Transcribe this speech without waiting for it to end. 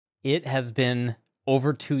It has been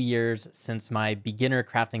over 2 years since my beginner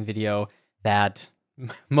crafting video that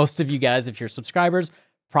most of you guys, if you're subscribers,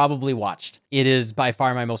 probably watched. It is by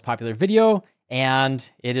far my most popular video, and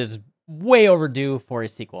it is way overdue for a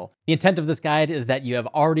sequel. The intent of this guide is that you have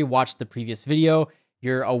already watched the previous video,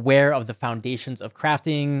 you're aware of the foundations of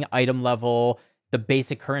crafting, item level, the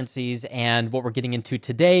basic currencies, and what we're getting into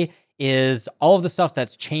today is all of the stuff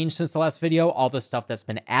that's changed since the last video, all the stuff that's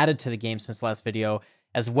been added to the game since the last video,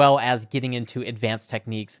 as well as getting into advanced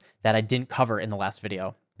techniques that I didn't cover in the last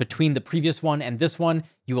video. Between the previous one and this one,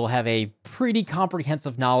 you will have a pretty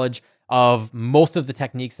comprehensive knowledge of most of the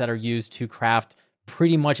techniques that are used to craft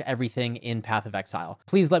pretty much everything in Path of Exile.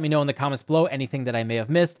 Please let me know in the comments below anything that I may have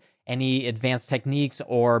missed, any advanced techniques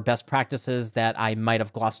or best practices that I might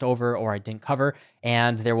have glossed over or I didn't cover,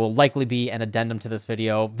 and there will likely be an addendum to this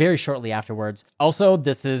video very shortly afterwards. Also,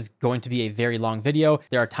 this is going to be a very long video.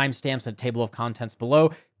 There are timestamps and a table of contents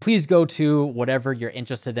below. Please go to whatever you're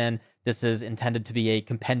interested in. This is intended to be a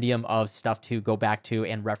compendium of stuff to go back to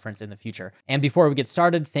and reference in the future. And before we get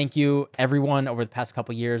started, thank you everyone over the past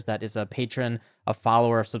couple years that is a patron, a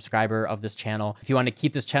follower, a subscriber of this channel. If you want to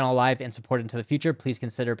keep this channel alive and support it into the future, please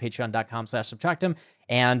consider patreon.com/subtractem.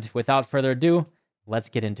 And without further ado, let's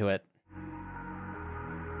get into it.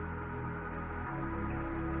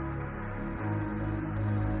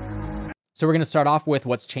 So we're going to start off with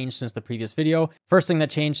what's changed since the previous video. First thing that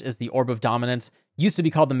changed is the Orb of Dominance. Used to be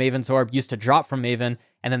called the Maven's Orb, used to drop from Maven,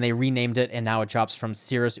 and then they renamed it, and now it drops from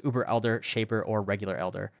Cirrus, Uber Elder, Shaper, or Regular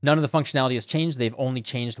Elder. None of the functionality has changed, they've only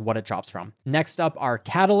changed what it drops from. Next up are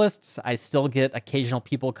catalysts. I still get occasional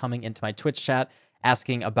people coming into my Twitch chat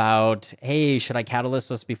asking about, hey, should I catalyst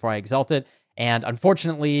this before I exalt it? And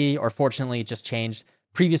unfortunately, or fortunately, it just changed.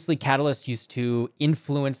 Previously, catalysts used to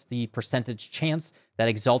influence the percentage chance that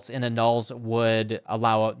exalts and annuls would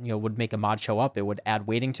allow, would make a mod show up. It would add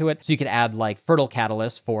weighting to it. So you could add like fertile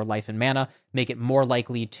catalyst for life and mana, make it more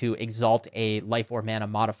likely to exalt a life or mana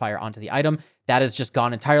modifier onto the item. That is just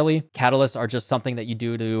gone entirely. Catalysts are just something that you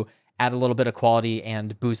do to add a little bit of quality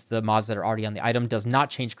and boost the mods that are already on the item. Does not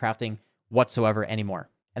change crafting whatsoever anymore.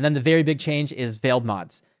 And then the very big change is veiled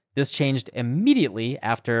mods. This changed immediately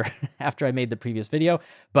after I made the previous video,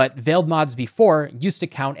 but veiled mods before used to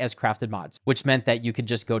count as crafted mods, which meant that you could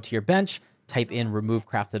just go to your bench, type in remove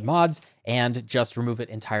crafted mods, and just remove it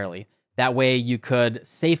entirely. That way you could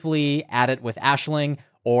safely add it with Ashling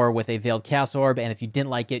or with a veiled chaos orb, and if you didn't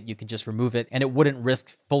like it, you could just remove it, and it wouldn't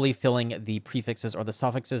risk fully filling the prefixes or the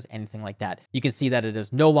suffixes, anything like that. You can see that it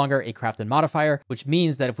is no longer a crafted modifier, which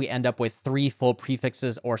means that if we end up with 3 full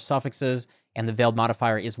prefixes or suffixes, and the veiled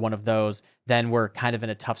modifier is one of those, then we're kind of in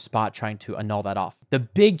a tough spot trying to annul that off. The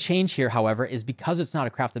big change here, however, is because it's not a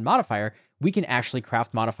crafted modifier, we can actually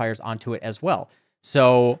craft modifiers onto it as well.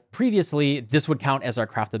 So previously, this would count as our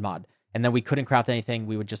crafted mod, and then we couldn't craft anything,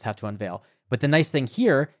 we would just have to unveil. But the nice thing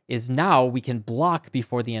here is now we can block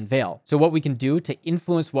before the unveil. So what we can do to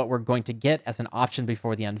influence what we're going to get as an option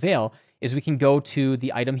before the unveil is we can go to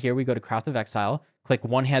the item here, we go to Craft of Exile, click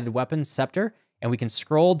one-handed weapon, Scepter, and we can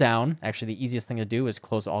scroll down. Actually, the easiest thing to do is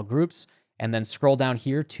close all groups and then scroll down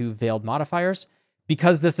here to veiled modifiers.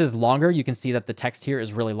 Because this is longer, you can see that the text here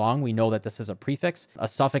is really long. We know that this is a prefix. A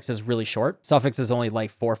suffix is really short. Suffix is only like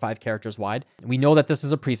 4 or 5 characters wide. We know that this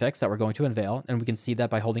is a prefix that we're going to unveil, and we can see that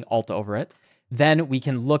by holding Alt over it. Then we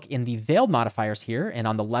can look in the veiled modifiers here, and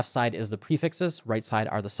on the left side is the prefixes, right side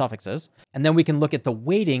are the suffixes. And then we can look at the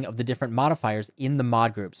weighting of the different modifiers in the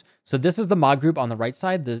mod groups. So this is the mod group on the right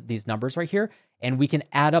side, these numbers right here, and we can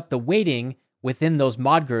add up the weighting within those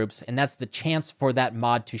mod groups, and that's the chance for that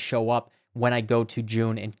mod to show up when I go to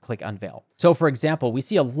June and click unveil. So for example, we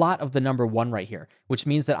see a lot of the number 1 right here, which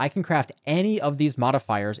means that I can craft any of these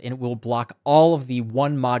modifiers and it will block all of the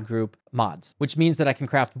 1 mod group mods, which means that I can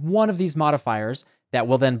craft one of these modifiers that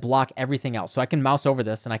will then block everything else. So I can mouse over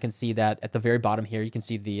this and I can see that at the very bottom here, you can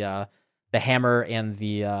see the hammer and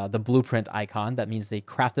the blueprint icon. That means the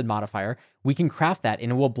crafted modifier. We can craft that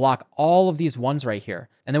and it will block all of these ones right here.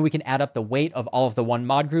 And then we can add up the weight of all of the 1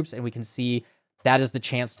 mod groups and we can see that is the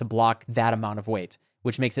chance to block that amount of weight,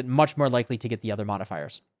 which makes it much more likely to get the other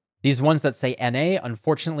modifiers. These ones that say NA,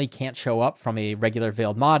 unfortunately, can't show up from a regular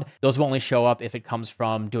veiled mod. Those will only show up if it comes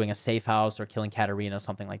from doing a safe house or killing Katarina,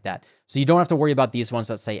 something like that. So you don't have to worry about these ones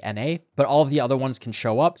that say NA, but all of the other ones can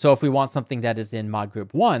show up. So if we want something that is in mod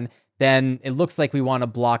group 1, then it looks like we want to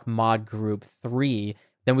block mod group 3,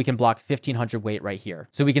 then we can block 1500 weight right here.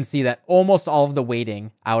 So we can see that almost all of the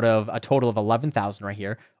weighting out of a total of 11,000 right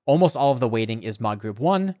here, almost all of the weighting is mod group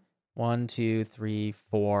 1, 1, 2, 3,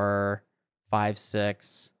 4, 5,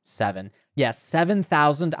 6, 7. Yeah,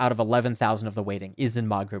 7,000 out of 11,000 of the weighting is in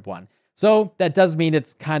mod group 1. So that does mean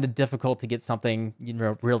it's kind of difficult to get something,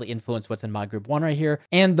 really influence what's in mod group 1 right here.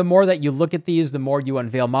 And the more that you look at these, the more you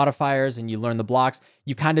unveil modifiers and you learn the blocks,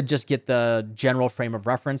 you kind of just get the general frame of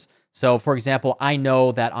reference. So for example, I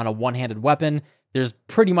know that on a one-handed weapon, there's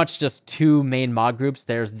pretty much just 2 main mod groups.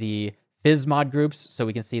 There's the Phys mod groups, so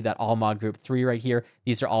we can see that all mod group 3 right here,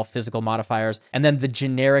 these are all physical modifiers. And then the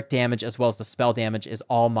generic damage as well as the spell damage is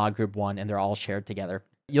all mod group 1, and they're all shared together.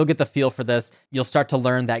 You'll get the feel for this. You'll start to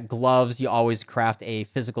learn that gloves, you always craft a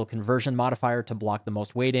physical conversion modifier to block the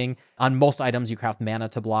most weighting. On most items, you craft mana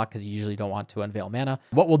to block because you usually don't want to unveil mana.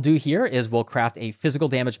 What we'll do here is we'll craft a physical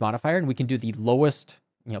damage modifier, and we can do the lowest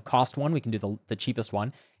cost one. We can do the cheapest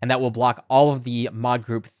one, and that will block all of the mod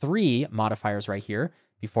group 3 modifiers right here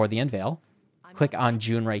before the unveil. Click on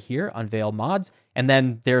June right here, unveil mods, and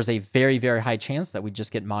then there's a very, very high chance that we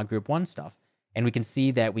just get mod group 1 stuff. And we can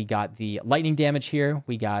see that we got the lightning damage here,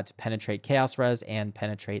 we got penetrate chaos res and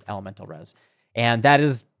penetrate elemental res. And that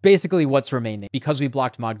is basically what's remaining. Because we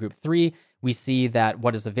blocked mod group 3, we see that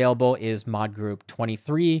what is available is mod group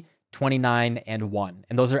 23, 29, and 1.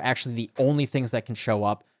 And those are actually the only things that can show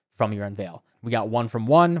up from your unveil. We got 1 from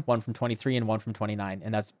 1, 1 from 23, and 1 from 29.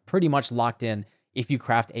 And that's pretty much locked in if you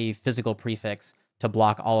craft a physical prefix to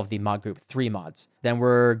block all of the mod group 3 mods. Then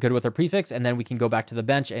we're good with our prefix, and then we can go back to the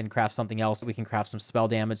bench and craft something else. We can craft some spell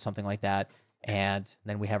damage, something like that, and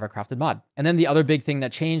then we have our crafted mod. And then the other big thing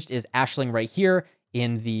that changed is Aisling right here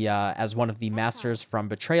in the as one of the masters from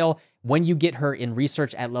Betrayal. When you get her in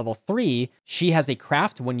research at level 3, she has a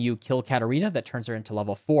craft when you kill Katarina that turns her into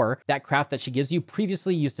level 4. That craft that she gives you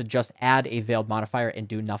previously used to just add a veiled modifier and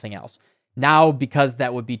do nothing else. Now, because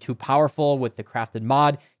that would be too powerful with the crafted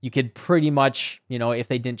mod, you could pretty much, if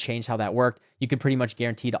they didn't change how that worked, you could pretty much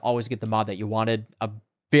guarantee to always get the mod that you wanted a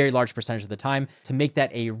very large percentage of the time. To make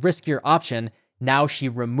that a riskier option, now she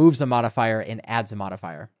removes a modifier and adds a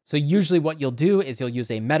modifier. So usually what you'll do is you'll use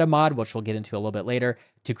a meta mod, which we'll get into a little bit later,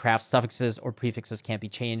 to craft suffixes or prefixes can't be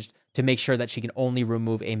changed to make sure that she can only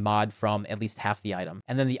remove a mod from at least half the item.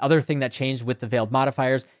 And then the other thing that changed with the veiled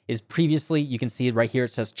modifiers is previously, you can see right here,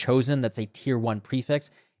 it says chosen. That's a tier 1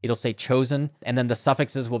 prefix. It'll say chosen, and then the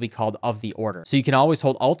suffixes will be called of the order. So you can always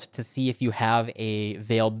hold Alt to see if you have a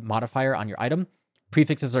veiled modifier on your item.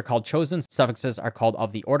 Prefixes are called chosen, suffixes are called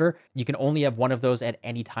of the order. You can only have one of those at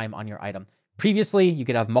any time on your item. Previously, you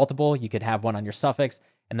could have multiple. You could have one on your suffix,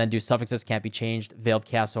 and then do suffixes can't be changed, veiled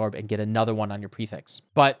chaos orb, and get another one on your prefix.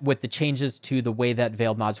 But with the changes to the way that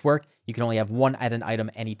veiled mods work, you can only have one at an item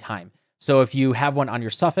anytime. So if you have one on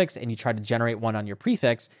your suffix and you try to generate one on your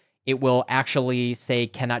prefix, it will actually say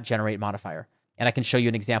cannot generate modifier. And I can show you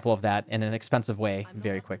an example of that in an expensive way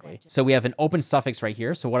very quickly. So we have an open suffix right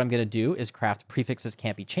here. So what I'm going to do is craft prefixes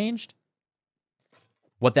can't be changed.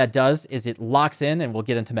 What that does is it locks in, and we'll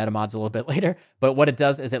get into Metamods a little bit later, but what it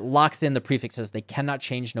does is it locks in the prefixes. They cannot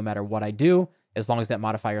change no matter what I do, as long as that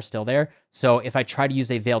modifier is still there. So if I try to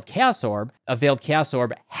use a Veiled Chaos Orb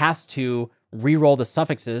has to reroll the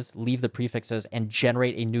suffixes, leave the prefixes, and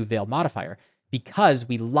generate a new Veiled modifier. Because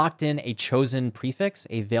we locked in a chosen prefix,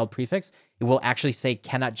 a veiled prefix, it will actually say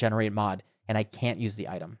cannot generate mod, and I can't use the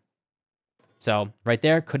item. So right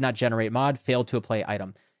there, could not generate mod, failed to apply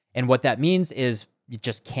item. And what that means is you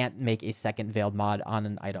just can't make a second veiled mod on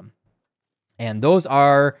an item. And those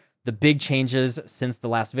are the big changes since the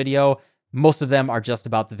last video. Most of them are just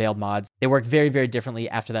about the veiled mods. They work very, very differently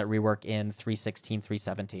after that rework in 3.16,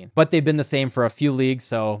 3.17. But they've been the same for a few leagues,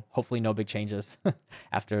 so hopefully no big changes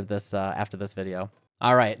after this video.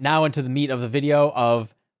 All right, now into the meat of the video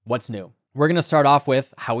of what's new. We're going to start off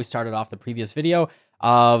with how we started off the previous video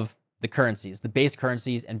of the currencies, the base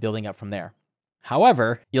currencies, and building up from there.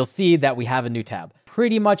 However, you'll see that we have a new tab.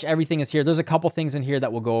 Pretty much everything is here. There's a couple things in here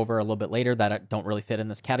that we'll go over a little bit later that don't really fit in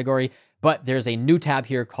this category, but there's a new tab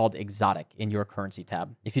here called Exotic in your currency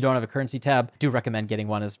tab. If you don't have a currency tab, do recommend getting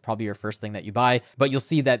one as probably your first thing that you buy, but you'll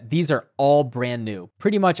see that these are all brand new.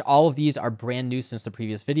 Pretty much all of these are brand new since the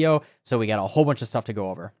previous video, so we got a whole bunch of stuff to go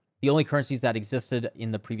over. The only currencies that existed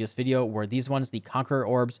in the previous video were these ones, the Conqueror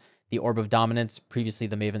Orbs, the Orb of Dominance, previously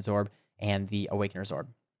the Maven's Orb, and the Awakener's Orb.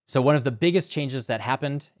 So one of the biggest changes that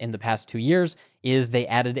happened in the past 2 years is they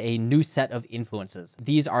added a new set of influences.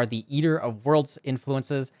 These are the Eater of Worlds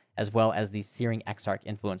influences, as well as the Searing Exarch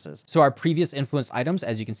influences. So our previous influence items,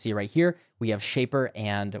 as you can see right here, we have Shaper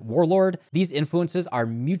and Warlord. These influences are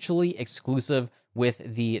mutually exclusive with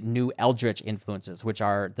the new Eldritch influences, which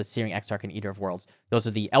are the Searing Exarch and Eater of Worlds. Those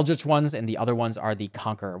are the Eldritch ones, and the other ones are the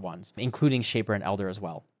Conqueror ones, including Shaper and Elder as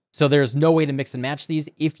well. So there's no way to mix and match these.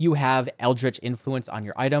 If you have Eldritch influence on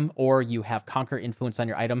your item or you have Conquer influence on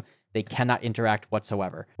your item, They cannot interact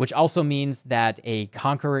whatsoever, which also means that a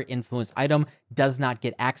Conqueror influence item does not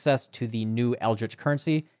get access to the new Eldritch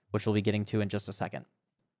currency, which we'll be getting to in just a second.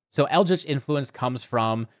 So Eldritch influence comes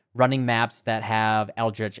from running maps that have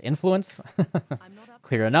Eldritch influence.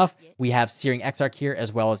 Clear enough. We have Searing Exarch here,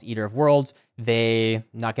 as well as Eater of Worlds. They,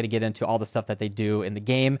 not going to get into all the stuff that they do in the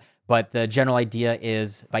game, but the general idea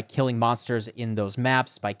is by killing monsters in those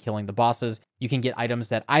maps, by killing the bosses, you can get items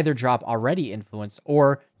that either drop already influence,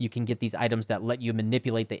 or you can get these items that let you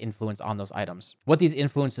manipulate the influence on those items. What these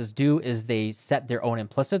influences do is they set their own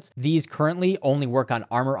implicits. These currently only work on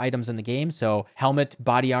armor items in the game, so helmet,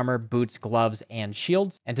 body armor, boots, gloves, and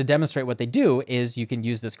shields. And to demonstrate what they do is you can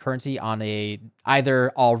use this currency on a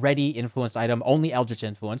either already influenced item, only Eldritch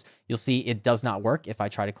influence. You'll see it does not work if I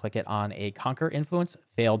try to click it on a Conquer influence,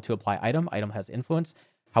 failed to apply item, item has influence.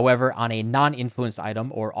 However, on a non-influenced item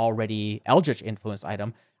or already Eldritch influenced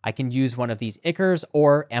item, I can use one of these Ichors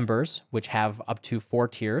or Embers, which have up to 4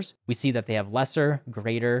 tiers. We see that they have Lesser,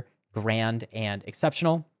 Greater, Grand, and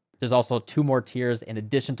Exceptional. There's also 2 more tiers in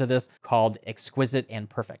addition to this called Exquisite and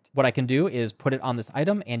Perfect. What I can do is put it on this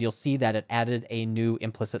item, and you'll see that it added a new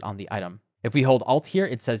implicit on the item. If we hold Alt here,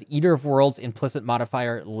 it says Eater of Worlds implicit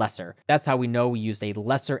modifier Lesser. That's how we know we used a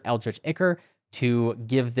Lesser Eldritch Ichor to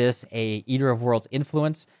give this a Eater of Worlds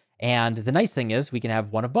influence. And the nice thing is we can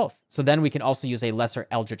have one of both. So then we can also use a Lesser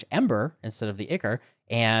Eldritch Ember instead of the Ichor,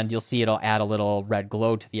 and you'll see it'll add a little red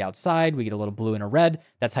glow to the outside. We get a little blue and a red.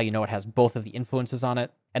 That's how you know it has both of the influences on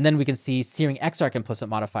it. And then we can see Searing Exarch implicit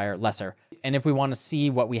modifier Lesser. And if we want to see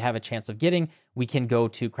what we have a chance of getting, we can go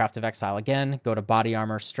to Craft of Exile again, go to Body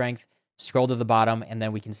Armor, Strength, scroll to the bottom, and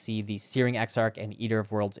then we can see the Searing Exarch and Eater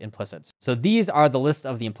of Worlds implicits. So these are the list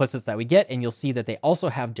of the implicits that we get, and you'll see that they also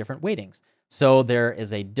have different weightings. So there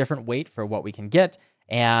is a different weight for what we can get,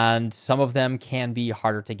 and some of them can be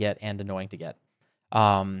harder to get and annoying to get.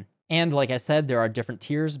 And like I said, there are different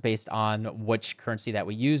tiers based on which currency that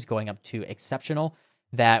we use, going up to Exceptional,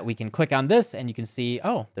 that we can click on this, and you can see,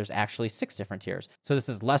 oh, there's actually 6 different tiers. So this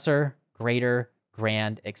is Lesser, Greater,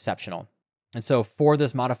 Grand, Exceptional. And so for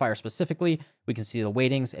this modifier specifically, we can see the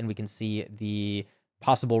weightings and we can see the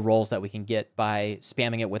possible rolls that we can get by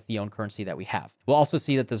spamming it with the own currency that we have. We'll also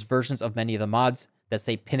see that there's versions of many of the mods that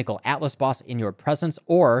say Pinnacle Atlas boss in your presence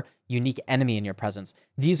or unique enemy in your presence.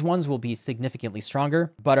 These ones will be significantly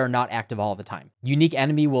stronger, but are not active all the time. Unique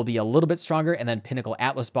enemy will be a little bit stronger, and then Pinnacle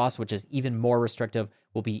Atlas boss, which is even more restrictive,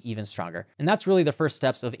 will be even stronger. And that's really the first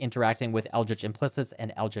steps of interacting with Eldritch implicits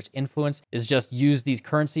and Eldritch influence, is just use these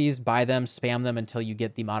currencies, buy them, spam them until you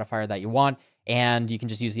get the modifier that you want, and you can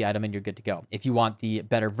just use the item and you're good to go. If you want the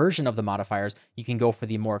better version of the modifiers, you can go for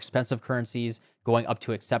the more expensive currencies, going up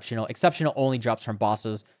to Exceptional. Exceptional only drops from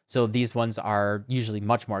bosses, so these ones are usually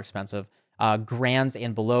much more expensive. Grands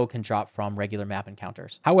and below can drop from regular map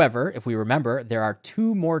encounters. However, if we remember, there are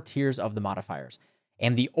 2 more tiers of the modifiers.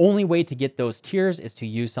 And the only way to get those tiers is to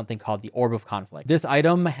use something called the Orb of Conflict. This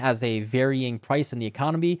item has a varying price in the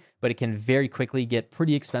economy, but it can very quickly get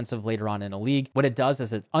pretty expensive later on in a league. What it does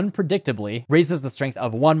is it unpredictably raises the strength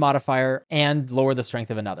of one modifier and lower the strength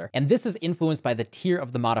of another. And this is influenced by the tier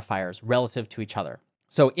of the modifiers relative to each other.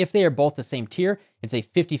 So if they are both the same tier, it's a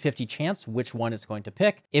 50-50 chance which one it's going to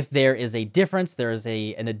pick. If there is a difference, there is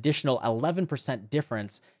an additional 11%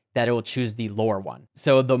 difference that it will choose the lower one.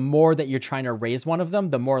 So the more that you're trying to raise one of them,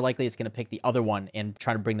 the more likely it's going to pick the other one and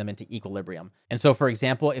try to bring them into equilibrium. And so, for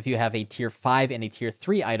example, if you have a tier 5 and a tier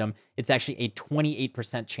 3 item, it's actually a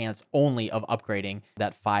 28% chance only of upgrading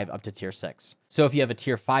that 5 up to tier 6. So if you have a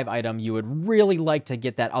tier 5 item, you would really like to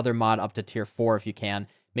get that other mod up to tier 4 if you can.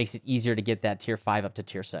 Makes it easier to get that tier 5 up to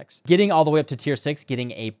tier 6. Getting all the way up to tier 6,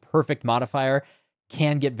 getting a perfect modifier,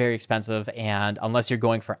 can get very expensive, and unless you're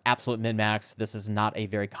going for absolute min-max, this is not a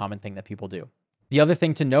very common thing that people do. The other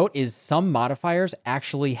thing to note is some modifiers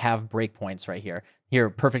actually have breakpoints right here. Here,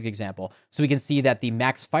 perfect example. So we can see that the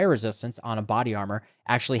max fire resistance on a body armor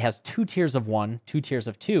actually has 2 tiers of 1, 2 tiers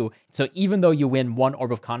of 2. So even though you win 1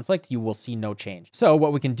 Orb of Conflict, you will see no change. So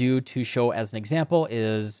what we can do to show as an example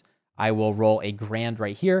is I will roll a Grand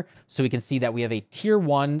right here. So we can see that we have a tier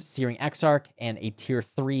 1 Searing Exarch and a tier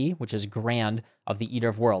 3, which is Grand, of the Eater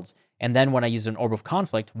of Worlds. And then when I use an Orb of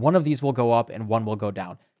Conflict, one of these will go up and one will go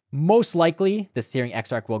down. Most likely, the Searing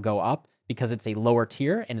Exarch will go up because it's a lower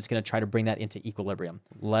tier and it's going to try to bring that into equilibrium.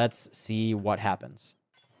 Let's see what happens.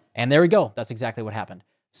 And there we go. That's exactly what happened.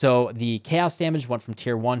 So the chaos damage went from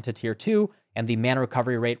tier 1 to tier 2, and the mana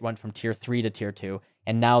recovery rate went from tier 3 to tier 2,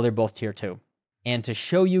 and now they're both tier 2. And to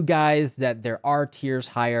show you guys that there are tiers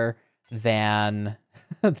higher than,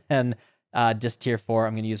 just tier 4,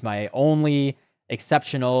 I'm going to use my only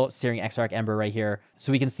exceptional Searing Exarch Ember right here.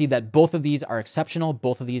 So we can see that both of these are exceptional.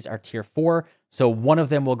 Both of these are tier 4. So one of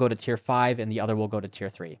them will go to tier 5 and the other will go to tier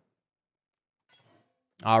 3.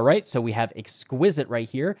 All right, so we have Exquisite right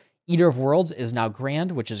here. Eater of Worlds is now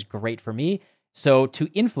Grand, which is great for me. So to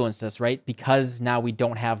influence this, right, because now we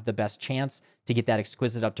don't have the best chance to get that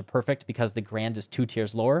Exquisite up to Perfect because the Grand is 2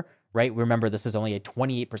 tiers lower, right? Remember, this is only a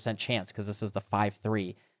 28% chance because this is the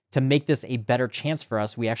 5-3. To make this a better chance for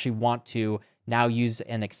us, we actually want to now use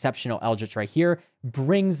an exceptional Eldritch right here,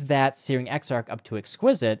 brings that Searing Exarch up to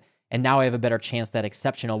Exquisite, and now I have a better chance that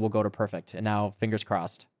exceptional will go to Perfect. And now, fingers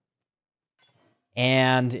crossed.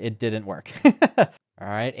 And it didn't work. All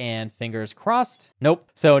right, and fingers crossed. Nope.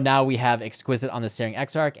 So now we have Exquisite on the Searing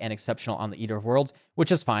Exarch and Exceptional on the Eater of Worlds,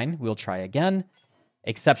 which is fine. We'll try again.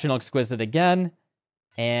 Exceptional, Exquisite again.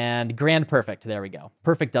 And Grand Perfect. There we go.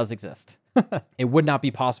 Perfect does exist. It would not be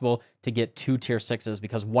possible to get 2 tier 6s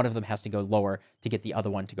because one of them has to go lower to get the other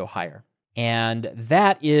one to go higher. And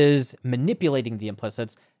that is manipulating the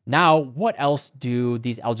implicits. Now, what else do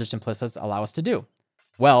these Eldritch implicits allow us to do?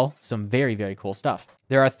 Well, some very, very cool stuff.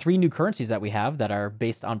 There are 3 new currencies that we have that are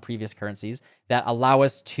based on previous currencies that allow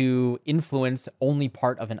us to influence only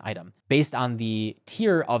part of an item based on the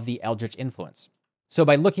tier of the Eldritch influence. So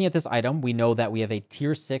by looking at this item, we know that we have a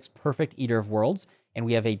tier 6 Perfect Eater of Worlds and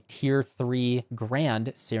we have a tier 3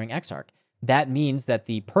 Grand Searing Exarch. That means that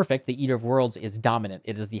the Perfect, the Eater of Worlds, is dominant.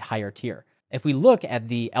 It is the higher tier. If we look at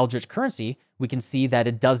the Eldritch currency, we can see that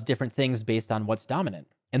it does different things based on what's dominant.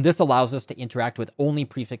 And this allows us to interact with only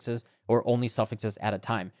prefixes or only suffixes at a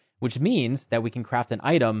time, which means that we can craft an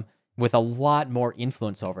item with a lot more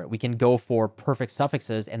influence over it. We can go for perfect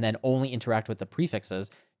suffixes and then only interact with the prefixes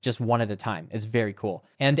just one at a time. It's very cool.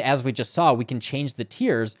 And as we just saw, we can change the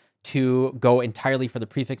tiers to go entirely for the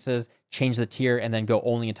prefixes, change the tier, and then go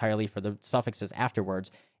only entirely for the suffixes afterwards,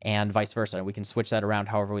 and vice versa. We can switch that around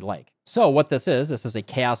however we like. So what this is a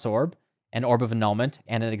Chaos Orb, an Orb of Annulment,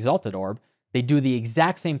 and an Exalted Orb. They do the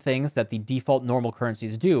exact same things that the default normal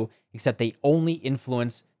currencies do, except they only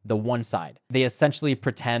influence the one side. They essentially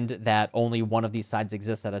pretend that only one of these sides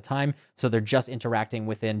exists at a time, so they're just interacting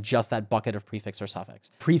within just that bucket of prefix or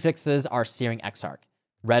suffix. Prefixes are Searing Exarch.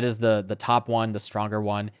 Red is the top one, the stronger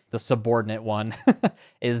one. The subordinate one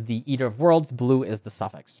is the Eater of Worlds. Blue is the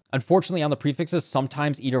suffix. Unfortunately, on the prefixes,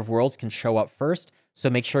 sometimes Eater of Worlds can show up first,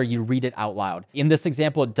 so make sure you read it out loud. In this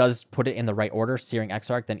example, it does put it in the right order, Searing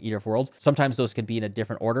Exarch, then Eater of Worlds. Sometimes those could be in a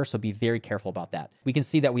different order, so be very careful about that. We can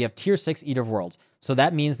see that we have tier 6 Eater of Worlds. So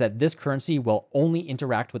that means that this currency will only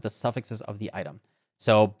interact with the suffixes of the item.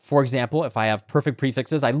 So for example, if I have perfect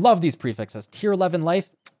prefixes, I love these prefixes. Tier 11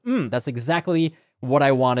 life, that's exactly what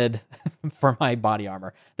I wanted for my body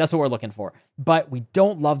armor. That's what we're looking for. But we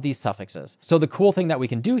don't love these suffixes. So the cool thing that we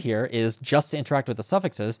can do here is just to interact with the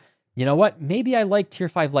suffixes. You know what? Maybe I like tier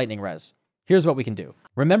 5 lightning res. Here's what we can do.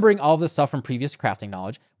 Remembering all of this stuff from previous crafting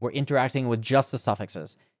knowledge, we're interacting with just the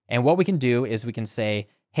suffixes. And what we can do is we can say,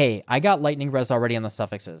 hey, I got lightning res already on the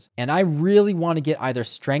suffixes, and I really want to get either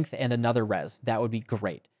strength and another res. That would be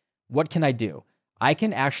great. What can I do? I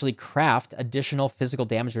can actually craft additional physical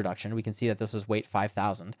damage reduction. We can see that this is weight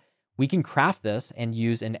 5,000. We can craft this and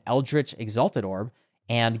use an Eldritch Exalted Orb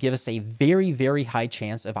and give us a very, very high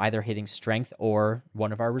chance of either hitting strength or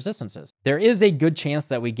one of our resistances. There is a good chance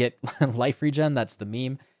that we get life regen. That's the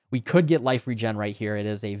meme. We could get life regen right here. It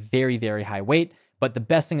is a very, very high weight, but the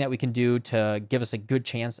best thing that we can do to give us a good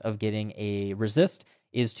chance of getting a resist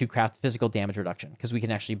is to craft physical damage reduction, because we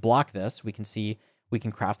can actually block this. We can see we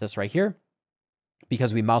can craft this right here.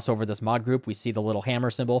 Because we mouse over this mod group, we see the little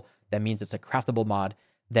hammer symbol. That means it's a craftable mod.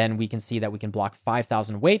 Then we can see that we can block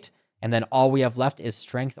 5,000 weight, and then all we have left is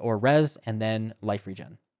strength or res, and then life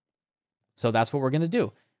regen. So that's what we're going to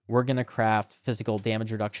do. We're going to craft physical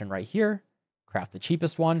damage reduction right here, craft the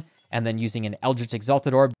cheapest one, and then using an Eldritch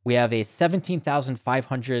Exalted Orb, we have a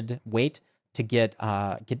 17,500 weight to get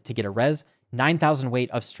a res, 9,000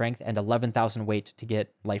 weight of strength, and 11,000 weight to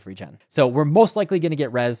get life regen. So we're most likely going to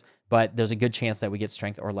get res, but there's a good chance that we get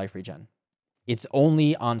strength or life regen. It's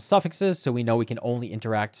only on suffixes, so we know we can only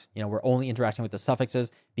interact, we're only interacting with the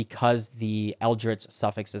suffixes because the Eldritch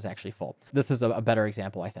suffix is actually full. This is a better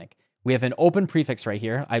example, I think. We have an open prefix right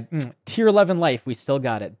here. Tier 11 life, we still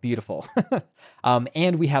got it. Beautiful.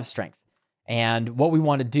 And we have strength. And what we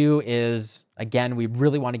want to do is, again, we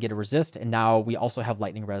really want to get a resist, and now we also have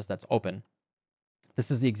lightning res that's open. This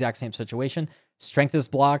is the exact same situation. Strength is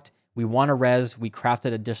blocked. We want a res. We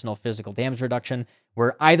crafted additional physical damage reduction.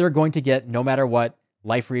 We're either going to get, no matter what,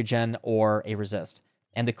 life regen or a resist.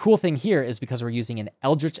 And the cool thing here is because we're using an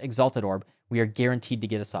Eldritch Exalted Orb, we are guaranteed to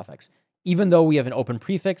get a suffix. Even though we have an open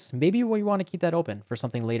prefix, maybe we want to keep that open for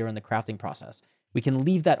something later in the crafting process. We can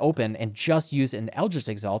leave that open and just use an Eldritch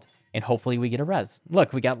Exalt, and hopefully we get a res.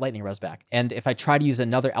 Look, we got lightning res back. And if I try to use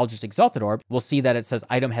another Eldritch Exalted Orb, we'll see that it says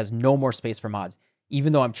item has no more space for mods.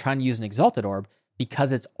 Even though I'm trying to use an Exalted Orb,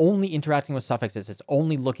 because it's only interacting with suffixes, it's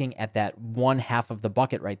only looking at that one half of the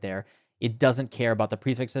bucket right there, it doesn't care about the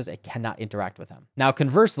prefixes, it cannot interact with them. Now,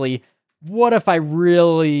 conversely, what if I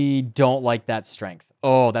really don't like that strength?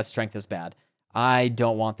 Oh, that strength is bad. I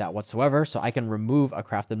don't want that whatsoever, so I can remove a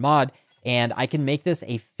crafted mod, and I can make this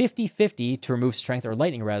a 50-50 to remove strength or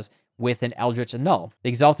lightning res with an Eldritch Annul. The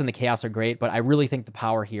Exalt and the Chaos are great, but I really think the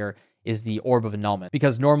power here is the Orb of Annulment,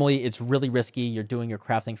 because normally it's really risky. You're doing your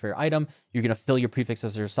crafting for your item. You're going to fill your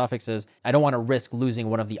prefixes or suffixes. I don't want to risk losing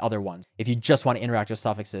one of the other ones if you just want to interact with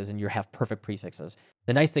suffixes and you have perfect prefixes.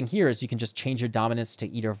 The nice thing here is you can just change your dominance to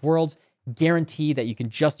Eater of Worlds, guarantee that you can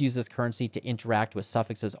just use this currency to interact with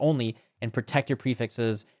suffixes only and protect your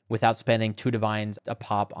prefixes without spending 2 divines, a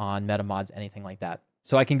pop on Metamods, anything like that.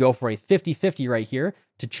 So I can go for a 50-50 right here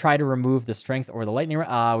to try to remove the strength or the lightning.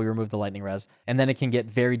 We removed the lightning res. And then it can get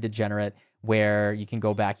very degenerate where you can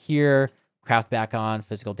go back here, craft back on,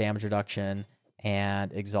 physical damage reduction,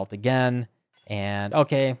 and exalt again. And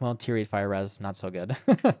okay, well, tier 8 fire res, not so good.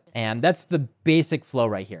 And that's the basic flow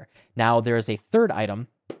right here. Now there is a third item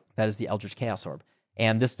that is the Eldritch Chaos Orb.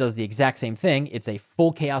 And this does the exact same thing. It's a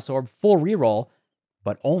full Chaos Orb, full reroll,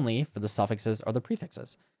 but only for the suffixes or the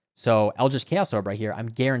prefixes. So Eldritch Chaos Orb right here, I'm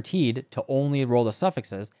guaranteed to only roll the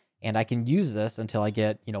suffixes, and I can use this until I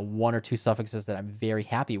get, 1 or 2 suffixes that I'm very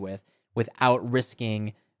happy with without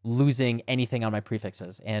risking losing anything on my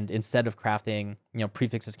prefixes. And instead of crafting,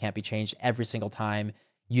 prefixes can't be changed every single time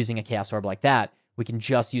using a Chaos Orb like that, we can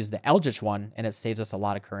just use the Eldritch one, and it saves us a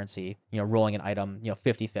lot of currency, rolling an item,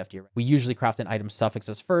 50-50. We usually craft an item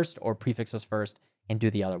suffixes first or prefixes first and do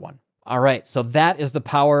the other one. All right, so that is the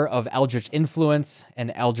power of Eldritch Influence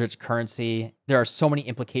and Eldritch Currency. There are so many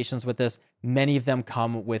implications with this. Many of them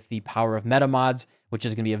come with the power of Metamods, which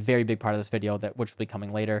is going to be a very big part of this video, which will be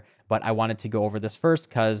coming later. But I wanted to go over this first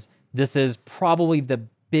because this is probably the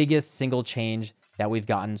biggest single change that we've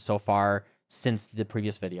gotten so far since the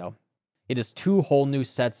previous video. It is 2 whole new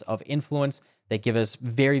sets of influence that give us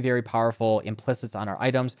very, very powerful implicits on our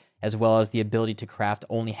items, as well as the ability to craft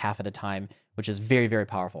only half at a time, which is very, very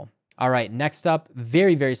powerful. All right, next up,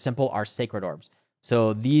 very, very simple, are Sacred Orbs.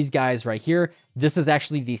 So these guys right here, this is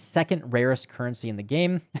actually the second rarest currency in the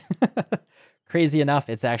game. Crazy enough,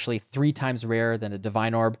 it's actually 3 times rarer than a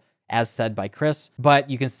Divine Orb, as said by Chris. But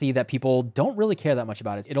you can see that people don't really care that much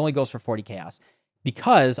about it. It only goes for 40 chaos,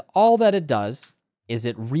 because all that it does is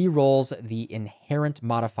it re-rolls the inherent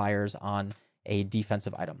modifiers on a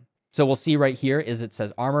defensive item. So we'll see right here is it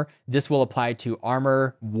says armor. This will apply to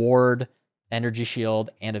armor, ward, energy shield,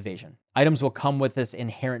 and evasion. Items will come with this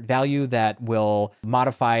inherent value that will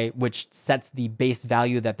modify, which sets the base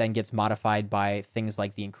value that then gets modified by things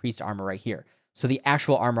like the increased armor right here. So the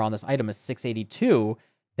actual armor on this item is 682,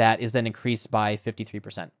 that is then increased by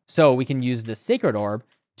 53%. So we can use the Sacred Orb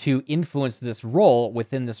to influence this roll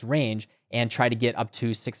within this range and try to get up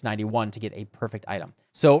to 691 to get a perfect item.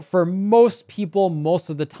 So for most people, most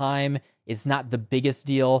of the time, it's not the biggest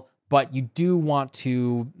deal, but you do want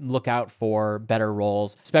to look out for better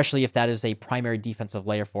rolls, especially if that is a primary defensive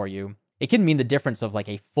layer for you. It can mean the difference of like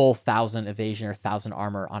a full 1,000 evasion or 1,000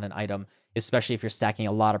 armor on an item, especially if you're stacking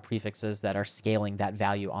a lot of prefixes that are scaling that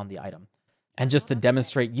value on the item. And just to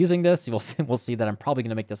demonstrate using this, we'll see that I'm probably going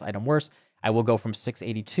to make this item worse. I will go from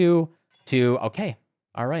 682 to, okay,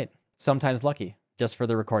 all right, sometimes lucky, just for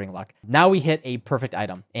the recording luck. Now we hit a perfect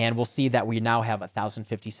item, and we'll see that we now have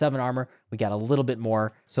 1,057 armor. We got a little bit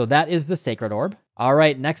more. So that is the Sacred Orb. All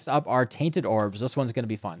right, next up are Tainted Orbs. This one's going to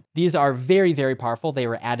be fun. These are very, very powerful. They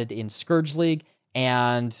were added in Scourge League,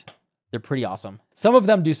 and they're pretty awesome. Some of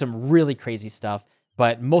them do some really crazy stuff,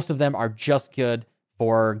 but most of them are just good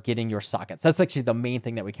for getting your sockets. That's actually the main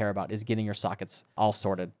thing that we care about, is getting your sockets all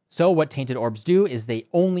sorted. So what Tainted Orbs do is they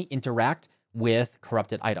only interact with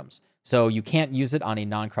corrupted items. So you can't use it on a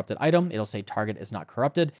non-corrupted item. It'll say target is not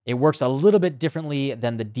corrupted. It works a little bit differently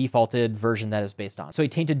than the defaulted version that is based on. So a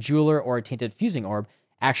Tainted Jeweler or a Tainted Fusing Orb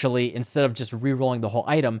actually, instead of just re-rolling the whole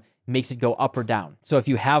item, makes it go up or down. So if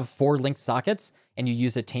you have 4 linked sockets and you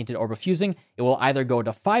use a Tainted Orb of Fusing, it will either go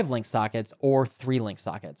to 5 linked sockets or 3 linked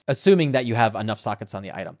sockets, assuming that you have enough sockets on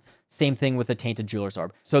the item. Same thing with the Tainted Jeweler's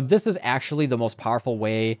Orb. So this is actually the most powerful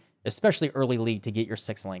way, especially early league, to get your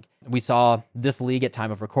 6 link. We saw this league at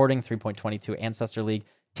time of recording, 3.22 Ancestor League.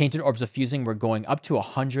 Tainted Orbs of Fusing were going up to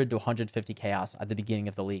 100 to 150 chaos at the beginning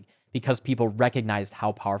of the league because people recognized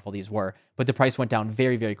how powerful these were. But the price went down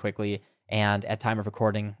very, very quickly. And at time of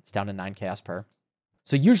recording, it's down to 9 chaos per.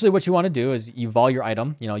 So usually what you want to do is you vol your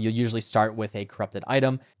item. You'll usually start with a corrupted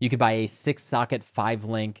item. You could buy a 6-socket,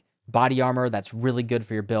 5-link body armor. That's really good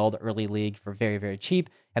for your build early league for very, very cheap.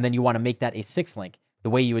 And then you want to make that a 6-link. The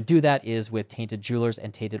way you would do that is with Tainted Jewelers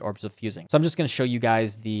and Tainted Orbs of Fusing. So I'm just going to show you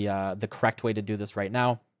guys the correct way to do this right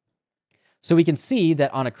now. So we can see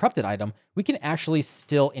that on a corrupted item, we can actually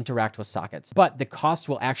still interact with sockets, but the cost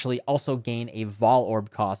will actually also gain a vol orb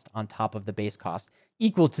cost on top of the base cost,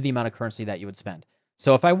 equal to the amount of currency that you would spend.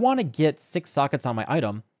 So if I want to get 6 sockets on my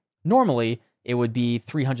item, normally it would be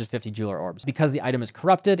 350 jeweler orbs. Because the item is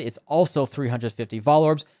corrupted, it's also 350 vol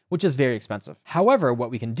orbs, which is very expensive. However, what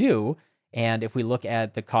we can do, and if we look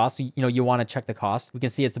at the cost, you want to check the cost. We can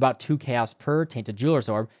see it's about 2 chaos per Tainted Jeweler's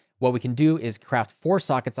Orb. What we can do is craft 4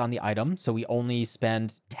 sockets on the item, so we only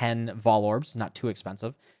spend 10 vol orbs, not too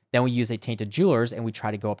expensive. Then we use a Tainted Jewelers, and we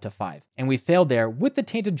try to go up to 5. And we failed there. With the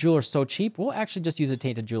Tainted Jeweler so cheap, we'll actually just use a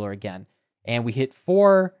Tainted Jeweler again. And we hit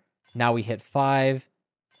 4, now we hit 5,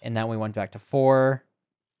 and now we went back to 4,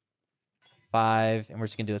 5, and we're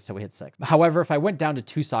just going to do this till we hit 6. However, if I went down to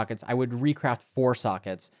 2 sockets, I would recraft 4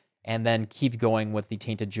 sockets, and then keep going with the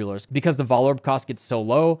Tainted Jewelers. Because the vol orb cost gets so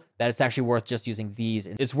low that it's actually worth just using these.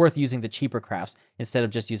 It's worth using the cheaper crafts instead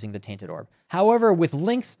of just using the Tainted Orb. However, with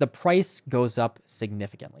links, the price goes up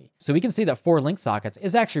significantly. So we can see that 4 link sockets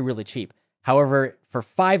is actually really cheap. However, for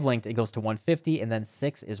 5 linked, it goes to 150, and then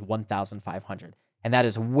 6 is 1,500. And that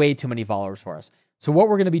is way too many vol orbs for us. So what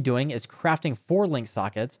we're going to be doing is crafting 4 link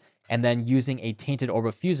sockets and then using a Tainted Orb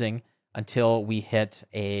of Fusing until we hit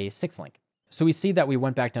a 6 link. So we see that we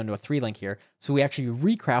went back down to a 3 link here. So we actually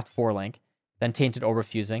recraft 4 link, then Tainted Orb of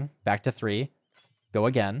Fusing, back to 3, go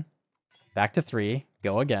again, back to 3,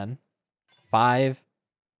 go again, 5,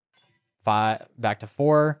 back to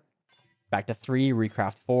 4, back to 3,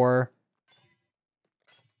 recraft 4.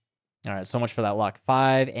 All right, so much for that luck.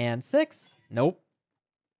 5 and 6, nope.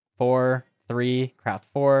 4, 3, craft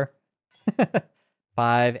 4.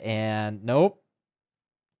 5 and nope.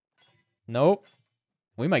 Nope.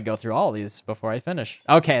 We might go through all of these before I finish.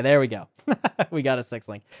 Okay, there we go. We got a 6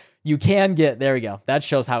 link. You can get, there we go. That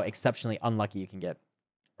shows how exceptionally unlucky you can get.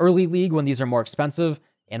 Early league, when these are more expensive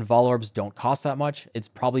and vol orbs don't cost that much, it's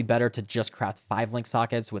probably better to just craft 5 link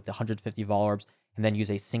sockets with the 150 vol orbs and then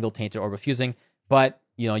use a single Tainted Orb of Fusing. But,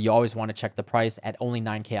 you always want to check the price. At only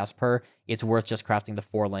 9 chaos per, it's worth just crafting the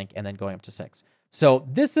 4 link and then going up to 6. So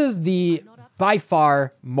this is the, by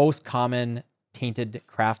far, most common tainted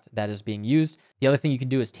craft that is being used. The other thing you can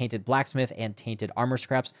do is Tainted Blacksmith and Tainted Armor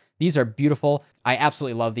Scraps. These are beautiful. I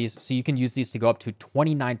absolutely love these. So you can use these to go up to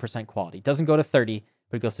 29% quality. It doesn't go to 30,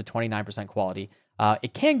 but it goes to 29% quality.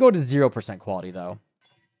 It can go to 0% quality though.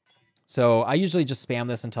 So I usually just spam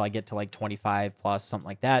this until I get to like 25 plus, something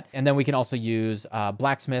like that. And then we can also use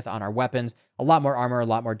Blacksmith on our weapons. A lot more armor, a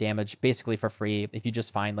lot more damage, basically for free. If you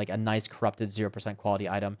just find like a nice corrupted 0% quality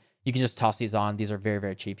item, you can just toss these on. These are very,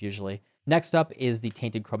 very cheap usually. Next up is the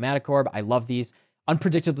Tainted Chromatic Orb. I love these.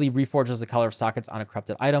 Unpredictably reforges the color of sockets on a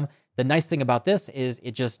corrupted item. The nice thing about this is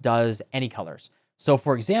it just does any colors. So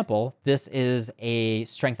for example, this is a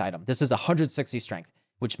strength item. This is 160 strength,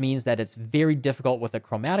 which means that it's very difficult with a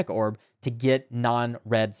chromatic orb to get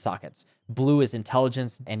non-red sockets. Blue is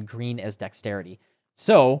intelligence and green is dexterity.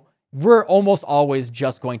 So we're almost always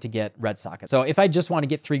just going to get red sockets. So if I just want to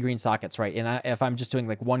get 3 green sockets, right, and if I'm just doing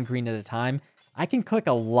like 1 green at a time, I can click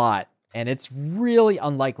a lot. And it's really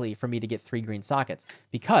unlikely for me to get 3 green sockets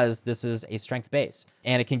because this is a strength base.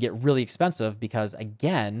 And it can get really expensive because,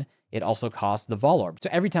 again, it also costs the vol orb. So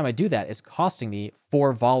every time I do that, it's costing me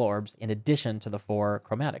 4 vol orbs in addition to the 4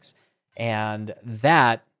 chromatics. And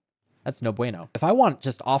that's no bueno. If I want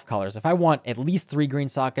just off colors, if I want at least 3 green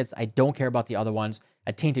sockets, I don't care about the other ones,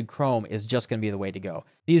 a Tainted Chrome is just going to be the way to go.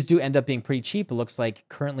 These do end up being pretty cheap. It looks like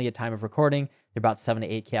currently at time of recording, they're about 7 to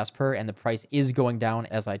 8 chaos per, and the price is going down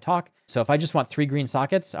as I talk. So if I just want 3 green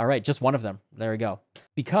sockets, all right, just one of them. There we go.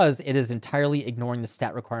 Because it is entirely ignoring the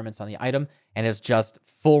stat requirements on the item, and it's just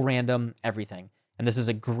full random everything. And this is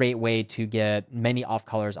a great way to get many off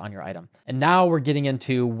colors on your item. And now we're getting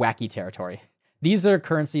into wacky territory. These are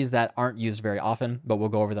currencies that aren't used very often, but we'll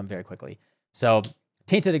go over them very quickly. So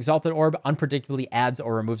Tainted Exalted Orb unpredictably adds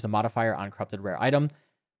or removes a modifier on corrupted rare item.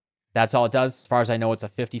 That's all it does. As far as I know, it's a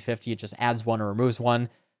 50-50. It just adds 1 or removes 1.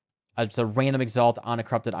 It's a random exalt on a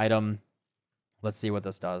corrupted item. Let's see what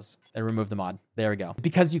this does. And remove the mod. There we go.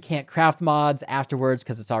 Because you can't craft mods afterwards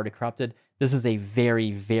because it's already corrupted, this is a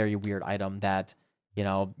very, very weird item that,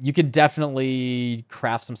 you could definitely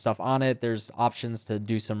craft some stuff on it. There's options to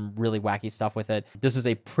do some really wacky stuff with it. This is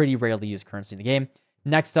a pretty rarely used currency in the game.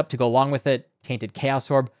 Next up, to go along with it, Tainted Chaos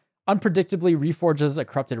Orb. unpredictably reforges a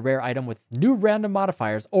corrupted rare item with new random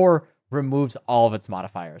modifiers, or removes all of its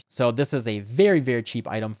modifiers. So this is a very, very cheap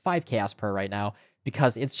item, 5 chaos per right now,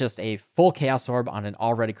 because it's just a full chaos orb on an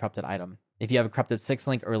already corrupted item. If you have a corrupted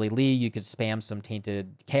 6-link early Lee, you could spam some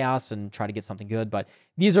tainted chaos and try to get something good, but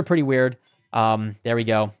these are pretty weird. There we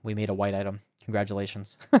go. We made a white item.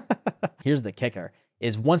 Congratulations. Here's the kicker,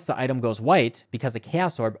 is once the item goes white, because the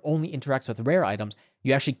chaos orb only interacts with rare items,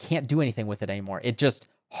 you actually can't do anything with it anymore. It just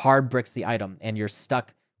hard bricks the item, and you're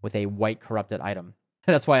stuck with a white corrupted item.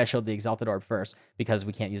 That's why I showed the Exalted Orb first, because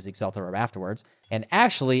we can't use the Exalted Orb afterwards. And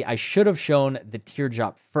actually, I should have shown the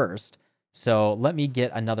Teardrop first. So let me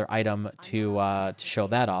get another item to show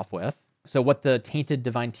that off with. So what the Tainted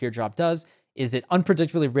Divine Teardrop does is it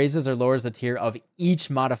unpredictably raises or lowers the tier of each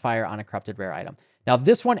modifier on a corrupted rare item. Now,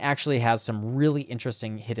 this one actually has some really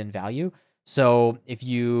interesting hidden value. So if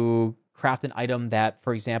you craft an item that,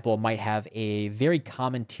 for example, might have a very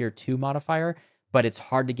common tier 2 modifier, but it's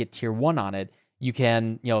hard to get tier 1 on it, you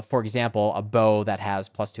can, for example, a bow that has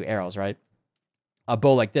 +2 arrows, right? A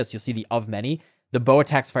bow like this, you'll see the of many. The bow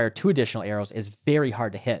attacks fire 2 additional arrows is very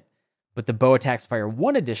hard to hit, but the bow attacks fire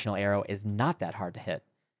 1 additional arrow is not that hard to hit.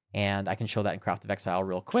 And I can show that in Craft of Exile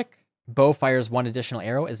real quick. Bow fires 1 additional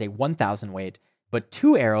arrow is a 1,000 weight, but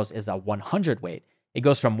 2 arrows is a 100 weight. It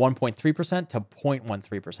goes from 1.3% to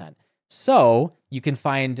 0.13%. So you can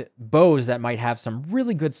find bows that might have some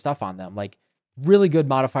really good stuff on them, like really good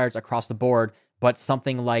modifiers across the board, but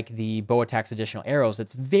something like the bow attacks additional arrows,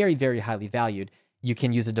 it's very, very highly valued. You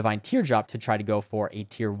can use a Divine Teardrop to try to go for a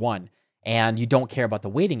tier 1, and you don't care about the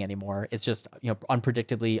weighting anymore. It's just,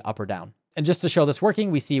 unpredictably up or down. And just to show this working,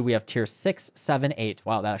 we have tier 6, 7, 8.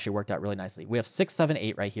 Wow, that actually worked out really nicely. We have 6, 7,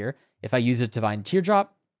 8 right here. If I use a Divine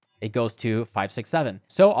Teardrop, it goes to 5, 6, 7.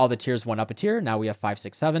 So all the tiers went up a tier. Now we have 5,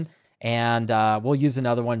 6, 7, and we'll use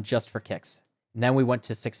another one just for kicks. And then we went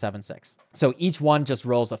to 6, 7, 6. So each one just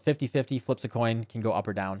rolls a 50-50, flips a coin, can go up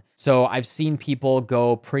or down. So I've seen people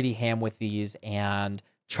go pretty ham with these and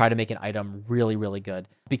try to make an item really, really good.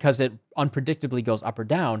 Because it unpredictably goes up or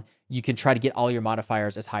down, you can try to get all your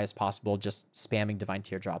modifiers as high as possible, just spamming Divine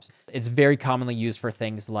Teardrops. It's very commonly used for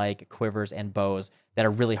things like quivers and bows that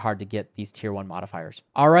are really hard to get these tier 1 modifiers.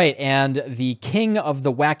 All right, and the king of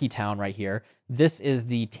the wacky town right here, this is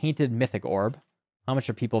the Tainted Mythic Orb. How much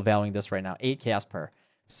are people valuing this right now? 8 chaos per.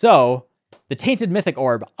 So the Tainted Mythic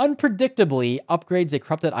Orb unpredictably upgrades a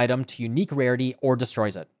corrupted item to unique rarity or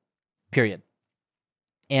destroys it. Period.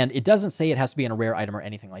 And it doesn't say it has to be in a rare item or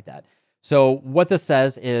anything like that. So what this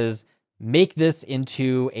says is make this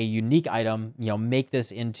into a unique item, make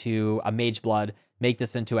this into a Mage Blood, make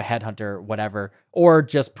this into a Headhunter, whatever, or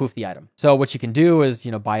just poof the item. So what you can do is,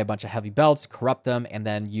 buy a bunch of heavy belts, corrupt them, and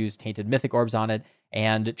then use Tainted Mythic Orbs on it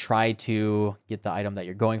and try to get the item that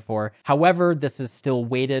you're going for. However, this is still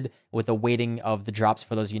weighted with the weighting of the drops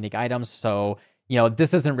for those unique items. So,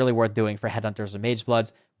 this isn't really worth doing for Headhunters or Mage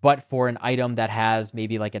Bloods, but for an item that has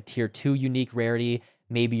maybe like a tier 2 unique rarity,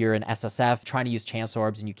 maybe you're an SSF trying to use Chance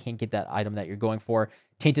Orbs and you can't get that item that you're going for,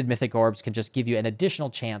 Tainted Mythic Orbs can just give you an additional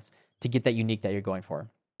chance to get that unique that you're going for.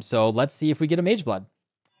 So let's see if we get a Mage Blood.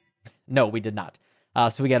 No, we did not.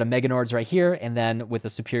 So we got a Meganords right here, and then with a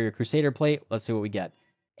Superior Crusader plate, let's see what we get.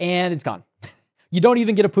 And it's gone. You don't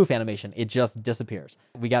even get a poof animation. It just disappears.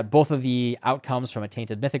 We got both of the outcomes from a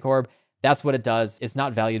Tainted Mythic Orb. That's what it does. It's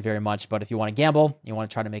not valued very much, but if you want to gamble, you want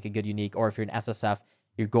to try to make a good unique, or if you're an SSF,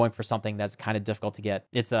 you're going for something that's kind of difficult to get,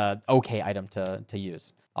 it's a okay item to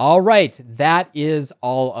use. All right, that is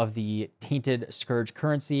all of the Tainted Scourge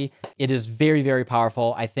currency. It is very, very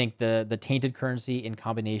powerful. I think the Tainted currency in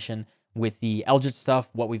combination with the Eldritch stuff,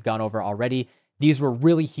 what we've gone over already, these were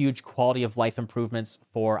really huge quality of life improvements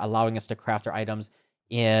for allowing us to craft our items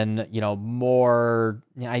in, more,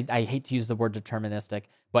 I hate to use the word deterministic,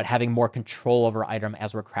 but having more control over item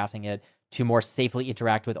as we're crafting it, to more safely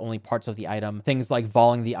interact with only parts of the item. Things like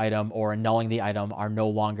voling the item or annulling the item are no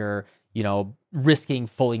longer, risking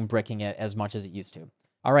fully bricking it as much as it used to.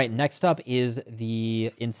 All right, next up is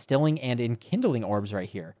the Instilling and Enkindling Orbs right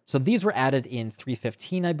here. So these were added in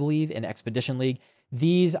 3.15, I believe, in Expedition League.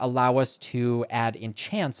 These allow us to add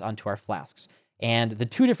enchants onto our flasks. And the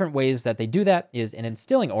two different ways that they do that is an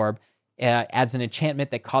Instilling Orb adds an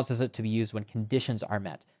enchantment that causes it to be used when conditions are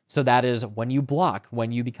met. So that is when you block,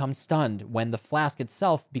 when you become stunned, when the flask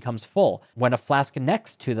itself becomes full, when a flask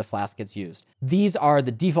next to the flask gets used. These are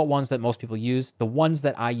the default ones that most people use. The ones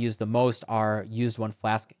that I use the most are used when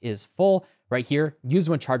flask is full, right here, used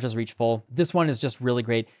when charges reach full. This one is just really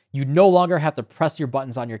great. You no longer have to press your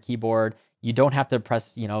buttons on your keyboard. You don't have to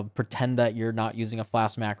press, pretend that you're not using a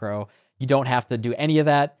flask macro. You don't have to do any of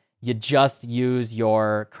that. you just use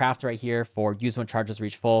your craft right here for use when charges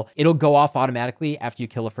reach full. It'll go off automatically after you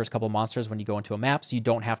kill the first couple monsters when you go into a map, so you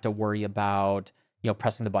don't have to worry about,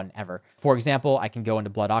 pressing the button ever. For example, I can go into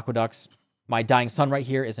Blood Aqueducts. My Dying Sun right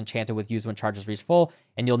here is enchanted with use when charges reach full,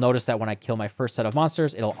 and you'll notice that when I kill my first set of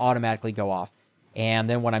monsters, it'll automatically go off. And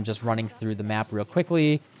then when I'm just running through the map real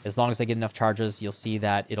quickly, as long as I get enough charges, you'll see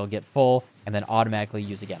that it'll get full and then automatically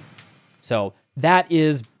use again. So that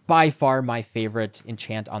is by far my favorite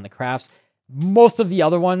enchant on the crafts. Most of the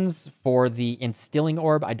other ones for the Instilling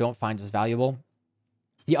Orb I don't find as valuable.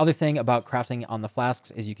 The other thing about crafting on the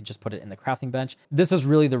flasks is you can just put it in the crafting bench. This is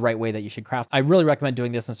really the right way that you should craft. I really recommend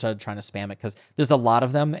doing this instead of trying to spam it, because there's a lot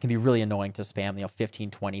of them. It can be really annoying to spam,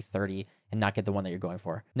 15, 20, 30, and not get the one that you're going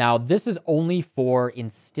for. Now, this is only for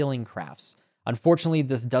instilling crafts. Unfortunately,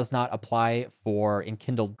 this does not apply for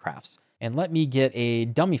enkindled crafts. And let me get a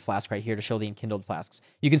dummy flask right here to show the enkindled flasks.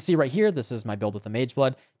 You can see right here, this is my build with the Mage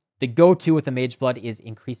Blood. The go-to with the Mage Blood is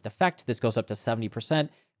increased effect. This goes up to 70%.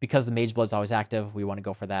 Because the Mage Blood is always active, we want to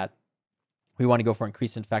go for that. We want to go for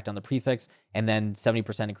increased effect on the prefix, and then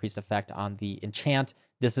 70% increased effect on the enchant.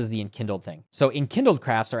 This is the enkindled thing. So enkindled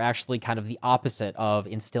crafts are actually kind of the opposite of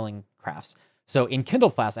instilling crafts. So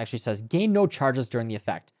enkindled flask actually says gain no charges during the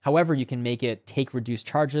effect. However, you can make it take reduced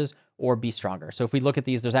charges or be stronger. So if we look at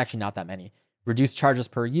these, there's actually not that many. Reduced charges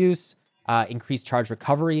per use, increased charge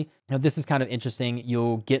recovery. Now, this is kind of interesting.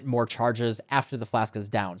 You'll get more charges after the flask is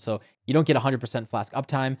down. So you don't get 100% flask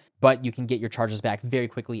uptime, but you can get your charges back very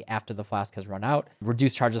quickly after the flask has run out.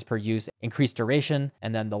 Reduced charges per use, increased duration.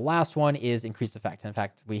 And then the last one is increased effect. In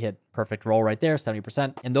fact, we hit perfect roll right there,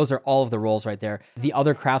 70%. And those are all of the rolls right there. The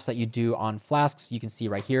other crafts that you do on flasks, you can see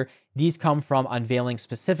right here. These come from unveiling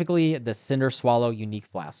specifically the Cinder Swallow unique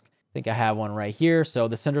flask. I think I have one right here. So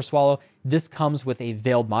the Cinder Swallow, this comes with a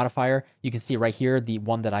veiled modifier. You can see right here, the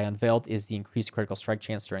one that I unveiled is the increased critical strike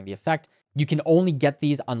chance during the effect. You can only get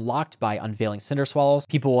these unlocked by unveiling Cinder Swallows.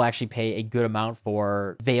 People will actually pay a good amount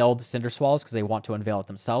for veiled Cinder Swallows because they want to unveil it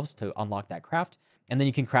themselves to unlock that craft. And then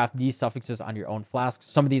you can craft these suffixes on your own flasks.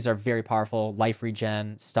 Some of these are very powerful: life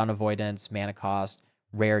regen, stun avoidance, mana cost,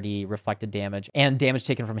 rarity, reflected damage, and damage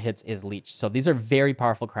taken from hits is leached. So these are very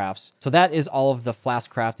powerful crafts. So that is all of the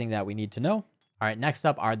flask crafting that we need to know. All right, next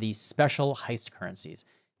up are the special heist currencies.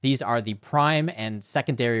 These are the prime and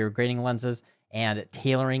secondary regrading lenses and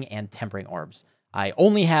tailoring and tempering orbs. I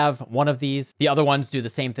only have one of these. The other ones do the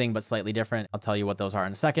same thing, but slightly different. I'll tell you what those are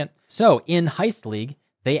in a second. So in Heist League,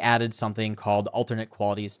 they added something called alternate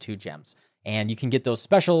qualities to gems. And you can get those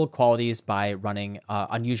special qualities by running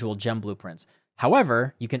unusual gem blueprints.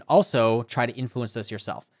 However, you can also try to influence this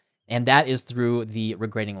yourself, and that is through the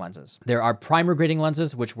regrading lenses. There are prime regrading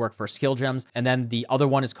lenses, which work for skill gems, and then the other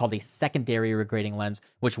one is called a secondary regrading lens,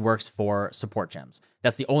 which works for support gems.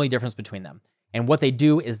 That's the only difference between them. And what they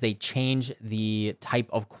do is they change the type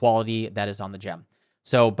of quality that is on the gem.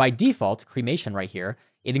 So by default, cremation right here,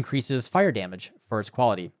 it increases fire damage for its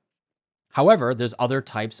quality. However, there's other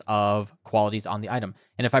types of qualities on the item.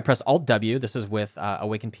 And if I press Alt-W, this is with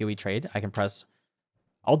Awakened PoE Trade, I can press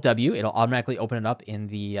Alt-W, it'll automatically open it up in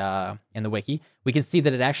the wiki. We can see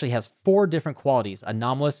that it actually has 4 different qualities: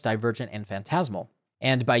 anomalous, divergent, and phantasmal.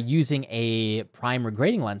 And by using a prime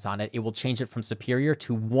regrading lens on it, it will change it from superior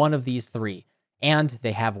to one of these 3. And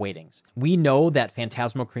they have weightings. We know that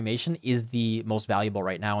phantasmal cremation is the most valuable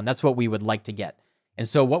right now, and that's what we would like to get. And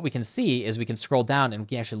so what we can see is we can scroll down and we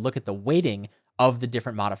can actually look at the weighting of the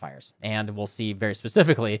different modifiers. And we'll see very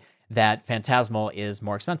specifically that Phantasmal is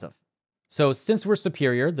more expensive. So since we're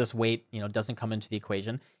superior, this weight, doesn't come into the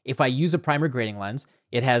equation. If I use a primer grading lens,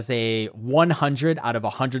 it has a 100 out of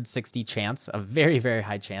 160 chance, a very, very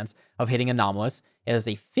high chance of hitting anomalous. It has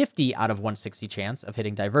a 50 out of 160 chance of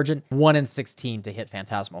hitting divergent, 1 in 16 to hit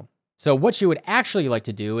Phantasmal. So what you would actually like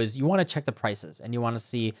to do is you want to check the prices and you want to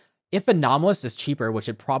see if anomalous is cheaper, which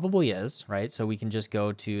it probably is, right? So we can just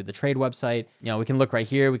go to the trade website. We can look right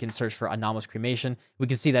here. We can search for anomalous cremation. We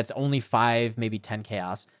can see that's only 5, maybe 10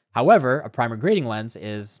 chaos. However, a primer grading lens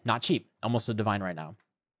is not cheap, almost a divine right now.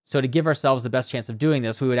 So to give ourselves the best chance of doing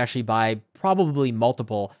this, we would actually buy probably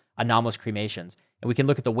multiple anomalous cremations. And we can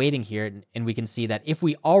look at the weighting here and we can see that if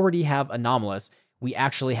we already have anomalous, we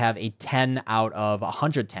actually have a 10 out of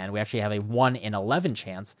 110. We actually have a 1 in 11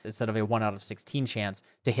 chance instead of a 1 out of 16 chance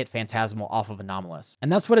to hit Phantasmal off of anomalous.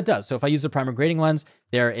 And that's what it does. So if I use a primer grading lens,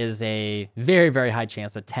 there is a very, very high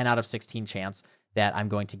chance, a 10 out of 16 chance that I'm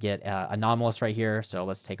going to get anomalous right here. So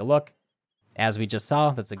let's take a look. As we just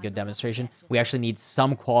saw, that's a good demonstration. We actually need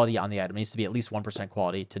some quality on the item. It needs to be at least 1%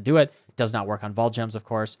 quality to do it. It does not work on Vol Gems, of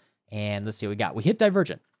course. And let's see what we got. We hit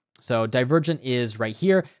Divergent. So Divergent is right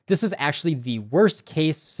here. This is actually the worst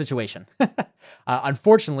case situation.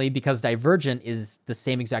 Unfortunately, because Divergent is the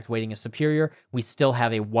same exact weighting as Superior, we still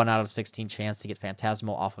have a 1 out of 16 chance to get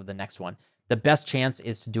Phantasmal off of the next one. The best chance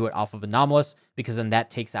is to do it off of Anomalous, because then that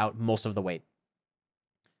takes out most of the weight.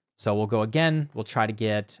 So we'll go again. We'll try to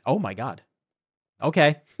get... Oh my god.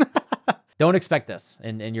 Okay. Don't expect this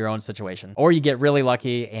in your own situation. Or you get really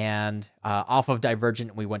lucky and off of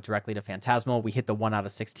Divergent, we went directly to Phantasmal. We hit the 1 out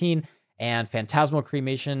of 16. And Phantasmal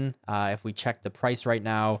Cremation, if we check the price right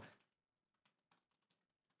now...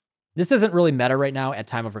 This isn't really meta right now at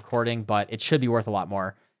time of recording, but it should be worth a lot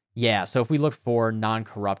more. Yeah, so if we look for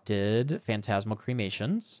non-corrupted Phantasmal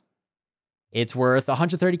Cremations, it's worth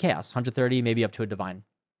 130 Chaos, 130, maybe up to a Divine.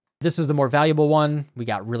 This is the more valuable one. We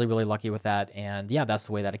got really, really lucky with that. And yeah, that's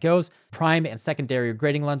the way that it goes. Prime and secondary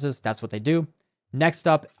grading lenses, that's what they do. Next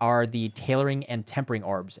up are the tailoring and tempering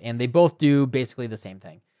orbs. And they both do basically the same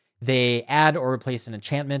thing. They add or replace an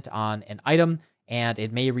enchantment on an item, and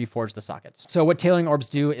it may reforge the sockets. So what tailoring orbs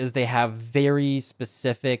do is they have very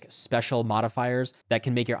specific special modifiers that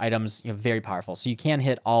can make your items, very powerful. So you can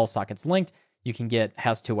hit all sockets linked. You can get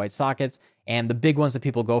has 2 white sockets. And the big ones that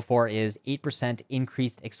people go for is 8%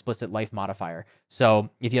 increased explicit life modifier. So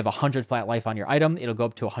if you have 100 flat life on your item, it'll go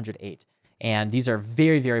up to 108. And these are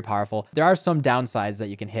very, very powerful. There are some downsides that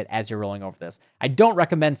you can hit as you're rolling over this. I don't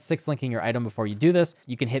recommend 6-linking your item before you do this.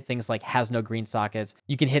 You can hit things like has no green sockets.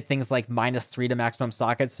 You can hit things like -3 to maximum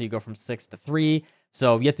sockets, so you go from 6 to 3.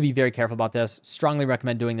 So you have to be very careful about this. Strongly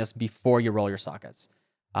recommend doing this before you roll your sockets.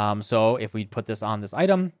 So if we put this on this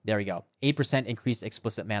item, there we go. 8% increased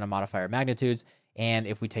explicit mana modifier magnitudes. And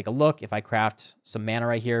if we take a look, if I craft some mana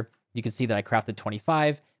right here, you can see that I crafted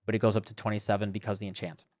 25, but it goes up to 27 because of the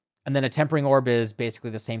enchant. And then a tempering orb is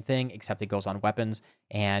basically the same thing, except it goes on weapons.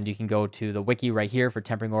 And you can go to the wiki right here for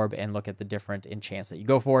tempering orb and look at the different enchants that you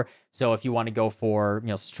go for. So if you want to go for,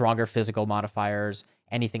 stronger physical modifiers,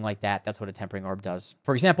 anything like that, that's what a tempering orb does.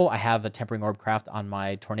 For example, I have a tempering orb craft on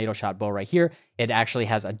my tornado shot bow right here. It actually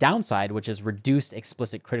has a downside, which is reduced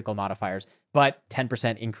explicit critical modifiers, but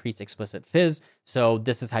 10% increased explicit fizz. So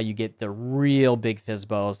this is how you get the real big fizz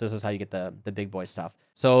bows. This is how you get the big boy stuff.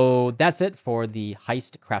 So that's it for the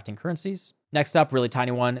Heist crafting currencies. Next up, really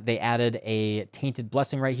tiny one, they added a Tainted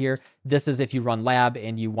Blessing right here. This is if you run lab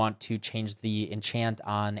and you want to change the enchant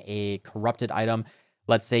on a corrupted item.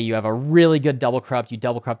 Let's say you have a really good double corrupt. You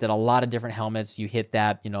double corrupted a lot of different helmets. You hit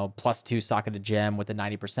that, +2 socketed gem with a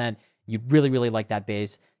 90%. You really, really like that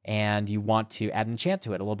base, and you want to add an enchant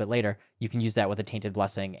to it a little bit later. You can use that with a Tainted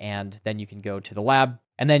Blessing, and then you can go to the lab,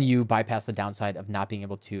 and then you bypass the downside of not being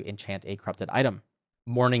able to enchant a corrupted item.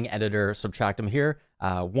 Morning editor subtractum here.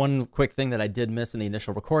 One quick thing that I did miss in the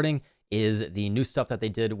initial recording is the new stuff that they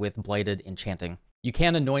did with Blighted Enchanting. You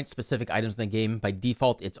can anoint specific items in the game. By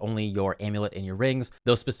default, it's only your amulet and your rings.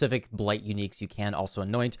 Those specific blight uniques you can also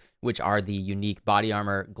anoint, which are the unique body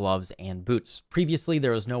armor, gloves, and boots. Previously,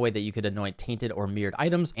 there was no way that you could anoint tainted or mirrored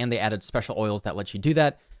items, and they added special oils that let you do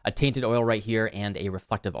that. A tainted oil right here and a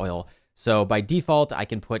reflective oil. So by default, I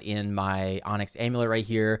can put in my Onyx amulet right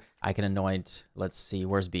here. I can anoint, let's see,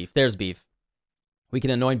 where's beef? There's beef. We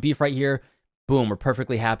can anoint beef right here. Boom, we're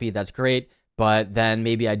perfectly happy. That's great. But then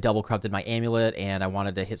maybe I double corrupted my amulet and I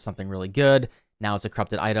wanted to hit something really good. Now it's a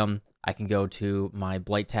corrupted item. I can go to my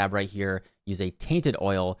blight tab right here, use a tainted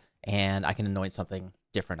oil, and I can anoint something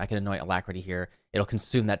different. I can anoint alacrity here. It'll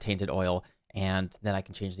consume that tainted oil, and then I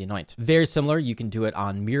can change the anoint. Very similar, you can do it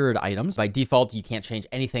on mirrored items. By default, you can't change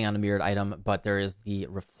anything on a mirrored item, but there is the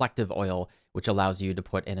reflective oil, which allows you to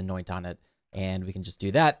put an anoint on it. And we can just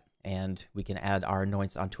do that, and we can add our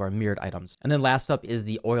anoints onto our mirrored items. And then last up is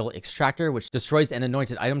the oil extractor, which destroys an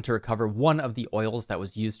anointed item to recover one of the oils that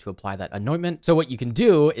was used to apply that anointment. So what you can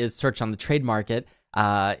do is search on the trade market.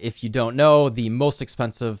 If you don't know, the most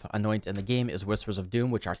expensive anoint in the game is Whispers of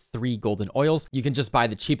Doom, which are 3 golden oils. You can just buy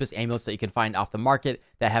the cheapest amulets that you can find off the market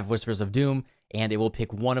that have Whispers of Doom, and it will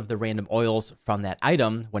pick one of the random oils from that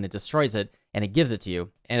item when it destroys it, and it gives it to you.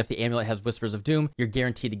 And if the amulet has Whispers of Doom, you're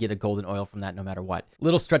guaranteed to get a golden oil from that no matter what.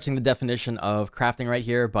 Little stretching the definition of crafting right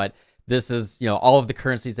here, but this is, all of the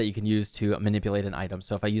currencies that you can use to manipulate an item.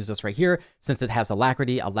 So if I use this right here, since it has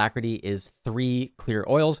alacrity, alacrity is 3 clear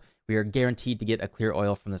oils. We are guaranteed to get a clear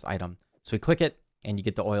oil from this item. So we click it, and you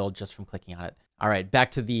get the oil just from clicking on it. All right,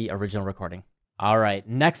 back to the original recording. All right,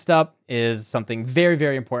 next up is something very,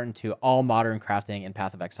 very important to all modern crafting in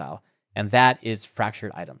Path of Exile, and that is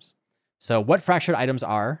fractured items. So what fractured items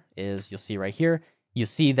are is, you'll see right here, you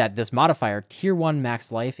see that this modifier, tier 1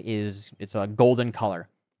 max life, it's a golden color.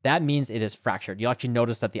 That means it is fractured. You'll actually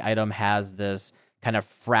notice that the item has this kind of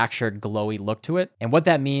fractured, glowy look to it. And what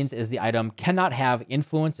that means is the item cannot have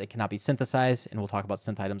influence. It cannot be synthesized. And we'll talk about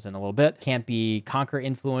synth items in a little bit. Can't be conquer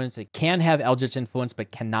influence. It can have Eldritch influence,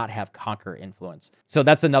 but cannot have conquer influence. So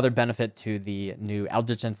that's another benefit to the new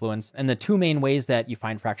Eldritch influence. And the two main ways that you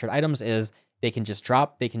find fractured items is they can just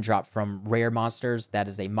drop. They can drop from rare monsters. That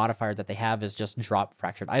is a modifier that they have, is just drop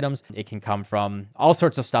fractured items. It can come from all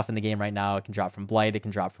sorts of stuff in the game right now. It can drop from Blight. It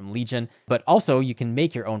can drop from Legion. But also you can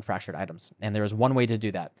make your own fractured items. And there is one way to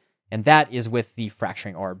do that. And that is with the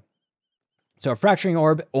Fracturing Orb. So a Fracturing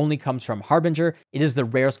Orb only comes from Harbinger. It is the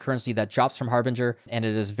rarest currency that drops from Harbinger, and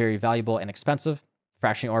it is very valuable and expensive.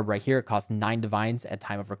 Fracturing Orb right here, it costs 9 divines at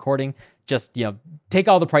time of recording. Just, take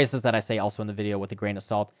all the prices that I say also in the video with a grain of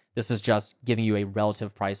salt. This is just giving you a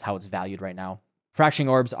relative price, how it's valued right now. Fracturing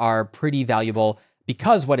Orbs are pretty valuable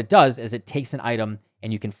because what it does is it takes an item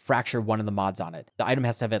and you can fracture one of the mods on it. The item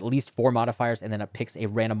has to have at least 4 modifiers, and then it picks a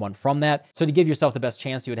random one from that. So to give yourself the best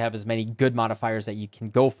chance, you would have as many good modifiers that you can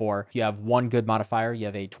go for. If you have 1 good modifier, you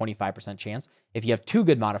have a 25% chance. If you have 2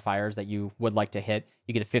 good modifiers that you would like to hit,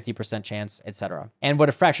 you get a 50% chance, etc. And what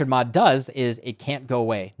a fractured mod does is it can't go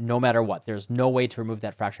away no matter what. There's no way to remove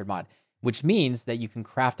that fractured mod, which means that you can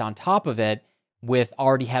craft on top of it with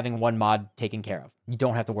already having 1 mod taken care of. You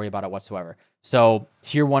don't have to worry about it whatsoever. So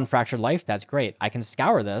tier 1 fractured life, that's great. I can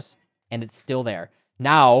scour this and it's still there.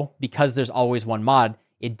 Now, because there's always 1 mod,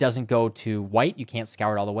 it doesn't go to white. You can't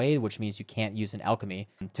scour it all the way, which means you can't use an alchemy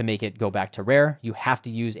to make it go back to rare. You have to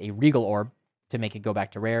use a regal orb to make it go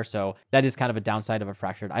back to rare. So that is kind of a downside of a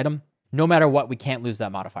fractured item. No matter what, we can't lose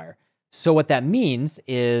that modifier. So what that means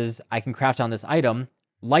is I can craft on this item.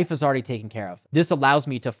 Life is already taken care of. This allows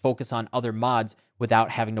me to focus on other mods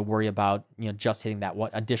without having to worry about, just hitting that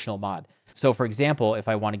one additional mod. So for example, if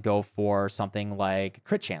I want to go for something like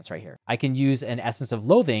crit chance right here, I can use an Essence of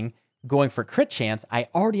Loathing going for crit chance. I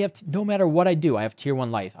already have, no matter what I do, I have tier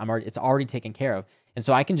 1 life. It's already taken care of. And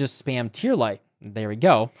so I can just spam tier life. There we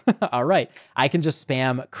go. All right. I can just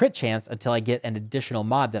spam crit chance until I get an additional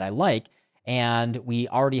mod that I like. And we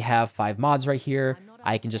already have 5 mods right here.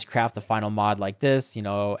 I can just craft the final mod like this,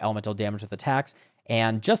 elemental damage with attacks.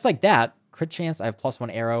 And just like that, crit chance, I have +1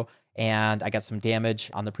 arrow, and I got some damage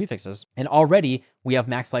on the prefixes. And already we have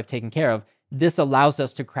max life taken care of. This allows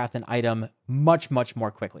us to craft an item much, much more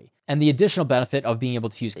quickly. And the additional benefit of being able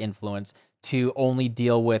to use influence to only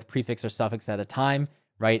deal with prefix or suffix at a time,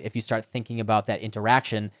 right? If you start thinking about that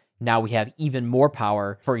interaction, now we have even more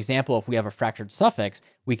power. For example, if we have a fractured suffix,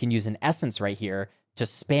 we can use an essence right here to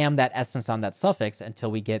spam that essence on that suffix until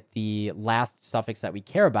we get the last suffix that we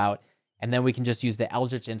care about. And then we can just use the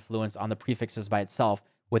Eldritch influence on the prefixes by itself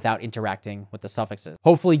without interacting with the suffixes.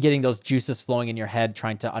 Hopefully getting those juices flowing in your head,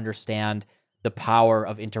 trying to understand the power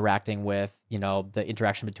of interacting with, the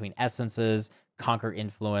interaction between essences, conquer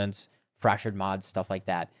influence, fractured mods, stuff like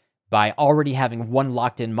that. By already having 1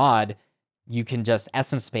 locked in mod, you can just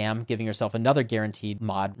essence spam, giving yourself another guaranteed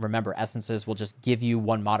mod. Remember, essences will just give you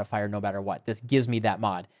 1 modifier no matter what. This gives me that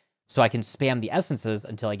mod. So I can spam the essences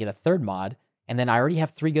until I get a 3rd mod, and then I already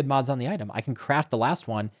have 3 good mods on the item. I can craft the last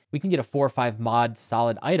one. We can get a 4 or 5 mod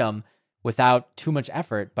solid item without too much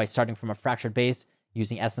effort by starting from a fractured base,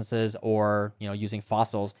 using essences or, using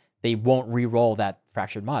fossils. They won't re-roll that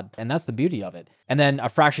fractured mod. And that's the beauty of it. And then a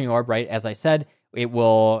Fracturing Orb, right? As I said, it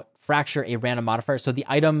will fracture a random modifier. So the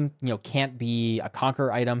item, can't be a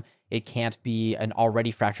conquer item. It can't be an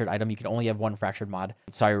already fractured item. You can only have 1 fractured mod.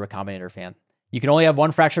 Sorry, Recombinator fan. You can only have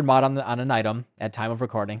 1 fractured mod on an item at time of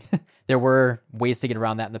recording. There were ways to get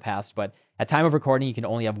around that in the past, but at time of recording, you can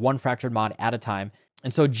only have 1 fractured mod at a time.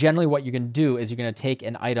 And so generally what you're going to do is you're going to take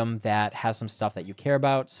an item that has some stuff that you care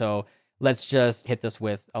about. So let's just hit this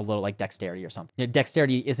with a little like dexterity or something.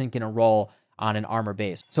 Dexterity isn't going to roll on an armor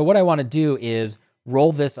base. So what I want to do is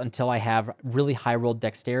roll this until I have really high rolled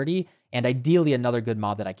dexterity and ideally another good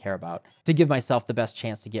mod that I care about to give myself the best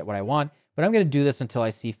chance to get what I want. But I'm going to do this until I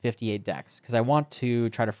see 58 dex because I want to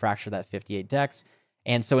try to fracture that 58 dex.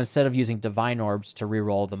 And so instead of using Divine Orbs to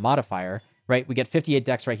reroll the modifier, right, we get 58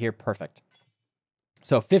 dex right here. Perfect.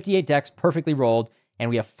 So 58 dex perfectly rolled, and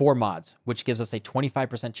we have 4 mods, which gives us a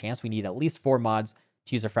 25% chance. We need at least 4 mods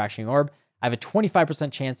to use a Fracturing Orb. I have a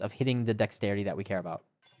 25% chance of hitting the dexterity that we care about.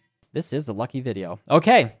 This is a lucky video.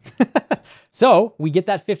 Okay. So we get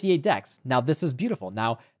that 58 dex. Now this is beautiful.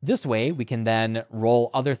 Now this way we can then roll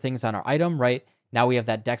other things on our item, right? Now we have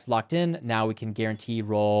that dex locked in. Now we can guarantee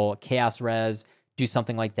roll Chaos Res, do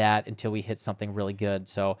something like that until we hit something really good.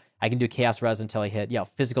 So I can do Chaos Res until I hit,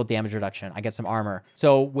 physical damage reduction. I get some armor.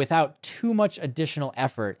 So without too much additional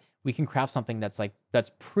effort, we can craft something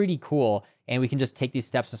that's pretty cool. And we can just take these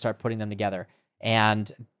steps and start putting them together.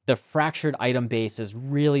 And the fractured item base is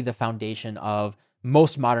really the foundation of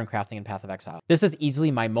most modern crafting in Path of Exile. This is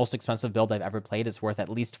easily my most expensive build I've ever played. It's worth at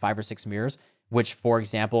least 5 or 6 mirrors, which, for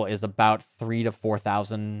example, is about 3,000 to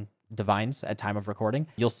 4,000 divines at time of recording.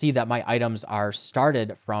 You'll see that my items are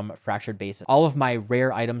started from fractured bases. All of my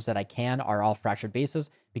rare items that I can are all fractured bases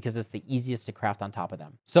because it's the easiest to craft on top of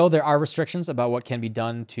them. So there are restrictions about what can be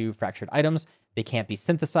done to fractured items. They can't be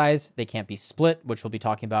synthesized, they can't be split, which we'll be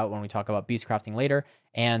talking about when we talk about beastcrafting later,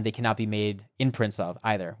 and they cannot be made imprints of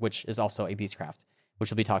either, which is also a beastcraft, which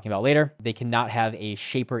we'll be talking about later. They cannot have a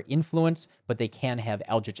shaper influence, but they can have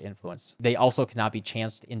Eldritch influence. They also cannot be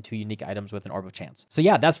chanced into unique items with an Orb of Chance. So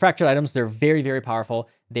yeah, that's fractured items. They're very, very powerful.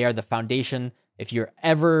 They are the foundation. If you're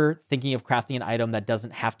ever thinking of crafting an item that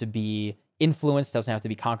doesn't have to be influence, doesn't have to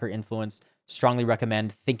be conquer influence, strongly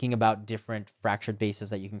recommend thinking about different fractured bases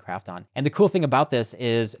that you can craft on. And the cool thing about this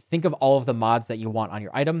is think of all of the mods that you want on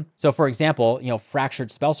your item. So for example,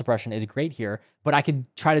 fractured spell suppression is great here, but I could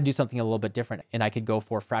try to do something a little bit different, and I could go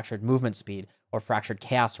for fractured movement speed or fractured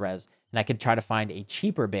chaos res, and I could try to find a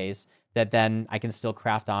cheaper base that then I can still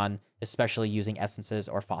craft on, especially using essences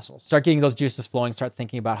or fossils. Start getting those juices flowing, start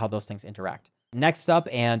thinking about how those things interact. Next up,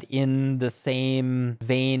 and in the same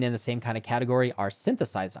vein, in the same kind of category, are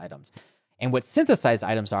synthesized items. And what synthesized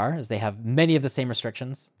items are is they have many of the same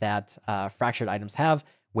restrictions that fractured items have,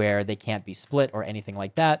 where they can't be split or anything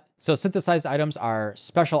like that. So synthesized items are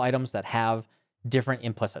special items that have different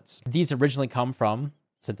implicits. These originally come from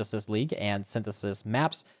Synthesis League and Synthesis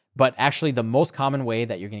maps, but actually the most common way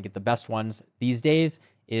that you're going to get the best ones these days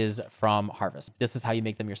is from Harvest. This is how you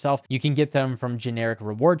make them yourself. You can get them from generic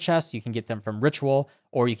reward chests, you can get them from Ritual,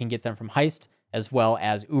 or you can get them from Heist, as well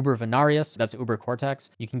as Uber Venarius, that's Uber Cortex.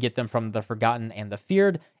 You can get them from the Forgotten and the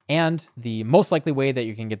Feared, and the most likely way that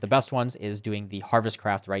you can get the best ones is doing the Harvest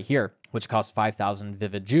Craft right here, which costs 5,000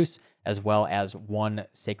 Vivid Juice, as well as 1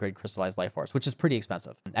 Sacred Crystallized Life Force, which is pretty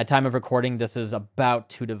expensive. At time of recording, this is about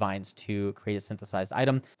 2 divines to create a synthesized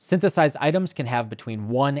item. Synthesized items can have between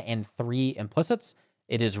 1 and 3 implicits.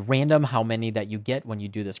 It is random how many that you get when you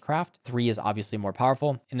do this craft. 3 is obviously more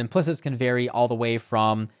powerful, and implicits can vary all the way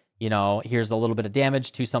from here's a little bit of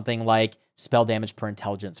damage to something like spell damage per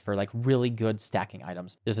intelligence for like really good stacking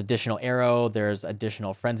items. There's additional arrow, there's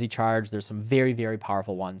additional frenzy charge, there's some very, very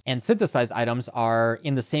powerful ones. And synthesized items are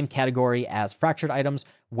in the same category as fractured items,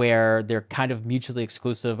 where they're kind of mutually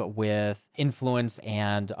exclusive with influence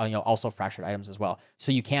and also fractured items as well.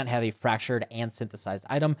 So you can't have a fractured and synthesized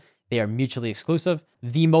item. They are mutually exclusive.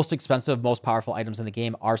 The most expensive, most powerful items in the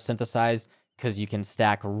game are synthesized, because you can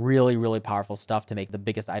stack really, really powerful stuff to make the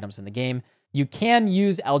biggest items in the game. You can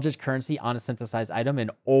use Eldritch Currency on a synthesized item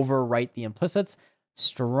and overwrite the implicits.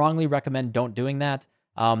 Strongly recommend don't doing that.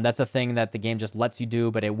 That's a thing that the game just lets you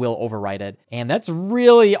do, but it will overwrite it. And that's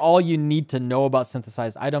really all you need to know about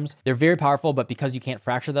synthesized items. They're very powerful, but because you can't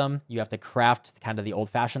fracture them, you have to craft kind of the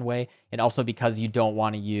old-fashioned way. And also because you don't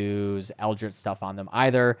want to use Eldritch stuff on them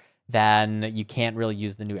either, then you can't really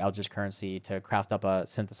use the new Eldritch Currency to craft up a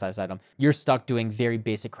synthesized item. You're stuck doing very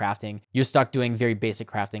basic crafting. You're stuck doing very basic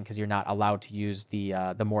crafting because you're not allowed to use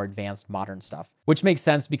the more advanced modern stuff, which makes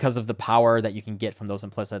sense because of the power that you can get from those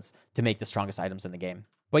implicits to make the strongest items in the game.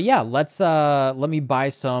 But yeah, let me buy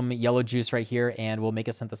some yellow juice right here, and we'll make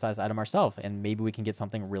a synthesized item ourselves, and maybe we can get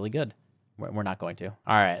something really good. We're not going to. All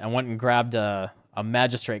right, I went and grabbed a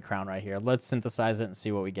magistrate crown right here. Let's synthesize it and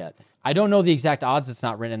see what we get. I don't know the exact odds. It's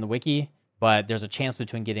not written in the wiki, but there's a chance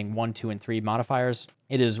between getting 1, 2, and 3 modifiers.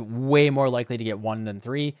 It is way more likely to get 1 than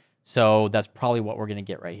 3, so that's probably what we're going to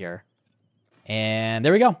get right here. And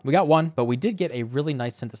there we go. We got 1, but we did get a really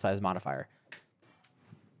nice synthesized modifier.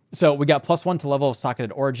 So we got +1 to level of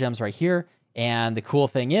socketed ore gems right here, and the cool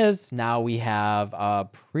thing is now we have a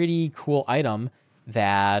pretty cool item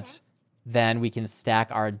that then we can stack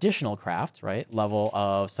our additional craft, right? Level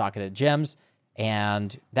of socketed gems.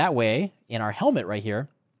 And that way, in our helmet right here,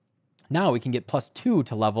 now we can get +2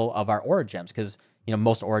 to level of our aura gems, because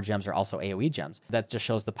most aura gems are also AoE gems. That just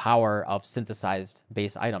shows the power of synthesized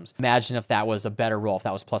base items. Imagine if that was a better roll, if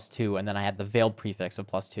that was +2, and then I had the veiled prefix of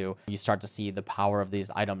 +2. You start to see the power of these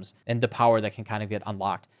items and the power that can kind of get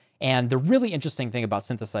unlocked. And the really interesting thing about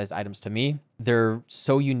synthesized items to me, they're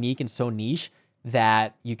so unique and so niche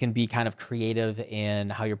that you can be kind of creative in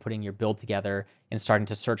how you're putting your build together and starting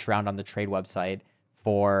to search around on the trade website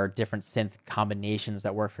for different synth combinations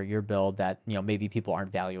that work for your build that maybe people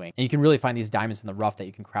aren't valuing. And you can really find these diamonds in the rough that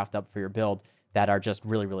you can craft up for your build that are just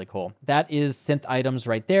really, really cool. That is synth items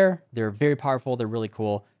right there. They're very powerful. They're really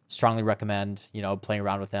cool. Strongly recommend playing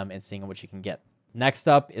around with them and seeing what you can get. Next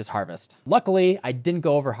up is Harvest. Luckily, I didn't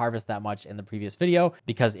go over Harvest that much in the previous video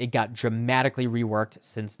because it got dramatically reworked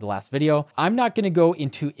since the last video. I'm not going to go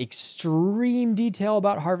into extreme detail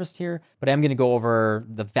about Harvest here, but I'm going to go over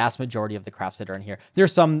the vast majority of the crafts that are in here.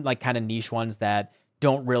 There's some like kind of niche ones that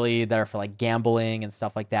that are for like gambling and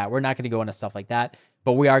stuff like that. We're not going to go into stuff like that,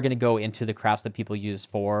 but we are going to go into the crafts that people use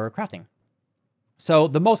for crafting. So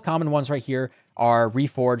the most common ones right here are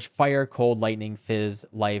Reforge, Fire, Cold, Lightning, Fizz,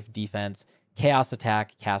 Life, Defense, Chaos,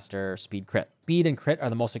 Attack, Caster, Speed, Crit. Speed and Crit are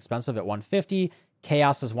the most expensive at 150.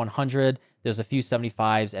 Chaos is 100. There's a few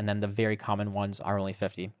 75s, and then the very common ones are only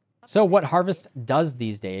 50. So what Harvest does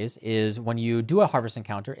these days is when you do a Harvest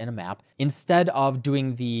encounter in a map, instead of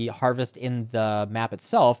doing the Harvest in the map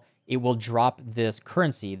itself, it will drop this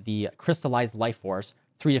currency, the Crystallized Life Force,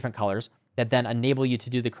 3 different colors, that then enable you to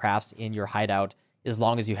do the crafts in your hideout as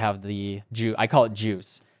long as you have the juice. I call it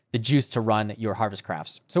juice. The juice to run your Harvest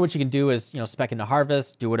crafts. So what you can do is, spec into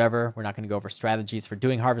Harvest, do whatever. We're not going to go over strategies for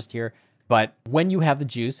doing Harvest here, but when you have the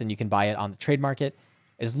juice and you can buy it on the trade market,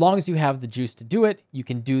 as long as you have the juice to do it, you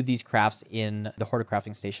can do these crafts in the Hoarder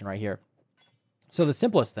crafting station right here. So the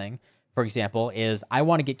simplest thing, for example, is I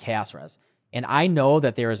want to get Chaos Res. And I know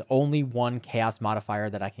that there is only one Chaos modifier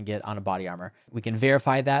that I can get on a body armor. We can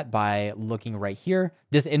verify that by looking right here.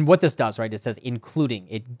 And what this does, right, it says including.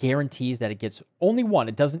 It guarantees that it gets only one.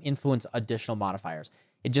 It doesn't influence additional modifiers.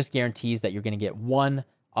 It just guarantees that you're going to get one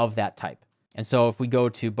of that type. And so if we go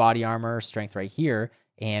to body armor strength right here,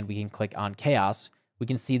 and we can click on Chaos, we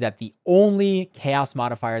can see that the only Chaos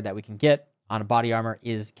modifier that we can get on a body armor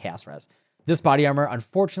is Chaos Res. This body armor,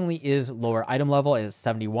 unfortunately, is lower item level. It is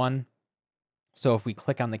 71. So if we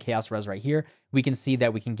click on the Chaos Res right here, we can see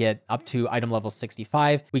that we can get up to item level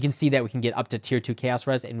 65. We can see that we can get up to tier 2 Chaos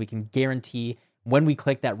Res, and we can guarantee when we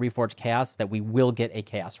click that Reforge Chaos that we will get a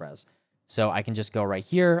Chaos Res. So I can just go right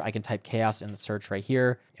here. I can type Chaos in the search right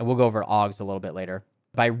here, and we'll go over Augs a little bit later.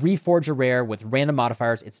 By Reforge a rare with random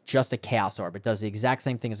modifiers, it's just a Chaos Orb. It does the exact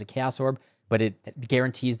same thing as a Chaos Orb, but it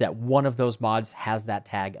guarantees that one of those mods has that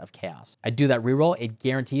tag of Chaos. I do that reroll. It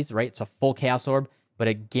guarantees, right? It's a full Chaos Orb, but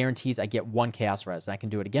it guarantees I get 1 Chaos Res. And I can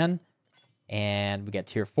do it again, and we get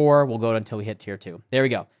tier 4. We'll go until we hit tier 2. There we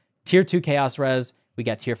go. Tier 2 Chaos Res. We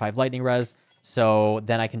got tier 5 Lightning Res. So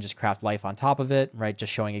then I can just craft Life on top of it, right?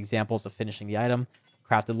 Just showing examples of finishing the item.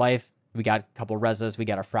 Crafted Life. We got a couple reses. We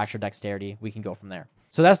got our Fractured Dexterity. We can go from there.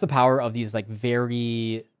 So that's the power of these like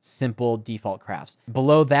very simple default crafts.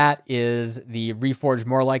 Below that is the Reforge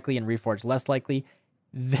More Likely and Reforge Less Likely.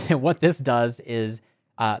 What this does is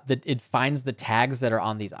it finds the tags that are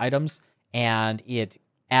on these items, and it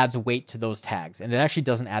adds weight to those tags. And it actually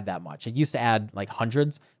doesn't add that much. It used to add like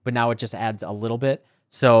hundreds, but now it just adds a little bit.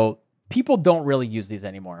 So people don't really use these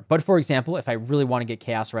anymore. But for example, if I really want to get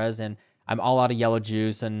Chaos Res and I'm all out of yellow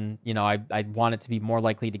juice and, I want it to be more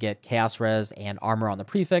likely to get Chaos Res and armor on the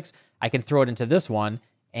prefix, I can throw it into this one,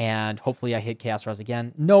 and hopefully I hit Chaos Res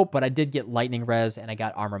again. Nope, but I did get Lightning Res and I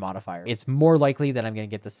got Armor Modifier. It's more likely that I'm going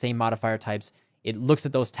to get the same modifier types. It looks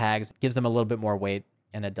at those tags, gives them a little bit more weight,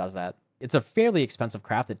 and it does that. It's a fairly expensive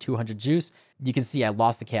craft at 200 juice. You can see I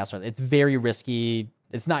lost the Chaos Res. It's very risky.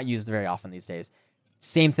 It's not used very often these days.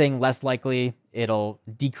 Same thing, less likely. It'll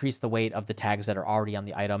decrease the weight of the tags that are already on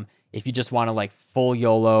the item. If you just want to like full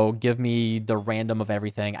YOLO, give me the random of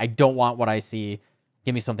everything. I don't want what I see.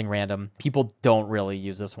 Give me something random. People don't really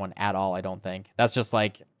use this one at all, I don't think. That's just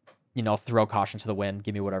like, throw caution to the wind.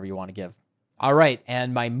 Give me whatever you want to give. All right,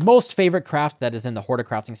 and my most favorite craft that is in the Hoarder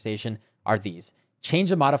crafting station are these.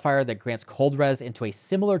 Change a modifier that grants cold res into a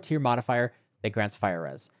similar tier modifier that grants fire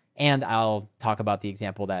res. And I'll talk about the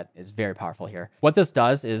example that is very powerful here. What this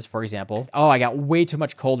does is, for example, I got way too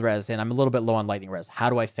much cold res and I'm a little bit low on lightning res.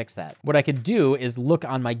 How do I fix that? What I could do is look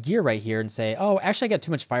on my gear right here and say, actually I got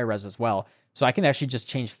too much fire res as well. So I can actually just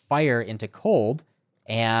change fire into cold,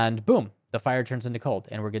 and boom, the fire turns into cold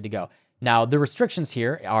and we're good to go. Now, the restrictions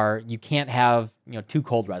here are you can't have, 2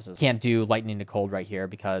 cold reses. Can't do lightning to cold right here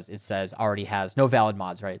because it says already has no valid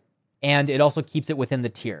mods, right? And it also keeps it within the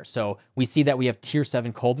tier. So we see that we have tier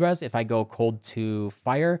 7 cold res. If I go cold to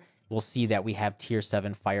fire, we'll see that we have tier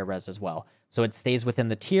 7 fire res as well. So it stays within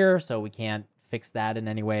the tier, so we can't fix that in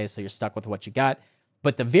any way. So you're stuck with what you got.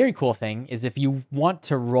 But the very cool thing is if you want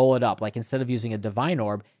to roll it up, like instead of using a divine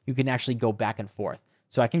orb, you can actually go back and forth.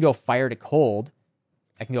 So I can go fire to cold.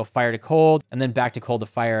 I can go fire to cold and then back to cold to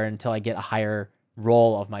fire until I get a higher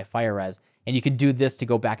roll of my fire res. And you can do this to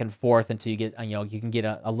go back and forth until you get, you can get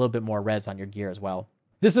a little bit more res on your gear as well.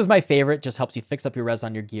 This is my favorite, just helps you fix up your res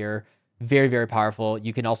on your gear. Very, very powerful.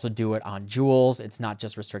 You can also do it on jewels. It's not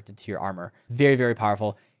just restricted to your armor. Very, very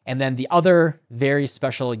powerful. And then the other very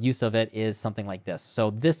special use of it is something like this. So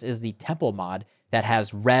this is the temple mod that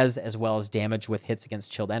has res as well as damage with hits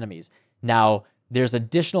against chilled enemies. Now, there's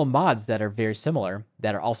additional mods that are very similar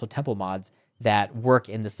that are also temple mods that work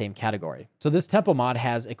in the same category. So this temple mod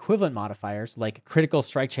has equivalent modifiers like critical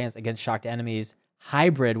strike chance against shocked enemies,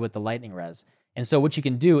 hybrid with the lightning res. And so what you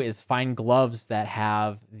can do is find gloves that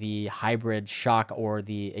have the hybrid shock or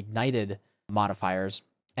the ignited modifiers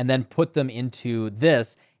and then put them into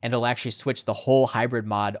this, and it'll actually switch the whole hybrid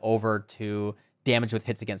mod over to damage with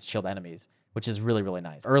hits against chilled enemies, which is really, really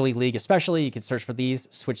nice. Early league especially, you can search for these,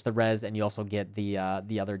 switch the res, and you also get the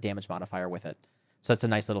other damage modifier with it. So that's a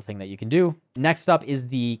nice little thing that you can do. Next up is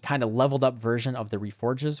the kind of leveled up version of the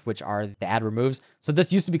reforges, which are the add removes. So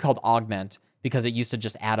this used to be called augment because it used to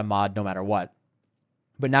just add a mod no matter what.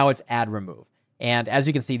 But now it's add remove. And as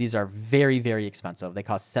you can see, these are very, very expensive. They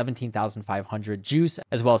cost 17,500 juice,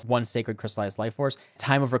 as well as 1 sacred crystallized life force.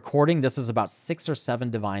 Time of recording, this is about 6 or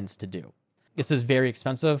 7 divines to do. This is very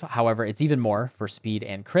expensive. However, it's even more for speed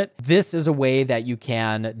and crit. This is a way that you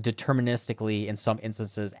can deterministically, in some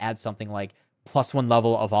instances, add something like +1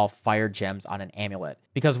 level of all fire gems on an amulet.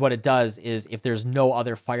 Because what it does is if there's no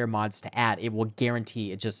other fire mods to add, it will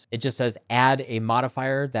guarantee, it just says add a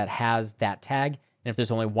modifier that has that tag. And if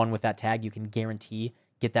there's only one with that tag, you can guarantee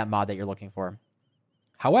get that mod that you're looking for.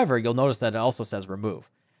 However, you'll notice that it also says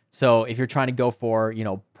remove. So if you're trying to go for,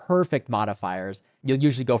 perfect modifiers, you'll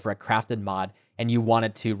usually go for a crafted mod and you want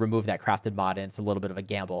it to remove that crafted mod, and it's a little bit of a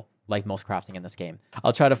gamble, like most crafting in this game.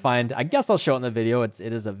 I'll try to find, I guess I'll show it in the video. It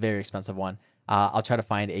is a very expensive one. I'll try to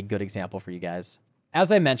find a good example for you guys.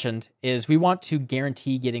 As I mentioned, is we want to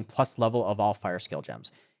guarantee getting plus level of all fire skill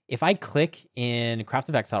gems. If I click in Craft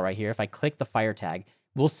of Exile right here, if I click the fire tag,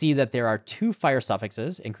 we'll see that there are 2 fire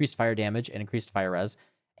suffixes, increased fire damage and increased fire res,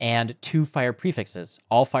 and 2 fire prefixes,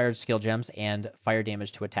 all fire skill gems and fire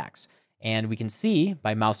damage to attacks. And we can see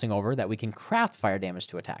by mousing over that we can craft fire damage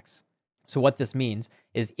to attacks. So what this means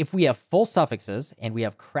is if we have full suffixes and we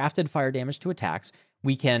have crafted fire damage to attacks,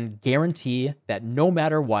 we can guarantee that no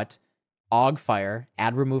matter what, aug fire,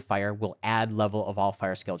 add remove fire will add level of all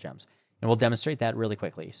fire skill gems. And we'll demonstrate that really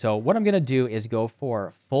quickly. So what I'm going to do is go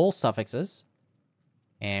for full suffixes.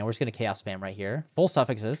 And we're just going to chaos spam right here. Full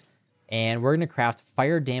suffixes. And we're going to craft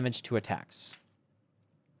fire damage to attacks.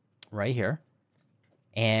 Right here.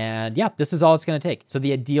 And yeah, this is all it's going to take. So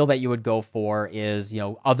the ideal that you would go for is,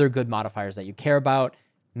 other good modifiers that you care about.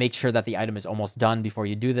 Make sure that the item is almost done before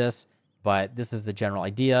you do this. But this is the general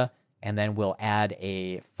idea. And then we'll add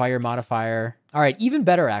a fire modifier. All right, even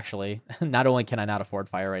better, actually. Not only can I not afford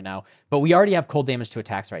fire right now, but we already have cold damage to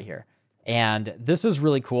attacks right here. And this is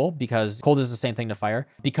really cool because cold is the same thing to fire.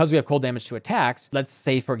 Because we have cold damage to attacks, let's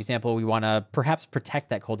say, for example, we want to perhaps protect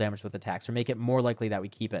that cold damage with attacks or make it more likely that we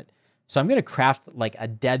keep it. So I'm going to craft like a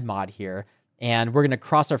dead mod here, and we're going to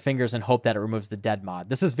cross our fingers and hope that it removes the dead mod.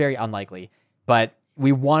 This is very unlikely, but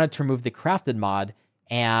we wanted to remove the crafted mod,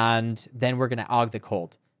 and then we're going to aug the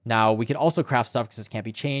cold. Now, we could also craft suffixes can't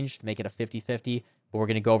be changed, make it a 50-50, but we're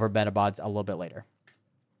going to go over metamods a little bit later.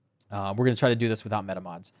 We're going to try to do this without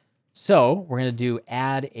metamods. So we're going to do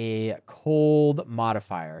add a cold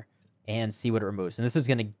modifier and see what it removes. And this is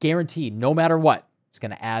going to guarantee, no matter what, it's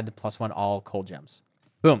going to add +1 all cold gems.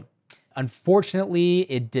 Boom. Unfortunately,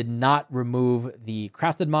 it did not remove the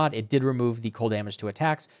crafted mod. It did remove the cold damage to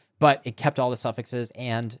attacks, but it kept all the suffixes,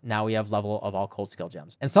 and now we have level of all cold skill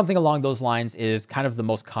gems. And something along those lines is kind of the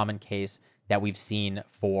most common case that we've seen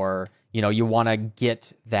for, you want to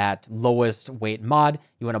get that lowest weight mod,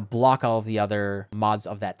 you want to block all of the other mods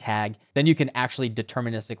of that tag, then you can actually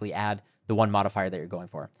deterministically add the one modifier that you're going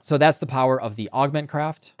for. So that's the power of the augment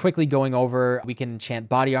craft. Quickly going over, we can enchant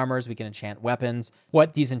body armors, we can enchant weapons.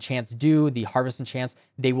 What these enchants do, the harvest enchants,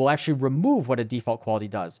 they will actually remove what a default quality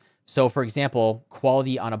does. So for example,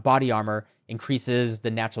 quality on a body armor increases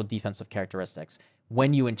the natural defensive characteristics.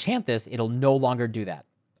 When you enchant this, it'll no longer do that.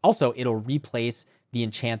 Also, it'll replace the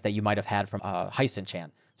enchant that you might have had from a heist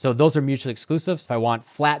enchant. So those are mutually exclusive. So if I want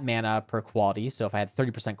flat mana per quality, so if I had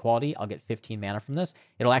 30% quality, I'll get 15 mana from this.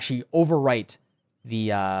 It'll actually overwrite the,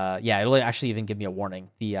 it'll actually even give me a warning.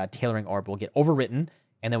 The tailoring orb will get overwritten,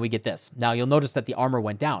 and then we get this. Now you'll notice that the armor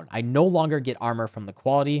went down. I no longer get armor from the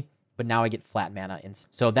quality, but now I get flat mana.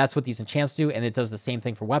 So that's what these enchants do, and it does the same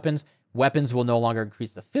thing for weapons. Weapons will no longer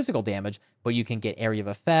increase the physical damage, but you can get area of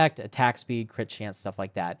effect, attack speed, crit chance, stuff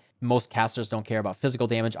like that. Most casters don't care about physical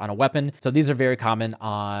damage on a weapon, so these are very common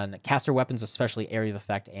on caster weapons, especially area of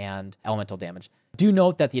effect and elemental damage. Do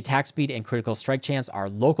note that the attack speed and critical strike chance are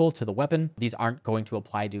local to the weapon. These aren't going to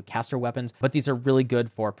apply to caster weapons, but these are really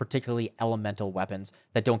good for particularly elemental weapons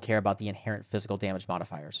that don't care about the inherent physical damage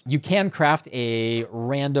modifiers. You can craft a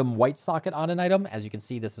random white socket on an item. As you can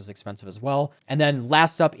see, this is expensive as well. And then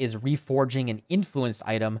last up is reforging an influenced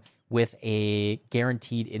item with a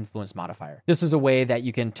guaranteed influence modifier. This is a way that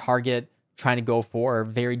you can target trying to go for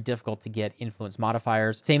very difficult to get influence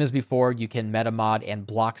modifiers. Same as before, you can meta mod and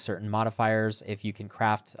block certain modifiers if you can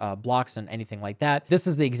craft blocks and anything like that. This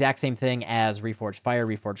is the exact same thing as Reforged Fire,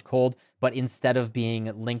 Reforged Cold, but instead of being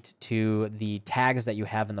linked to the tags that you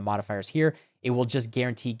have in the modifiers here, it will just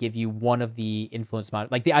guarantee give you one of the influence mod.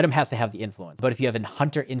 Like the item has to have the influence, but if you have a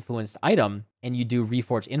hunter influenced item and you do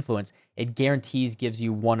Reforged Influence, it guarantees gives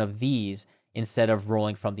you one of these instead of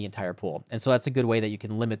rolling from the entire pool. And so that's a good way that you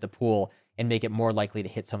can limit the pool and make it more likely to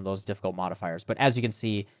hit some of those difficult modifiers. But as you can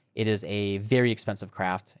see, it is a very expensive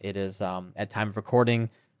craft. It is, at time of recording,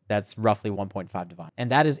 that's roughly 1.5 divine.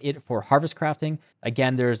 And that is it for harvest crafting.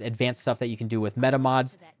 Again, there's advanced stuff that you can do with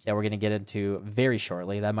Metamods that we're going to get into very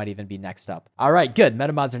shortly. That might even be next up. All right, good.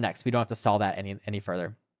 Metamods are next. We don't have to stall that any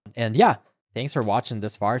further. And yeah, thanks for watching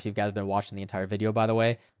this far. If you guys have been watching the entire video, by the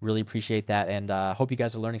way, really appreciate that. And hope you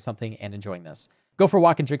guys are learning something and enjoying this. Go for a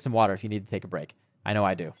walk and drink some water if you need to take a break. I know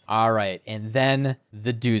I do. All right, and then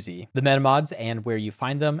the doozy. The Metamods and where you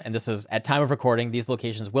find them, and this is at time of recording, these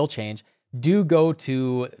locations will change. Do go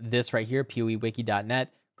to this right here,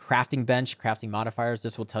 poewiki.net, crafting bench, crafting modifiers.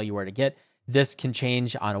 This will tell you where to get. This can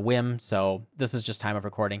change on a whim, so this is just time of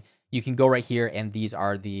recording. You can go right here, and these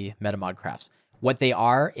are the Metamod crafts. What they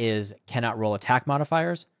are is cannot roll attack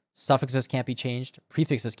modifiers, suffixes can't be changed,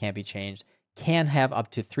 prefixes can't be changed, can have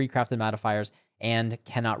up to 3 crafted modifiers, and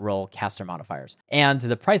cannot roll caster modifiers. And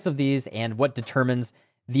the price of these and what determines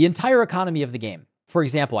the entire economy of the game. For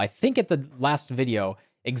example, I think at the last video,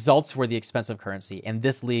 Exalts were the expensive currency, and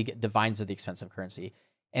this league, Divines are the expensive currency.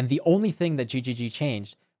 And the only thing that GGG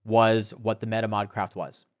changed was what the Metamod craft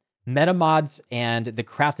was. Metamods and the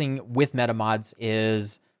crafting with Metamods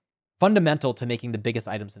is fundamental to making the biggest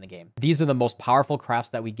items in the game. These are the most powerful crafts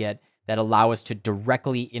that we get that allow us to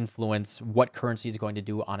directly influence what currency is going to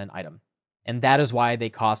do on an item. And that is why they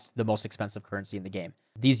cost the most expensive currency in the game.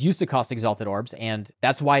 These used to cost Exalted Orbs, and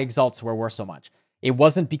that's why Exalts were worth so much. It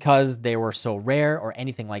wasn't because they were so rare or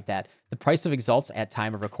anything like that. The price of Exalts at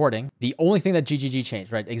time of recording, the only thing that GGG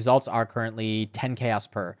changed, right? Exalts are currently 10 chaos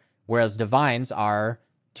per, whereas Divines are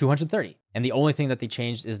 230. And the only thing that they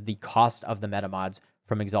changed is the cost of the Metamods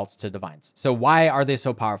from Exalts to Divines. So why are they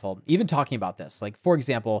so powerful? Even talking about this, like for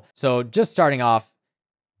example, so just starting off,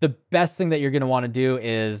 the best thing that you're going to want to do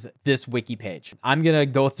is this wiki page. I'm going to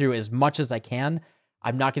go through as much as I can.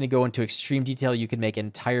 I'm not going to go into extreme detail. You can make an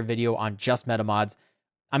entire video on just Metamods.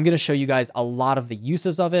 I'm going to show you guys a lot of the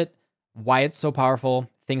uses of it, why it's so powerful,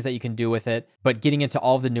 things that you can do with it. But getting into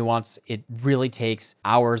all of the nuance, it really takes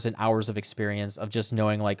hours and hours of experience of just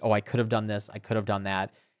knowing like, oh, I could have done this, I could have done that.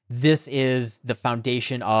 This is the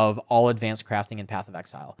foundation of all advanced crafting in Path of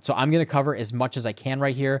Exile. So I'm going to cover as much as I can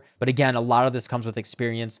right here. But again, a lot of this comes with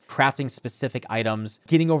experience, crafting specific items,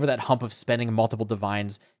 getting over that hump of spending multiple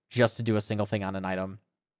divines just to do a single thing on an item.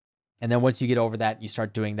 And then once you get over that, you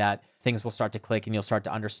start doing that, things will start to click and you'll start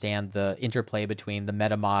to understand the interplay between the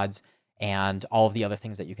Metamods and all of the other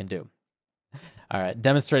things that you can do. All right,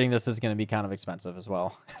 demonstrating this is going to be kind of expensive as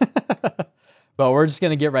well. But we're just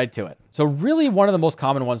going to get right to it. So really one of the most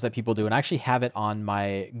common ones that people do, and I actually have it on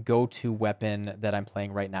my go-to weapon that I'm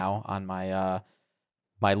playing right now on my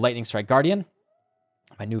my Lightning Strike Guardian,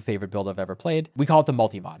 my new favorite build I've ever played. We call it the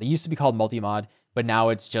multi-mod. It used to be called multi-mod, but now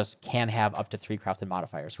it's just can have up to 3 crafted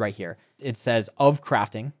modifiers right here. It says of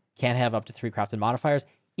crafting, can have up to 3 crafted modifiers.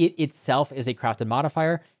 It itself is a crafted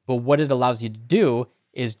modifier, but what it allows you to do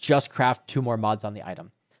is just craft 2 more mods on the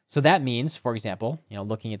item. So that means, for example,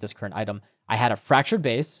 looking at this current item, I had a fractured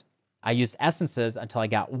base. I used essences until I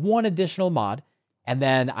got 1 additional mod, and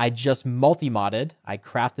then I just multi-modded. I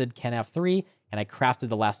crafted can have 3, and I crafted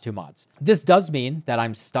the last 2 mods. This does mean that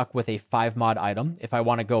I'm stuck with a 5 mod item. If I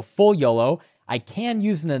want to go full YOLO, I can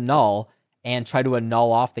use an annul and try to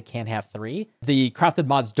annul off the can have 3. The crafted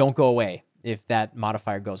mods don't go away if that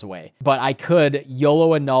modifier goes away. But I could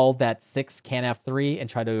YOLO annul that 6 can have 3 and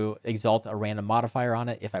try to exalt a random modifier on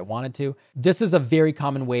it if I wanted to. This is a very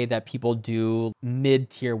common way that people do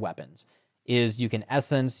mid-tier weapons, is you can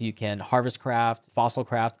essence, you can harvest craft, fossil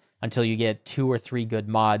craft, until you get 2 or 3 good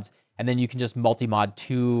mods, and then you can just multi-mod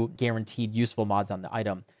 2 guaranteed useful mods on the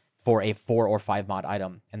item for a 4 or 5 mod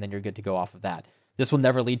item, and then you're good to go off of that. This will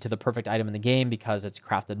never lead to the perfect item in the game because it's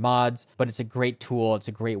crafted mods, but it's a great tool. It's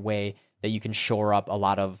a great way that you can shore up a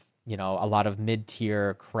lot of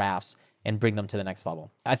mid-tier crafts and bring them to the next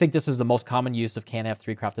level. I think this is the most common use of can have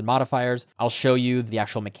 3 crafted modifiers. I'll show you the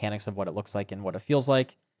actual mechanics of what it looks like and what it feels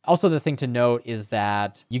like. Also, the thing to note is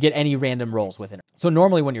that you get any random rolls within it. So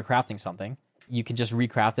normally when you're crafting something, you can just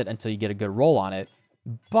recraft it until you get a good roll on it.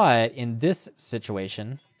 But in this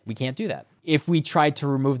situation, We can't do that. If we try to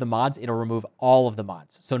remove the mods, it'll remove all of the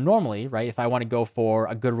mods. So normally, right, if I want to go for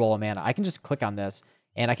a good roll of mana, I can just click on this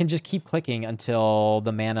and I can just keep clicking until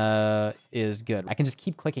the mana is good. I can just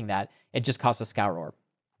keep clicking that. It just costs a Scour Orb.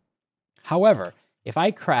 However, if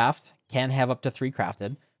I craft, can have up to 3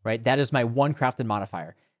 crafted, right, that is my 1 crafted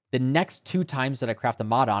modifier. The next 2 times that I craft a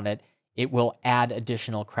mod on it, it will add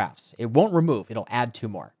additional crafts. It won't remove, it'll add 2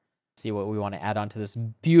 more. See what we want to add on to this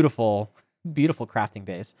beautiful crafting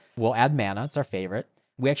base. We'll add mana. It's our favorite.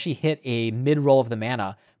 We actually hit a mid-roll of the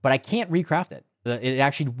mana, but I can't recraft it. It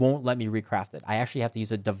actually won't let me recraft it. I actually have to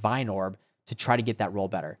use a Divine Orb to try to get that roll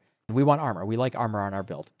better. We want armor. We like armor on our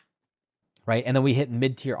build, right? And then we hit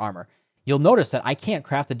mid-tier armor. You'll notice that I can't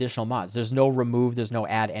craft additional mods. There's no remove. There's no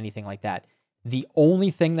add, anything like that. The only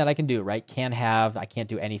thing that I can do, right? I can't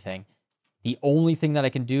do anything. The only thing that I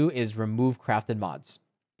can do is remove crafted mods.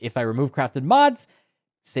 If I remove crafted mods,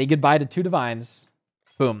 say goodbye to 2 divines,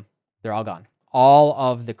 boom, they're all gone. All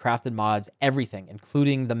of the crafted mods, everything,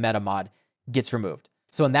 including the meta mod, gets removed.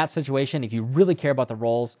 So in that situation, if you really care about the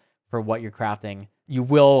rolls for what you're crafting, you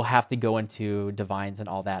will have to go into divines and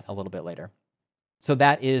all that a little bit later. So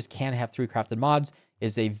that is can have 3 crafted mods,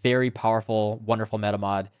 is a very powerful, wonderful meta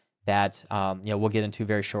mod that we'll get into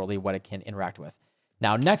very shortly what it can interact with.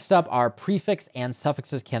 Now, next up are prefix and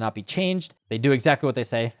suffixes cannot be changed. They do exactly what they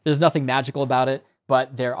say. There's nothing magical about it,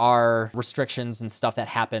 but there are restrictions and stuff that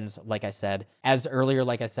happens, like I said. As earlier,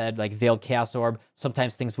 like I said, like Veiled Chaos Orb,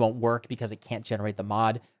 sometimes things won't work because it can't generate the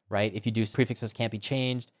mod, right? If you do prefixes can't be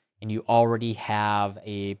changed, and you already have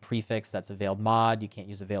a prefix that's a veiled mod, you can't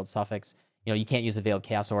use a veiled suffix. You can't use a Veiled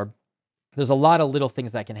Chaos Orb. There's a lot of little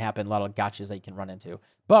things that can happen, a lot of gotchas that you can run into.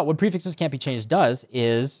 But what prefixes can't be changed does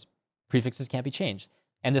is prefixes can't be changed.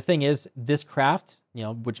 And the thing is, this craft,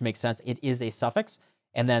 which makes sense, it is a suffix.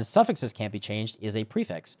 And then suffixes can't be changed is a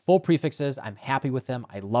prefix. Full prefixes, I'm happy with them.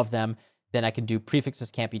 I love them. Then I can do prefixes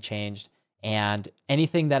can't be changed. And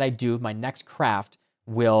anything that I do, my next craft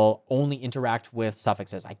will only interact with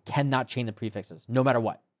suffixes. I cannot change the prefixes, no matter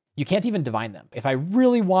what. You can't even divine them. If I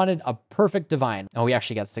really wanted a perfect divine, we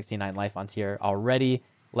actually got 69 life on tier already.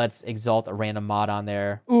 Let's exalt a random mod on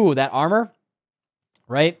there. Ooh, that armor,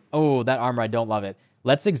 right? Oh, that armor, I don't love it.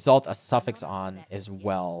 Let's exalt a suffix on as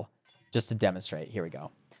well, just to demonstrate. Here we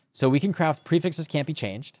go. So we can craft prefixes can't be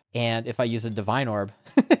changed. And if I use a Divine Orb,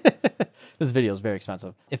 this video is very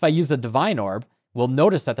expensive. If I use a Divine Orb, we'll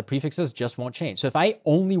notice that the prefixes just won't change. So if I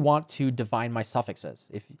only want to divine my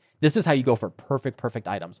suffixes, this is how you go for perfect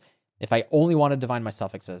items. If I only want to divine my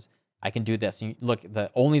suffixes, I can do this. Look,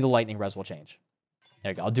 only the lightning res will change.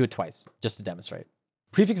 There you go. I'll do it twice just to demonstrate.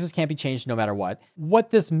 Prefixes can't be changed no matter what. What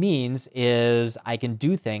this means is I can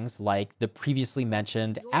do things like the previously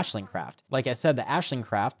mentioned Ashling craft. Like I said, the Ashling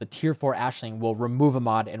craft, the tier 4 Ashling, will remove a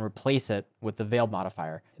mod and replace it with the Veiled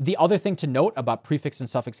modifier. The other thing to note about prefix and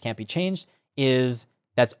suffix can't be changed is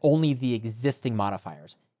that's only the existing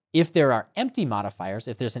modifiers. If there are empty modifiers,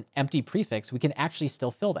 if there's an empty prefix, we can actually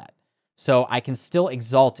still fill that. So I can still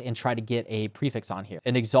exalt and try to get a prefix on here.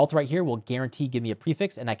 An exalt right here will guarantee give me a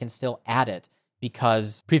prefix, and I can still add it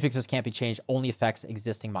because prefixes can't be changed, only affects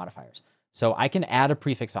existing modifiers. So I can add a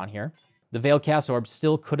prefix on here. The Veiled Chaos Orb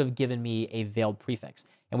still could have given me a veiled prefix,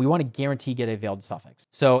 and we want to guarantee get a veiled suffix.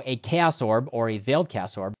 So a Chaos Orb or a Veiled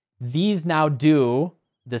Chaos Orb, these now do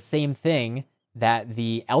the same thing that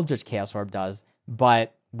the Eldritch Chaos Orb does,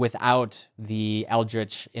 but without the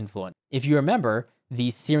Eldritch influence. If you remember, the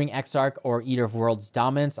Searing Exarch or Eater of Worlds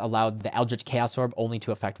Dominance allowed the Eldritch Chaos Orb only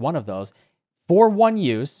to affect one of those. For one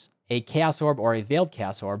use, a Chaos Orb or a Veiled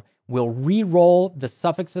Chaos Orb will re-roll the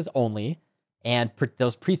suffixes only, and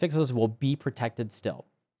those prefixes will be protected still.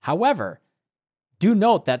 However, do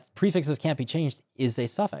note that prefixes can't be changed is a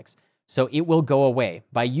suffix, so it will go away.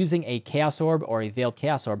 By using a Chaos Orb or a Veiled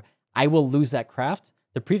Chaos Orb, I will lose that craft.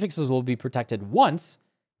 The prefixes will be protected once,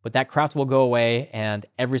 but that craft will go away, and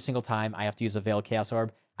every single time I have to use a Veiled Chaos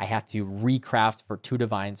Orb, I have to recraft for 2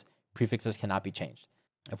 divines. Prefixes cannot be changed.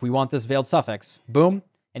 If we want this Veiled suffix, boom,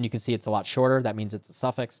 and you can see it's a lot shorter, that means it's a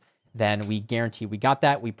suffix, then we guarantee we got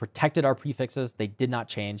that. We protected our prefixes, they did not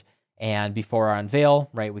change, and before our unveil,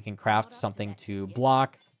 right, we can craft something to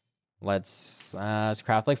block. Let's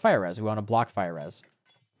craft like Fire Res. We want to block Fire Res.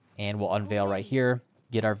 And we'll unveil right here,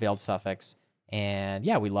 get our Veiled suffix, and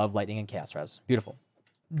yeah, we love Lightning and Chaos Res. Beautiful.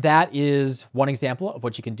 That is one example of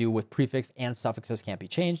what you can do with prefix and suffixes can't be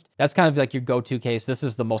changed. That's kind of like your go-to case. This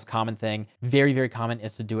is the most common thing. Very, very common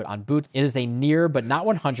is to do it on boots. It is a near but not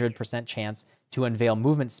 100% chance to unveil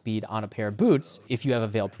movement speed on a pair of boots if you have a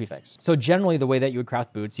veiled prefix. So generally the way that you would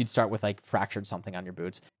craft boots, you'd start with like fractured something on your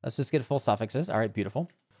boots. Let's just get full suffixes. All right, beautiful.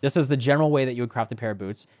 This is the general way that you would craft a pair of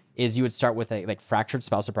boots, is you would start with a like fractured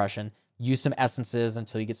spell suppression, use some essences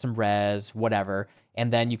until you get some res, whatever,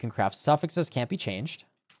 and then you can craft suffixes can't be changed.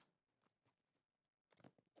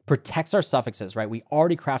 Protects our suffixes, right? We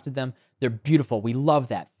already crafted them. They're beautiful. We love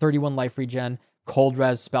that. 31 life regen, cold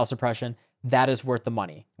res, spell suppression. That is worth the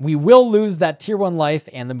money. We will lose that tier 1 life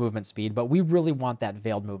and the movement speed, but we really want that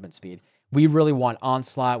veiled movement speed. We really want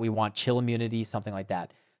onslaught. We want chill immunity, something like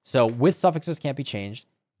that. So with suffixes can't be changed,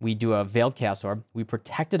 we do a veiled chaos orb. We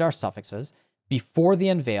protected our suffixes. Before the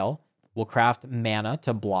unveil, we'll craft mana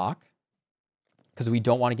to block because we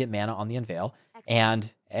don't want to get mana on the unveil.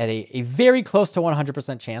 And at a very close to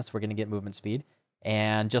 100% chance, we're going to get movement speed.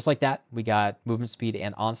 And just like that, we got movement speed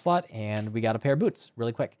and onslaught, and we got a pair of boots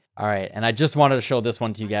really quick. All right, and I just wanted to show this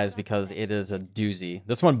one to you guys because it is a doozy.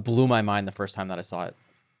 This one blew my mind the first time that I saw it.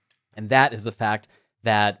 And that is the fact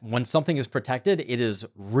that when something is protected, it is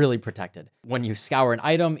really protected. When you scour an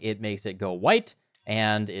item, it makes it go white,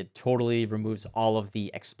 and it totally removes all of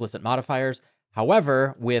the explicit modifiers.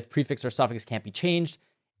 However, with prefix or suffix can't be changed,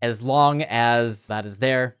 as long as that is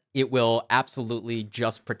there, it will absolutely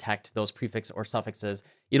just protect those prefix or suffixes.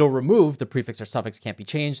 It'll remove the prefix or suffix can't be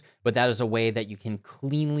changed, but that is a way that you can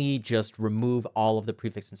cleanly just remove all of the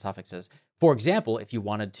prefix and suffixes. For example, if you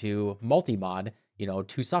wanted to multi-mod,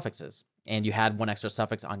 2 suffixes, and you had 1 extra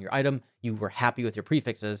suffix on your item, you were happy with your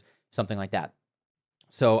prefixes, something like that.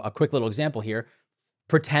 So a quick little example here.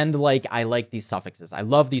 Pretend like I like these suffixes. I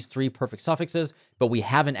love these 3 perfect suffixes, but we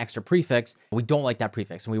have an extra prefix. We don't like that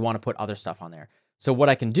prefix, and we want to put other stuff on there. So what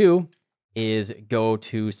I can do is go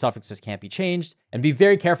to suffixes can't be changed, and be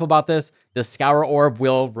very careful about this. The Scour Orb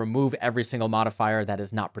will remove every single modifier that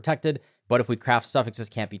is not protected, but if we craft suffixes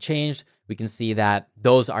can't be changed, we can see that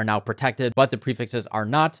those are now protected, but the prefixes are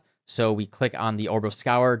not. So we click on the Orb of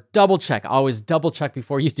Scour, double check, always double check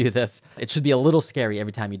before you do this. It should be a little scary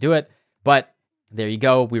every time you do it, but there you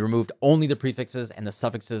go. We removed only the prefixes and the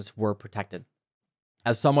suffixes were protected.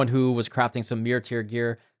 As someone who was crafting some mirror tier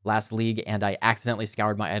gear last league, and I accidentally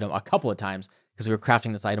scoured my item a couple of times because we were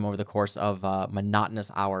crafting this item over the course of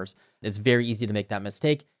monotonous hours. It's very easy to make that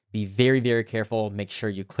mistake. Be very, very careful. Make sure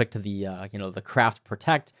you click to the, the craft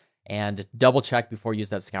protect and double check before you use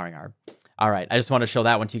that scouring orb. All right, I just want to show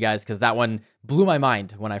that one to you guys because that one blew my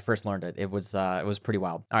mind when I first learned it. It was pretty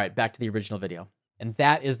wild. All right, back to the original video. And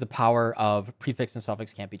that is the power of prefix and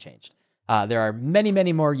suffix can't be changed. There are many,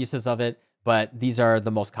 many more uses of it, but these are the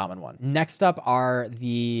most common one. Next up are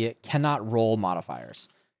the cannot roll modifiers.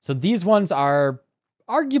 So these ones are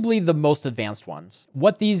arguably the most advanced ones.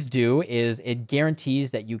 What these do is it guarantees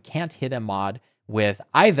that you can't hit a mod with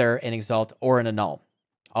either an Exalt or an Annul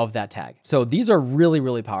of that tag. So these are really,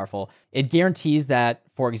 really powerful. It guarantees that,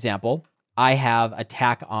 for example, I have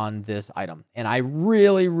attack on this item, and I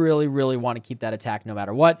really, really, really want to keep that attack no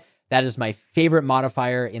matter what. That is my favorite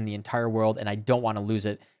modifier in the entire world, and I don't want to lose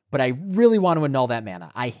it, but I really want to annul that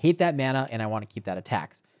mana. I hate that mana, and I want to keep that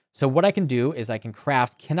attack. So what I can do is I can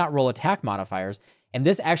craft cannot roll attack modifiers, and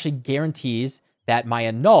this actually guarantees that my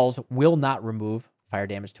annuls will not remove fire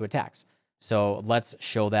damage to attacks. So let's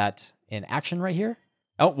show that in action right here.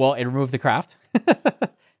 Oh, well, it removed the craft.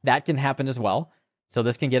 That can happen as well. So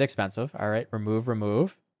this can get expensive. All right, remove,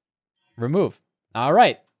 remove, remove. All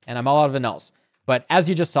right, and I'm all out of annuls. But as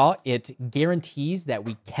you just saw, it guarantees that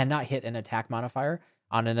we cannot hit an attack modifier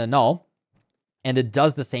on an annul, and it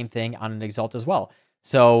does the same thing on an exalt as well.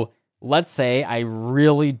 So let's say I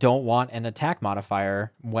really don't want an attack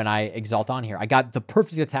modifier when I exalt on here. I got the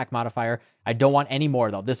perfect attack modifier. I don't want any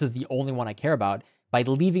more though. This is the only one I care about. By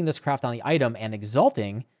leaving this craft on the item and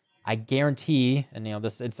exalting, I guarantee, and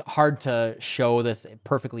it's hard to show this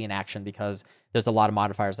perfectly in action because there's a lot of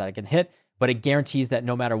modifiers that I can hit, but it guarantees that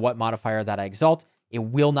no matter what modifier that I exalt, it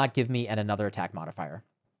will not give me another attack modifier.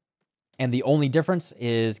 And the only difference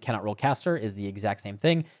is cannot roll caster is the exact same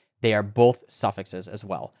thing. They are both suffixes as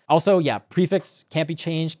well. Also, yeah, prefix can't be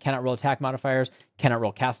changed, cannot roll attack modifiers, cannot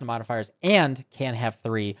roll cast modifiers, and can have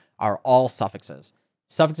 3 are all suffixes.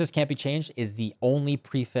 Suffixes can't be changed is the only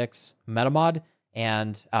prefix metamod,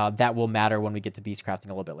 and that will matter when we get to Beastcrafting a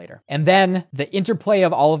little bit later. And then the interplay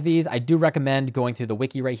of all of these, I do recommend going through the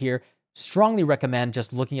wiki right here. Strongly recommend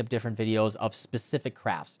just looking up different videos of specific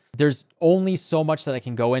crafts. There's only so much that I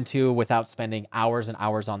can go into without spending hours and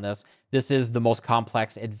hours on this. This is the most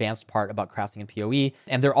complex, advanced part about crafting in PoE,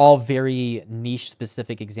 and they're all very niche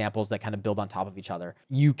specific examples that kind of build on top of each other.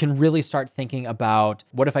 You can really start thinking about,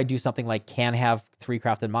 what if I do something like can have 3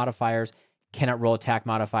 crafted modifiers, cannot roll attack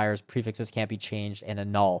modifiers, prefixes can't be changed, and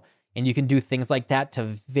annul. And you can do things like that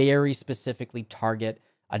to very specifically target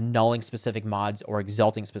annulling specific mods or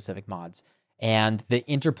exalting specific mods. And the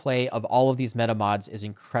interplay of all of these meta mods is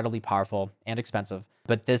incredibly powerful and expensive.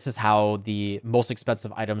 But this is how the most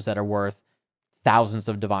expensive items that are worth thousands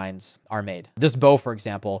of divines are made. This bow, for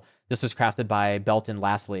example, this was crafted by Belton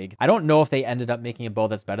last league. I don't know if they ended up making a bow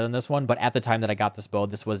that's better than this one, but at the time that I got this bow,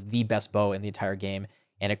 this was the best bow in the entire game,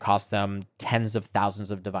 and it cost them tens of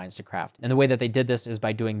thousands of divines to craft. And the way that they did this is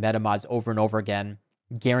by doing meta mods over and over again,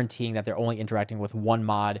 guaranteeing that they're only interacting with one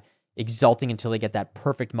mod, exalting until they get that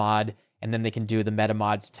perfect mod, and then they can do the meta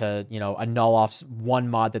mods to, annul off one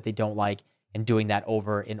mod that they don't like, and doing that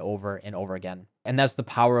over and over and over again. And that's the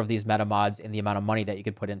power of these meta mods and the amount of money that you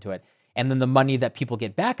could put into it. And then the money that people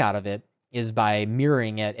get back out of it is by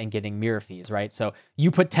mirroring it and getting mirror fees, right? So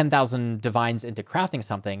you put 10,000 divines into crafting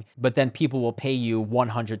something, but then people will pay you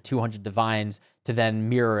 100, 200 divines to then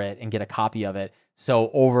mirror it and get a copy of it.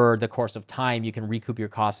 So over the course of time, you can recoup your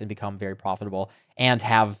costs and become very profitable and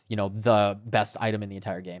have, the best item in the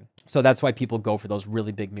entire game. So that's why people go for those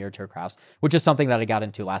really big mirror tier crafts, which is something that I got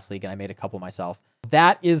into last league and I made a couple myself.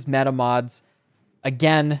 That is meta mods.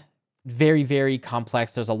 Again, very, very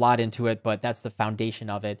complex. There's a lot into it, but that's the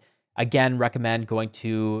foundation of it. Again, recommend going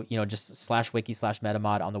to, just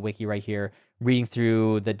 /wiki/metamod on the wiki right here, reading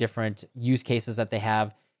through the different use cases that they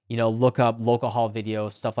have. Look up local haul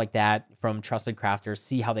videos, stuff like that from trusted crafters,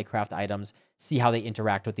 see how they craft items, see how they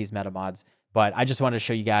interact with these meta mods. But I just wanted to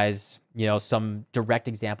show you guys, some direct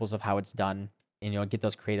examples of how it's done and, get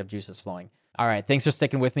those creative juices flowing. All right, thanks for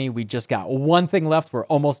sticking with me. We just got one thing left. We're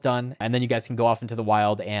almost done. And then you guys can go off into the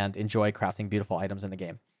wild and enjoy crafting beautiful items in the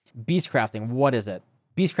game. Beastcrafting, what is it?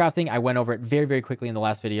 Beastcrafting, I went over it very, very quickly in the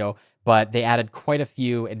last video, but they added quite a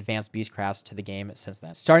few advanced beastcrafts to the game since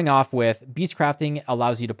then. Starting off with Beastcrafting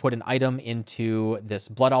allows you to put an item into this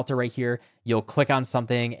blood altar right here. You'll click on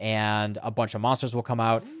something and a bunch of monsters will come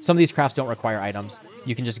out. Some of these crafts don't require items.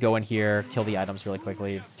 You can just go in here, kill the items really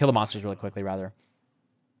quickly, kill the monsters really quickly rather,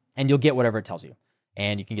 and you'll get whatever it tells you.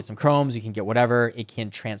 And you can get some chromes, you can get whatever. It can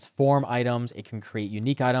transform items, it can create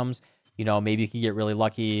unique items. Maybe you can get really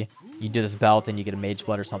lucky. You do this belt and you get a mage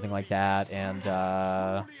blood or something like that. And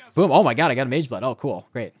boom. Oh my God, I got a mage blood. Oh, cool.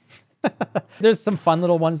 Great. There's some fun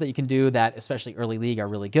little ones that you can do that, especially early league, are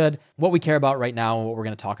really good. What we care about right now, what we're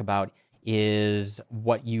going to talk about, is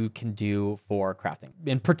what you can do for crafting,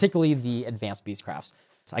 and particularly the advanced beast crafts.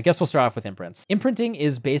 So I guess we'll start off with imprints. Imprinting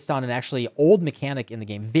is based on an actually old mechanic in the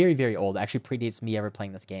game, very, very old. Actually predates me ever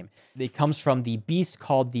playing this game. It comes from the beast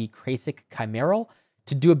called the Krasic Chimeral.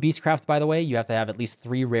 To do a beastcraft, by the way, you have to have at least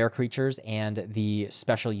 3 rare creatures and the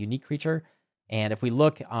special unique creature. And if we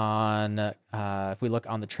look on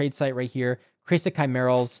the trade site right here, Krasic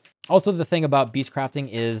Chimerals. Also, the thing about beastcrafting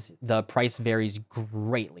is the price varies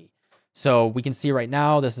greatly. So we can see right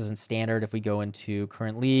now, this is in standard. If we go into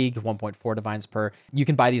current league, 1.4 divines per, you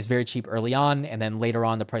can buy these very cheap early on. And then later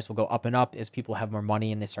on, the price will go up and up as people have more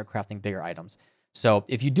money and they start crafting bigger items. So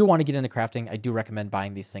if you do want to get into crafting, I do recommend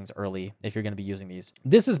buying these things early if you're going to be using these.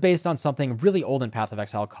 This is based on something really old in Path of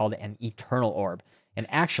Exile called an Eternal Orb. And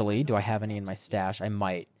actually, do I have any in my stash? I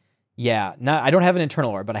might. Yeah, I don't have an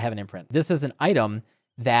Eternal Orb, but I have an imprint. This is an item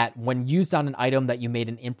that when used on an item that you made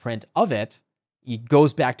an imprint of it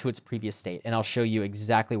goes back to its previous state. And I'll show you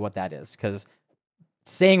exactly what that is, because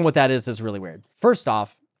saying what that is really weird. First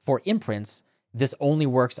off, for imprints, this only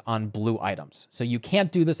works on blue items. So you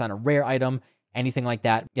can't do this on a rare item, anything like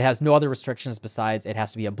that. It has no other restrictions besides it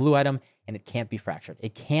has to be a blue item and it can't be fractured.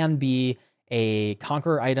 It can be a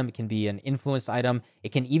conqueror item. It can be an influenced item.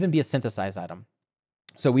 It can even be a synthesized item.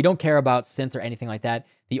 So we don't care about synth or anything like that.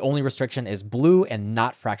 The only restriction is blue and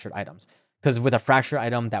not fractured items. Because with a fractured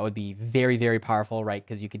item, that would be very, very powerful, right?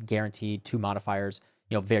 Because you could guarantee 2 modifiers,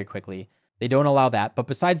 very quickly. They don't allow that. But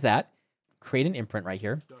besides that, create an imprint right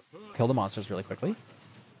here. Kill the monsters really quickly.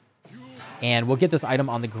 And we'll get this item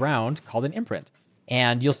on the ground called an imprint.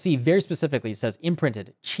 And you'll see very specifically, it says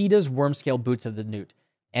imprinted, Cheetah's Wormscale Boots of the Newt.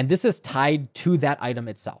 And this is tied to that item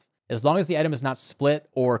itself. As long as the item is not split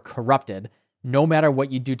or corrupted, no matter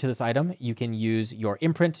what you do to this item, you can use your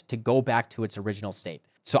imprint to go back to its original state.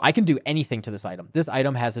 So I can do anything to this item. This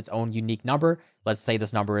item has its own unique number. Let's say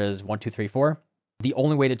this number is 1, 2, 3, 4. The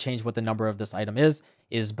only way to change what the number of this item is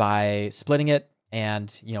by splitting it.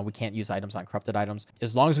 And, we can't use items on corrupted items.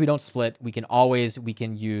 As long as we don't split, we can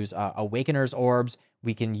use Awakener's Orbs.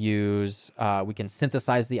 We can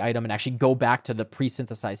synthesize the item and actually go back to the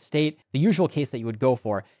pre-synthesized state. The usual case that you would go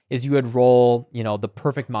for is you would roll, the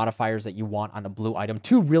perfect modifiers that you want on a blue item.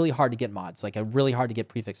 2 really hard to get mods, like a really hard to get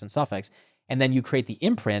prefix and suffix. And then you create the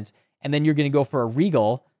imprint, and then you're going to go for a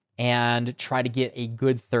regal and try to get a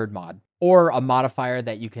good 3rd mod or a modifier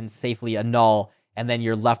that you can safely annul. And then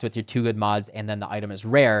you're left with your 2 good mods, and then the item is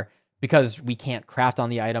rare. because we can't craft on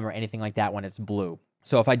the item or anything like that when it's blue.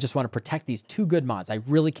 So if I just want to protect these 2 good mods, I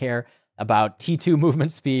really care about T2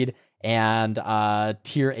 movement speed and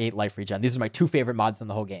tier 8 life regen. These are my 2 favorite mods in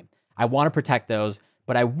the whole game. I want to protect those,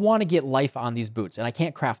 but I want to get life on these boots, and I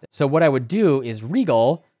can't craft it. So what I would do is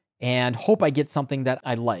regal and hope I get something that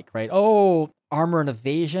I like, right? Oh, armor and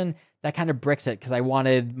evasion, that kind of bricks it because I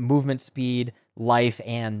wanted movement speed, life,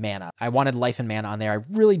 and mana. I wanted life and mana on there. I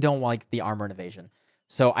really don't like the armor and evasion.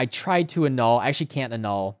 So I tried to annul. I actually can't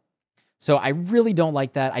annul. So I really don't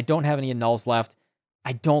like that. I don't have any annuls left.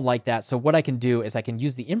 I don't like that. So what I can do is I can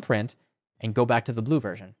use the imprint and go back to the blue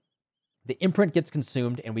version. The imprint gets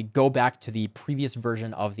consumed and we go back to the previous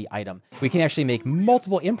version of the item. We can actually make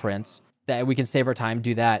multiple imprints that we can save our time,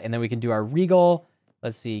 do that, and then we can do our regal.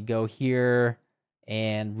 Let's see, go here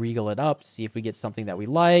and regal it up, see if we get something that we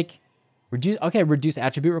like. Reduce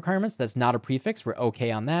attribute requirements. That's not a prefix. We're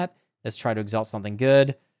okay on that. Let's try to exalt something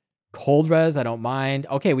good. Cold res, I don't mind.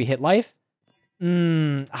 Okay, we hit life.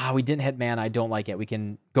 We didn't hit mana. I don't like it. We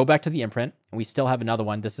can go back to the imprint, and we still have another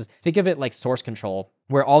one. Think of it like source control,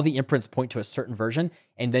 where all the imprints point to a certain version,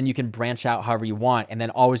 and then you can branch out however you want, and then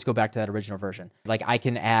always go back to that original version. Like I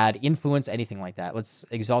can add influence, anything like that. Let's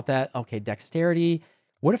exalt that. Okay, dexterity.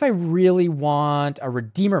 What if I really want a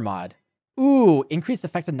Redeemer mod? Ooh, increased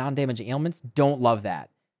effect of non-damage ailments. Don't love that.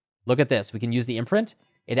 Look at this. We can use the imprint.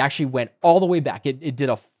 It actually went all the way back. It did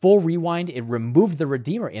a full rewind. It removed the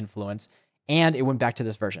Redeemer influence, and it went back to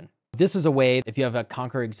this version. This is a way, if you have a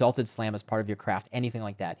Conquer Exalted Slam as part of your craft, anything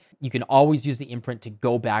like that, you can always use the imprint to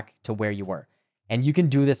go back to where you were. And you can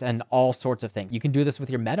do this in all sorts of things. You can do this with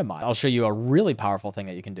your Metamod. I'll show you a really powerful thing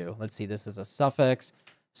that you can do. Let's see, this is a suffix.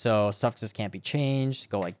 So suffixes can't be changed.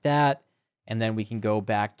 Go like that. And then we can go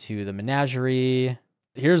back to the menagerie.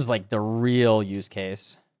 Here's like the real use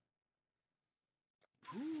case.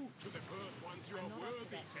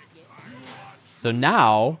 So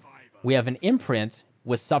now we have an imprint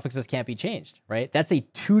with suffixes can't be changed, right? That's a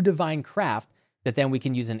 2 divine craft that then we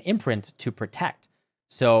can use an imprint to protect.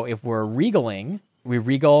 So if we're regaling, we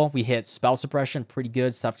regal, we hit spell suppression, pretty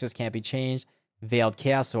good. Suffixes can't be changed. Veiled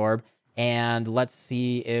Chaos Orb. And let's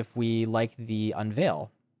see if we like the unveil.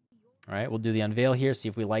 All right, we'll do the unveil here, see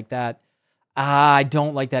if we like that. I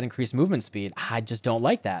don't like that increased movement speed. I just don't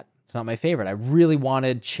like that. It's not my favorite. I really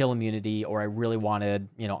wanted chill immunity, or I really wanted,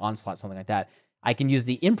 onslaught, something like that. I can use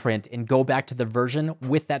the imprint and go back to the version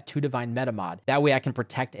with that 2 divine meta mod. That way I can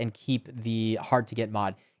protect and keep the hard to get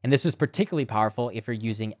mod. And this is particularly powerful if you're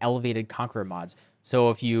using elevated Conqueror mods. So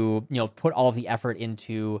if you, put all of the effort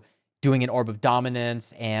into doing an Orb of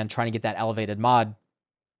Dominance and trying to get that elevated mod,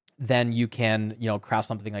 then you can, craft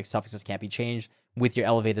something like suffixes can't be changed with your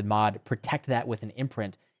elevated mod, protect that with an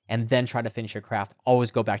imprint, and then try to finish your craft. Always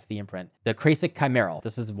go back to the imprint. The Krasic Chimeral.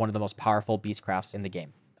 This is one of the most powerful beast crafts in the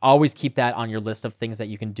game. Always keep that on your list of things that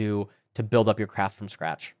you can do to build up your craft from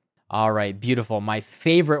scratch. All right, beautiful. My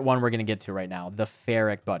favorite one we're going to get to right now, the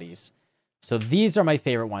Ferric Buddies. So these are my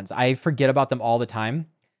favorite ones. I forget about them all the time,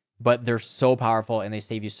 but they're so powerful and they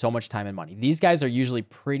save you so much time and money. These guys are usually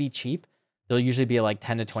pretty cheap. They'll usually be like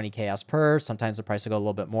 10 to 20 chaos per. Sometimes the price will go a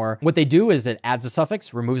little bit more. What they do is it adds a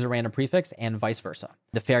suffix, removes a random prefix, and vice versa.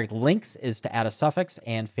 The Ferric Lynx is to add a suffix,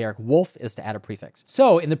 and Ferric Wolf is to add a prefix.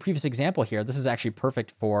 So in the previous example here, this is actually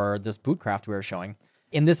perfect for this bootcraft we were showing.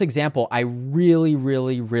 In this example, I really,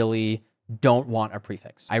 really, really don't want a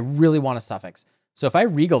prefix. I really want a suffix. So if I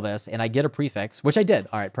regal this and I get a prefix, which I did,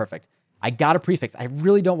 all right, perfect. I got a prefix. I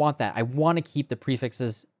really don't want that. I want to keep the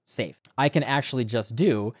prefixes safe. I can actually just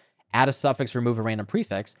do add a suffix, remove a random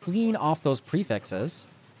prefix, clean off those prefixes,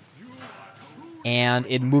 and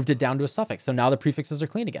it moved it down to a suffix. So now the prefixes are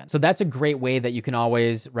clean again. So that's a great way that you can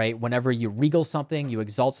always, right, whenever you regal something, you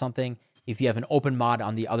exalt something, if you have an open mod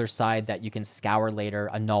on the other side that you can scour later,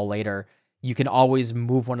 annul later, you can always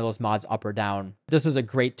move one of those mods up or down. This is a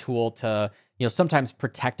great tool to, sometimes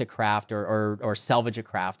protect a craft or salvage a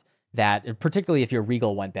craft that, particularly if your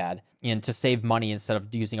regal went bad, and to save money instead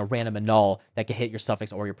of using a random annul that can hit your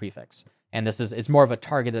suffix or your prefix. And it's more of a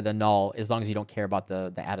targeted annul as long as you don't care about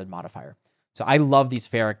the added modifier. So I love these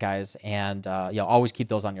Ferric guys, and always keep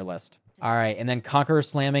those on your list. All right, and then Conqueror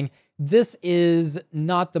Slamming. This is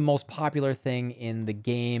not the most popular thing in the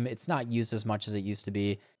game. It's not used as much as it used to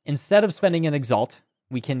be. Instead of spending an Exalt,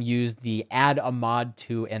 we can use the add a mod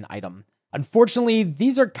to an item. Unfortunately,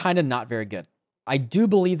 these are kind of not very good. I do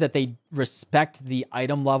believe that they respect the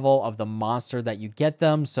item level of the monster that you get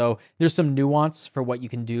them. So there's some nuance for what you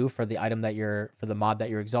can do for the item for the mod that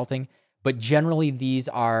you're exalting. But generally, these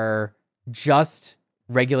are just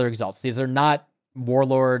regular exalts. These are not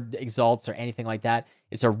warlord exalts or anything like that.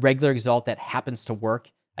 It's a regular exalt that happens to work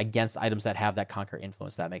against items that have that Conquer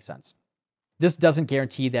influence. That makes sense. This doesn't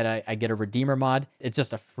guarantee that I get a Redeemer mod. It's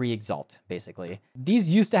just a free Exalt, basically.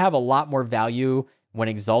 These used to have a lot more value when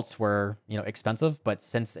Exalts were, expensive, but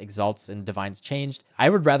since Exalts and Divines changed, I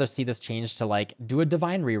would rather see this change to like do a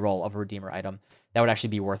Divine reroll of a Redeemer item. That would actually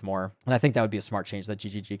be worth more. And I think that would be a smart change that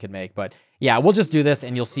GGG could make. But yeah, we'll just do this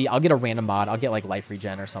and you'll see I'll get a random mod. I'll get like life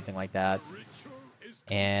regen or something like that.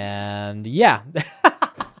 And yeah.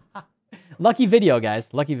 Lucky video,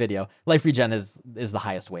 guys. Lucky video. Life regen is the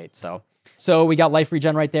highest weight. So we got life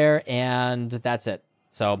regen right there, and that's it.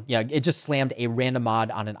 So yeah, it just slammed a random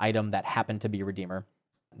mod on an item that happened to be a Redeemer.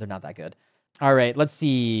 They're not that good. All right, let's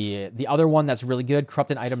see. The other one that's really good,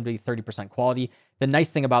 corrupted item to 30% quality. The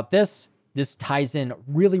nice thing about this ties in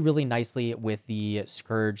really, really nicely with the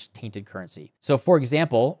Scourge Tainted Currency. So for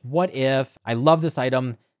example, what if I love this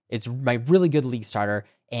item, it's my really good league starter,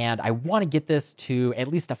 and I want to get this to at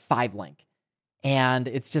least a 5 link. And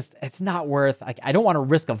it's not worth, like, I don't want to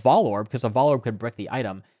risk a Vol Orb because a Vol Orb could brick the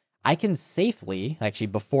item. I can safely, actually,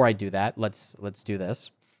 before I do that, let's do this.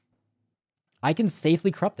 I can safely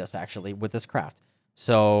corrupt this, actually, with this craft.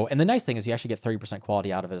 So, and the nice thing is you actually get 30%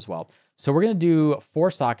 quality out of it as well. So we're going to do 4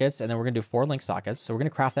 sockets, and then we're going to do 4 link sockets. So we're going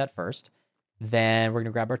to craft that first. Then we're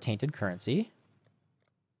going to grab our Tainted Currency.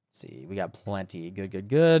 Let's see, we got plenty. Good, good,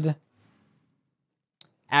 good.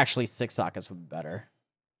 Actually, 6 sockets would be better.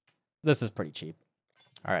 This is pretty cheap.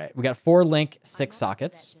 All right, we got 4 link, 6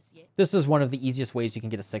 sockets. This is one of the easiest ways you can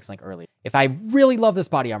get a 6 link early. If I really love this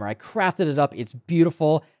body armor, I crafted it up. It's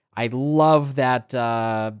beautiful. I love that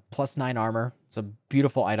 +9 armor. It's a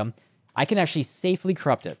beautiful item. I can actually safely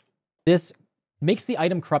corrupt it. This makes the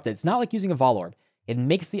item corrupted. It's not like using a Vol Orb. It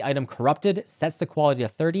makes the item corrupted, sets the quality to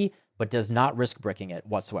 30, but does not risk bricking it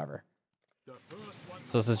whatsoever.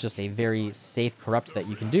 So this is just a very safe corrupt that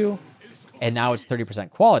you can do. And now it's 30%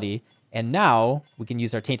 quality. And now we can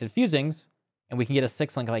use our Tainted Fusings and we can get a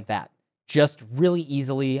 6 link like that. Just really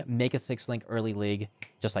easily make a 6 link early league,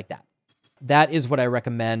 just like that. That is what I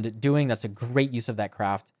recommend doing. That's a great use of that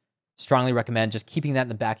craft. Strongly recommend just keeping that in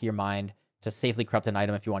the back of your mind to safely corrupt an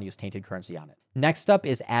item if you want to use Tainted Currency on it. Next up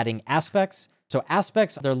is adding aspects. So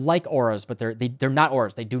aspects, they're like auras, but they're not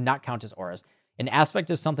auras. They do not count as auras. An aspect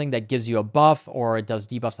is something that gives you a buff or it does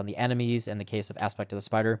debuffs on the enemies in the case of Aspect of the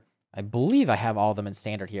Spider. I believe I have all of them in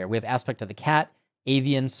standard here. We have Aspect of the Cat,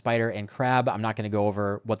 Avian, Spider, and Crab. I'm not going to go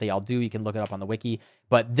over what they all do. You can look it up on the wiki.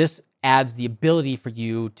 But this adds the ability for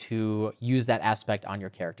you to use that aspect on your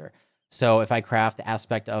character. So if I craft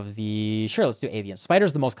Aspect of the... Sure, let's do Avian.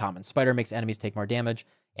 Spider's the most common. Spider makes enemies take more damage,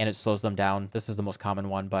 and it slows them down. This is the most common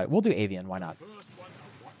one, but we'll do Avian. Why not?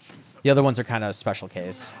 The other ones are kind of special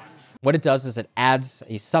case. What it does is it adds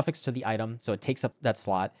a suffix to the item, so it takes up that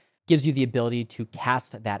slot, gives you the ability to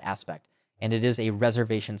cast that aspect. And it is a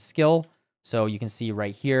reservation skill. So you can see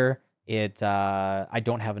right here, I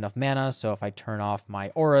don't have enough mana. So if I turn off my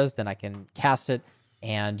auras, then I can cast it.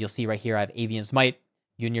 And you'll see right here, I have Avian's Might.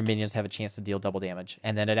 You and your minions have a chance to deal double damage.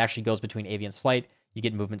 And then it actually goes between Avian's Flight. You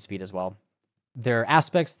get movement speed as well. Their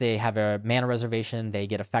aspects, they have a mana reservation. They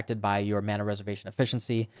get affected by your mana reservation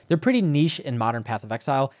efficiency. They're pretty niche in modern Path of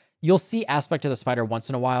Exile. You'll see Aspect of the Spider once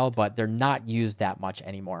in a while, but they're not used that much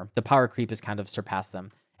anymore. The power creep has kind of surpassed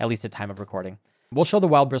them, at least at time of recording. We'll show the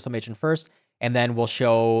Wild Bristle Matron first, and then we'll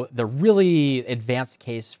show the really advanced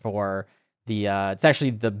case for the... it's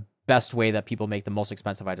actually the best way that people make the most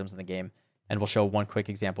expensive items in the game, and we'll show one quick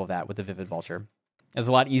example of that with the Vivid Vulture. It's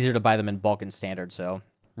a lot easier to buy them in bulk and standard, so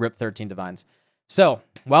rip 13 Divines. So,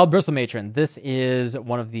 Wild Bristle Matron, this is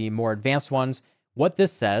one of the more advanced ones. What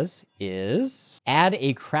this says is add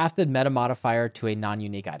a crafted meta modifier to a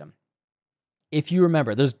non-unique item. If you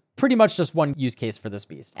remember, there's pretty much just one use case for this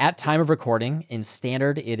beast. At time of recording, in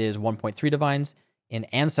standard, it is 1.3 Divines. In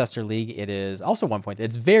Ancestor League, it is also 1 point.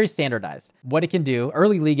 It's very standardized. What it can do,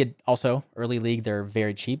 early league, they're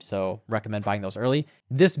very cheap, so recommend buying those early.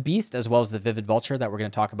 This beast, as well as the Vivid Vulture that we're going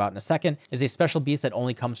to talk about in a second, is a special beast that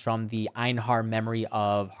only comes from the Einhar memory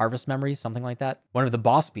of Harvest Memories, something like that. One of the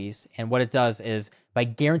boss beasts, and what it does is, by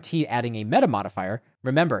guaranteed adding a meta modifier,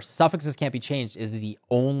 remember, suffixes can't be changed is the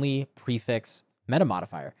only prefix meta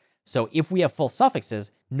modifier. So if we have full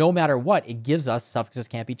suffixes, no matter what, it gives us suffixes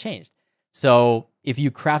can't be changed. So if you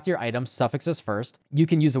craft your item suffixes first, you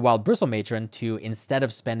can use a Wild Bristle Matron to, instead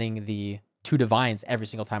of spending the 2 Divines every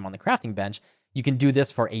single time on the crafting bench, you can do this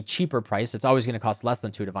for a cheaper price. It's always going to cost less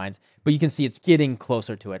than 2 Divines, but you can see it's getting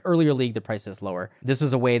closer to it. Earlier league, the price is lower. This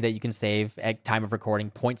is a way that you can save, at time of recording,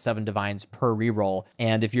 0.7 Divines per reroll.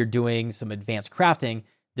 And if you're doing some advanced crafting,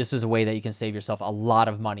 this is a way that you can save yourself a lot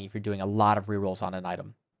of money if you're doing a lot of rerolls on an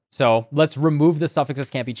item. So let's remove the suffixes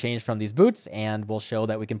can't be changed from these boots, and we'll show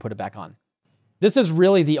that we can put it back on. This is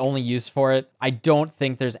really the only use for it. I don't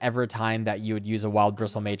think there's ever a time that you would use a Wild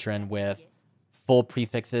Bristle Matron with full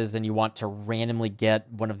prefixes and you want to randomly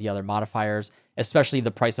get one of the other modifiers, especially the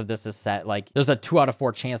price of this is set. Like, there's a 2 out of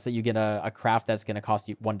 4 chance that you get a craft that's going to cost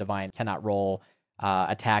you 1 divine, cannot roll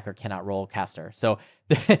attack or cannot roll caster. So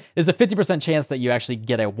there's a 50% chance that you actually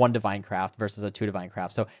get a 1 divine craft versus a 2 divine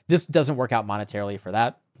craft. So this doesn't work out monetarily for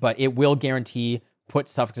that, but it will guarantee put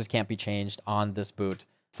suffixes can't be changed on this boot.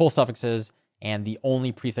 Full suffixes, and the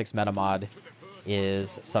only prefix meta mod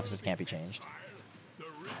is suffixes can't be changed.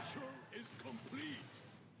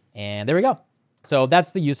 And there we go. So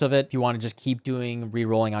that's the use of it. If you want to just keep doing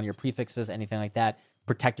re-rolling on your prefixes, anything like that,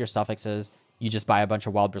 protect your suffixes, you just buy a bunch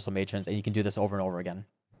of Wild Bristle Matrons, and you can do this over and over again.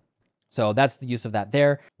 So that's the use of that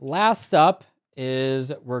there. Last up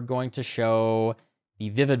is we're going to show the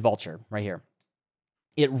Vivid Vulture right here.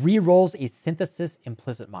 It re-rolls a Synthesis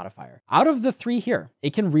implicit modifier. Out of the 3 here,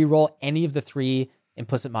 it can re-roll any of the 3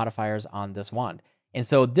 implicit modifiers on this wand. And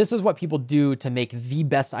so this is what people do to make the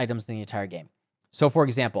best items in the entire game. So for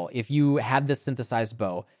example, if you had this synthesized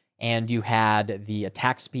bow and you had the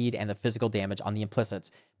attack speed and the physical damage on the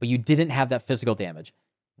implicits, but you didn't have that physical damage,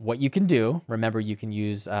 what you can do, remember you can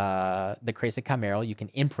use the Crasic Chimeral, you can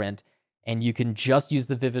imprint, and you can just use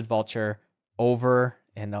the Vivid Vulture over,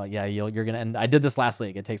 and yeah, you're gonna, and I did this last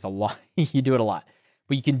league, it takes a lot, you do it a lot,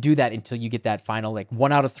 but you can do that until you get that final, like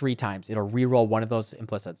 1 out of 3 times, it'll re-roll one of those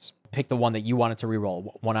implicits. Pick the one that you wanted to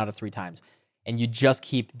re-roll 1 out of 3 times, and you just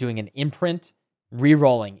keep doing an imprint,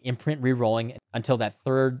 re-rolling, imprint, re-rolling until that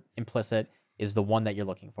 3rd implicit is the one that you're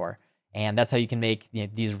looking for. And that's how you can make, you know,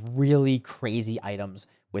 these really crazy items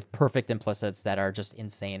with perfect implicits that are just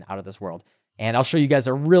insane, out of this world. And I'll show you guys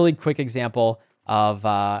a really quick example of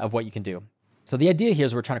what you can do. So the idea here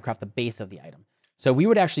is we're trying to craft the base of the item. So we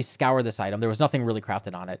would actually scour this item. There was nothing really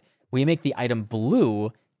crafted on it. We make the item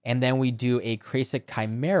blue, and then we do a Crasic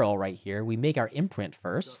Chimeral right here. We make our imprint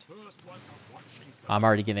first. I'm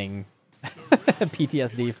already getting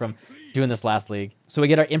PTSD from doing this last league. So we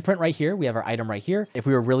get our imprint right here. We have our item right here. If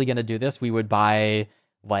we were really going to do this, we would buy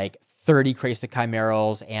like 30 Crasic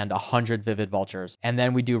Chimerals and 100 Vivid Vultures. And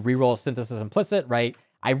then we do reroll Synthesis implicit, right?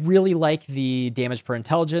 I really like the damage per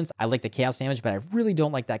intelligence. I like the chaos damage, but I really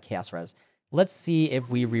don't like that chaos res. Let's see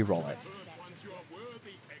if we reroll it.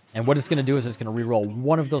 And what it's going to do is it's going to reroll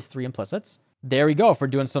one of those 3 implicits. There we go. If we're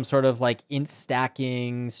doing some sort of like int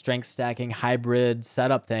stacking, strength stacking, hybrid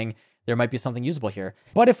setup thing, there might be something usable here.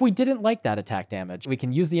 But if we didn't like that attack damage, we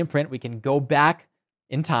can use the imprint. We can go back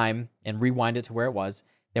in time and rewind it to where it was.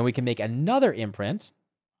 Then we can make another imprint.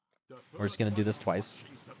 We're just going to do this twice.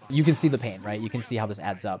 You can see the pain, right? You can see how this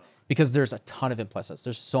adds up because there's a ton of implicits.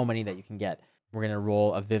 There's so many that you can get. We're going to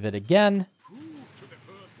roll a Vivid again.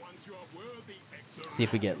 See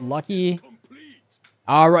if we get lucky.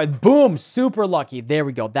 All right, boom, super lucky. There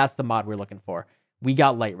we go. That's the mod we're looking for. We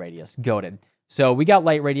got Light Radius, goated. So we got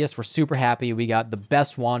Light Radius. We're super happy. We got the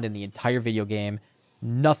best wand in the entire video game.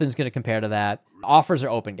 Nothing's going to compare to that. Offers are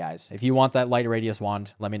open, guys. If you want that Light Radius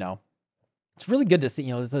wand, let me know. It's really good to see.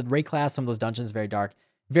 You know, it's a raid class. Some of those dungeons, very dark.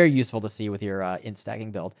 Very useful to see with your int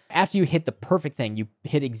stacking build. After you hit the perfect thing, you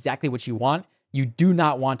hit exactly what you want, you do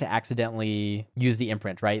not want to accidentally use the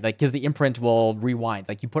imprint, right? Like, because the imprint will rewind.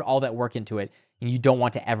 Like, you put all that work into it, and you don't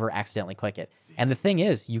want to ever accidentally click it. And the thing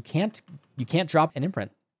is, you can't drop an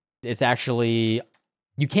imprint. It's actually,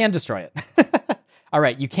 you can destroy it. All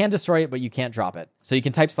right, you can destroy it, but you can't drop it. So you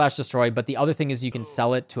can type /destroy, but the other thing is you can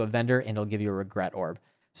sell it to a vendor, and it'll give you a regret orb.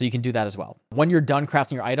 So you can do that as well. When you're done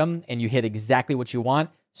crafting your item, and you hit exactly what you want,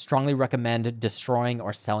 strongly recommend destroying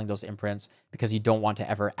or selling those imprints because you don't want to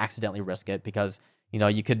ever accidentally risk it because, you know,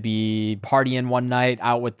 you could be partying one night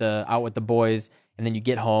out with the boys and then you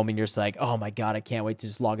get home and you're just like, oh my God, I can't wait to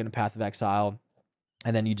just log into Path of Exile.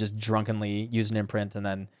 And then you just drunkenly use an imprint and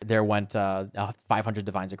then there went 500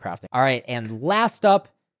 divines of crafting. All right, and last up,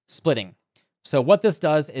 splitting. So what this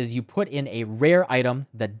does is you put in a rare item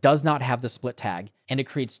that does not have the split tag and it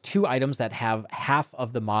creates 2 items that have half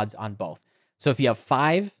of the mods on both. So if you have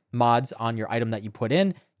 5 mods on your item that you put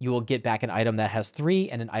in, you will get back an item that has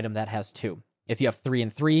 3 and an item that has 2. If you have 3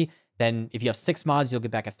 and 3, then if you have 6 mods, you'll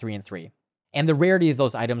get back a 3 and 3. And the rarity of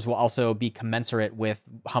those items will also be commensurate with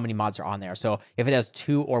how many mods are on there. So if it has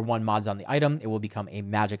 2 or 1 mods on the item, it will become a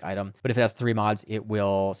magic item. But if it has 3 mods, it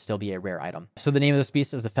will still be a rare item. So the name of this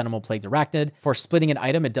beast is the Phenomenal Plagued Arachnid. For splitting an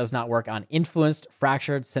item, it does not work on influenced,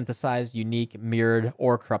 fractured, synthesized, unique, mirrored,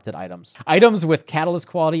 or corrupted items. Items with catalyst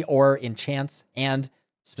quality or enchants, and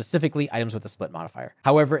specifically items with a split modifier.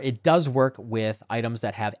 However, it does work with items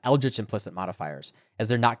that have Eldritch implicit modifiers, as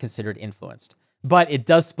they're not considered influenced. but it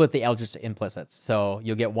does split the Eldritch implicits. So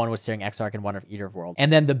you'll get one with Searing Exarch and one of Eater of Worlds.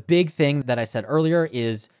 And then the big thing that I said earlier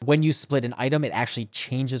is when you split an item, it actually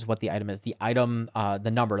changes what the item is. The item,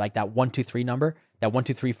 the number, like that 1, 2, 3 number, that 1,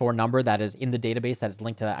 2, 3, 4 number that is in the database that is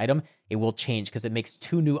linked to that item, it will change because it makes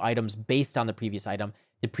 2 new items based on the previous item.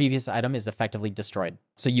 The previous item is effectively destroyed.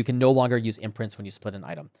 So you can no longer use imprints when you split an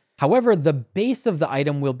item. However, the base of the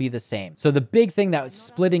item will be the same. So the big thing that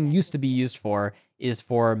splitting used to be used for is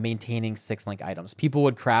for maintaining 6-link items. People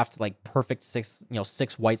would craft like perfect 6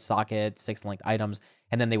 white socket, 6-linked items,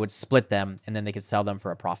 and then they would split them and then they could sell them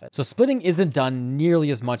for a profit. So splitting isn't done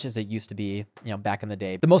nearly as much as it used to be, back in the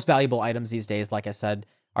day. The most valuable items these days, like I said,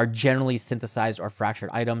 are generally synthesized or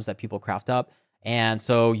fractured items that people craft up. And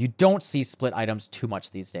so you don't see split items too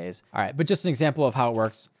much these days. All right, but just an example of how it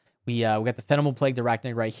works. We got the Phenomenal Plagued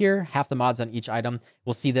Arachnid right here, half the mods on each item.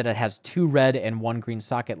 We'll see that it has 2 red and 1 green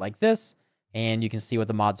socket like this. And you can see what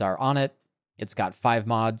the mods are on it. It's got 5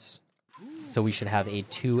 mods. So we should have a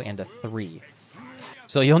 2 and a 3.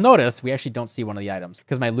 So you'll notice we actually don't see one of the items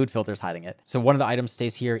because my loot filter is hiding it. So one of the items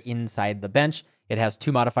stays here inside the bench. It has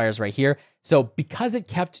 2 modifiers right here. So because it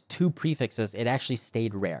kept 2 prefixes, it actually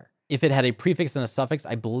stayed rare. If it had a prefix and a suffix,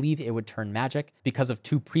 I believe it would turn magic. Because of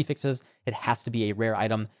 2 prefixes, it has to be a rare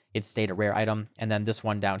item. It stayed a rare item. And then this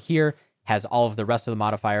one down here has all of the rest of the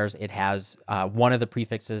modifiers. It has 1 of the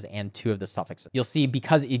prefixes and 2 of the suffixes. You'll see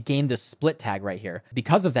because it gained this split tag right here.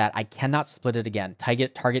 Because of that, I cannot split it again.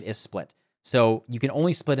 Target is split. So you can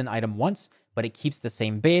only split an item once, but it keeps the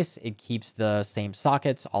same base. It keeps the same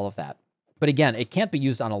sockets, all of that. But again, it can't be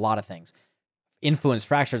used on a lot of things. Influence,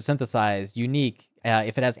 fractured, synthesized, unique,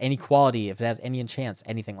 if it has any quality, if it has any enchants,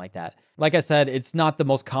 anything like that. Like I said, it's not the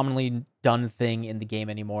most commonly done thing in the game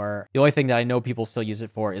anymore. The only thing that I know people still use it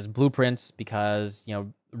for is blueprints because,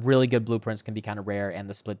 really good blueprints can be kind of rare and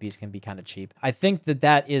the split beast can be kind of cheap. I think that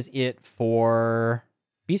that is it for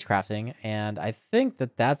Beastcrafting, and I think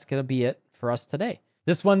that that's going to be it for us today.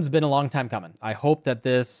 This one's been a long time coming. I hope that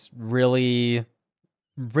this really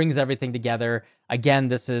brings everything together. Again,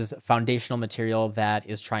 this is foundational material that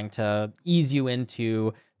is trying to ease you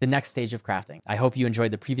into the next stage of crafting. I hope you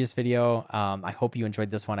enjoyed the previous video. I hope you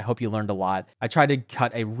enjoyed this one. I hope you learned a lot. I tried to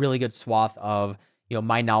cut a really good swath of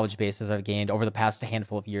my knowledge bases I've gained over the past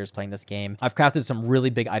handful of years playing this game. I've crafted some really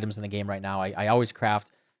big items in the game right now. I always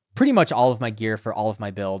craft pretty much all of my gear for all of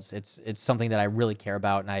my builds. It's something that I really care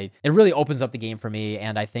about, and it really opens up the game for me,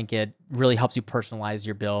 and I think it really helps you personalize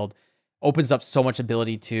your build. Opens up so much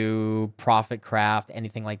ability to profit craft,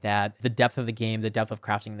 anything like that. The depth of the game, the depth of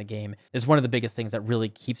crafting in the game is one of the biggest things that really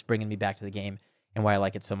keeps bringing me back to the game and why I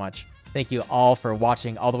like it so much. Thank you all for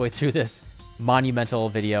watching all the way through this monumental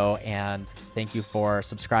video, and thank you for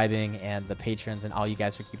subscribing and the patrons and all you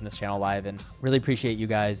guys for keeping this channel alive, and really appreciate you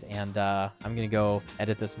guys. And I'm gonna go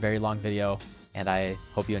edit this very long video, and I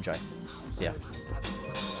hope you enjoy. See ya.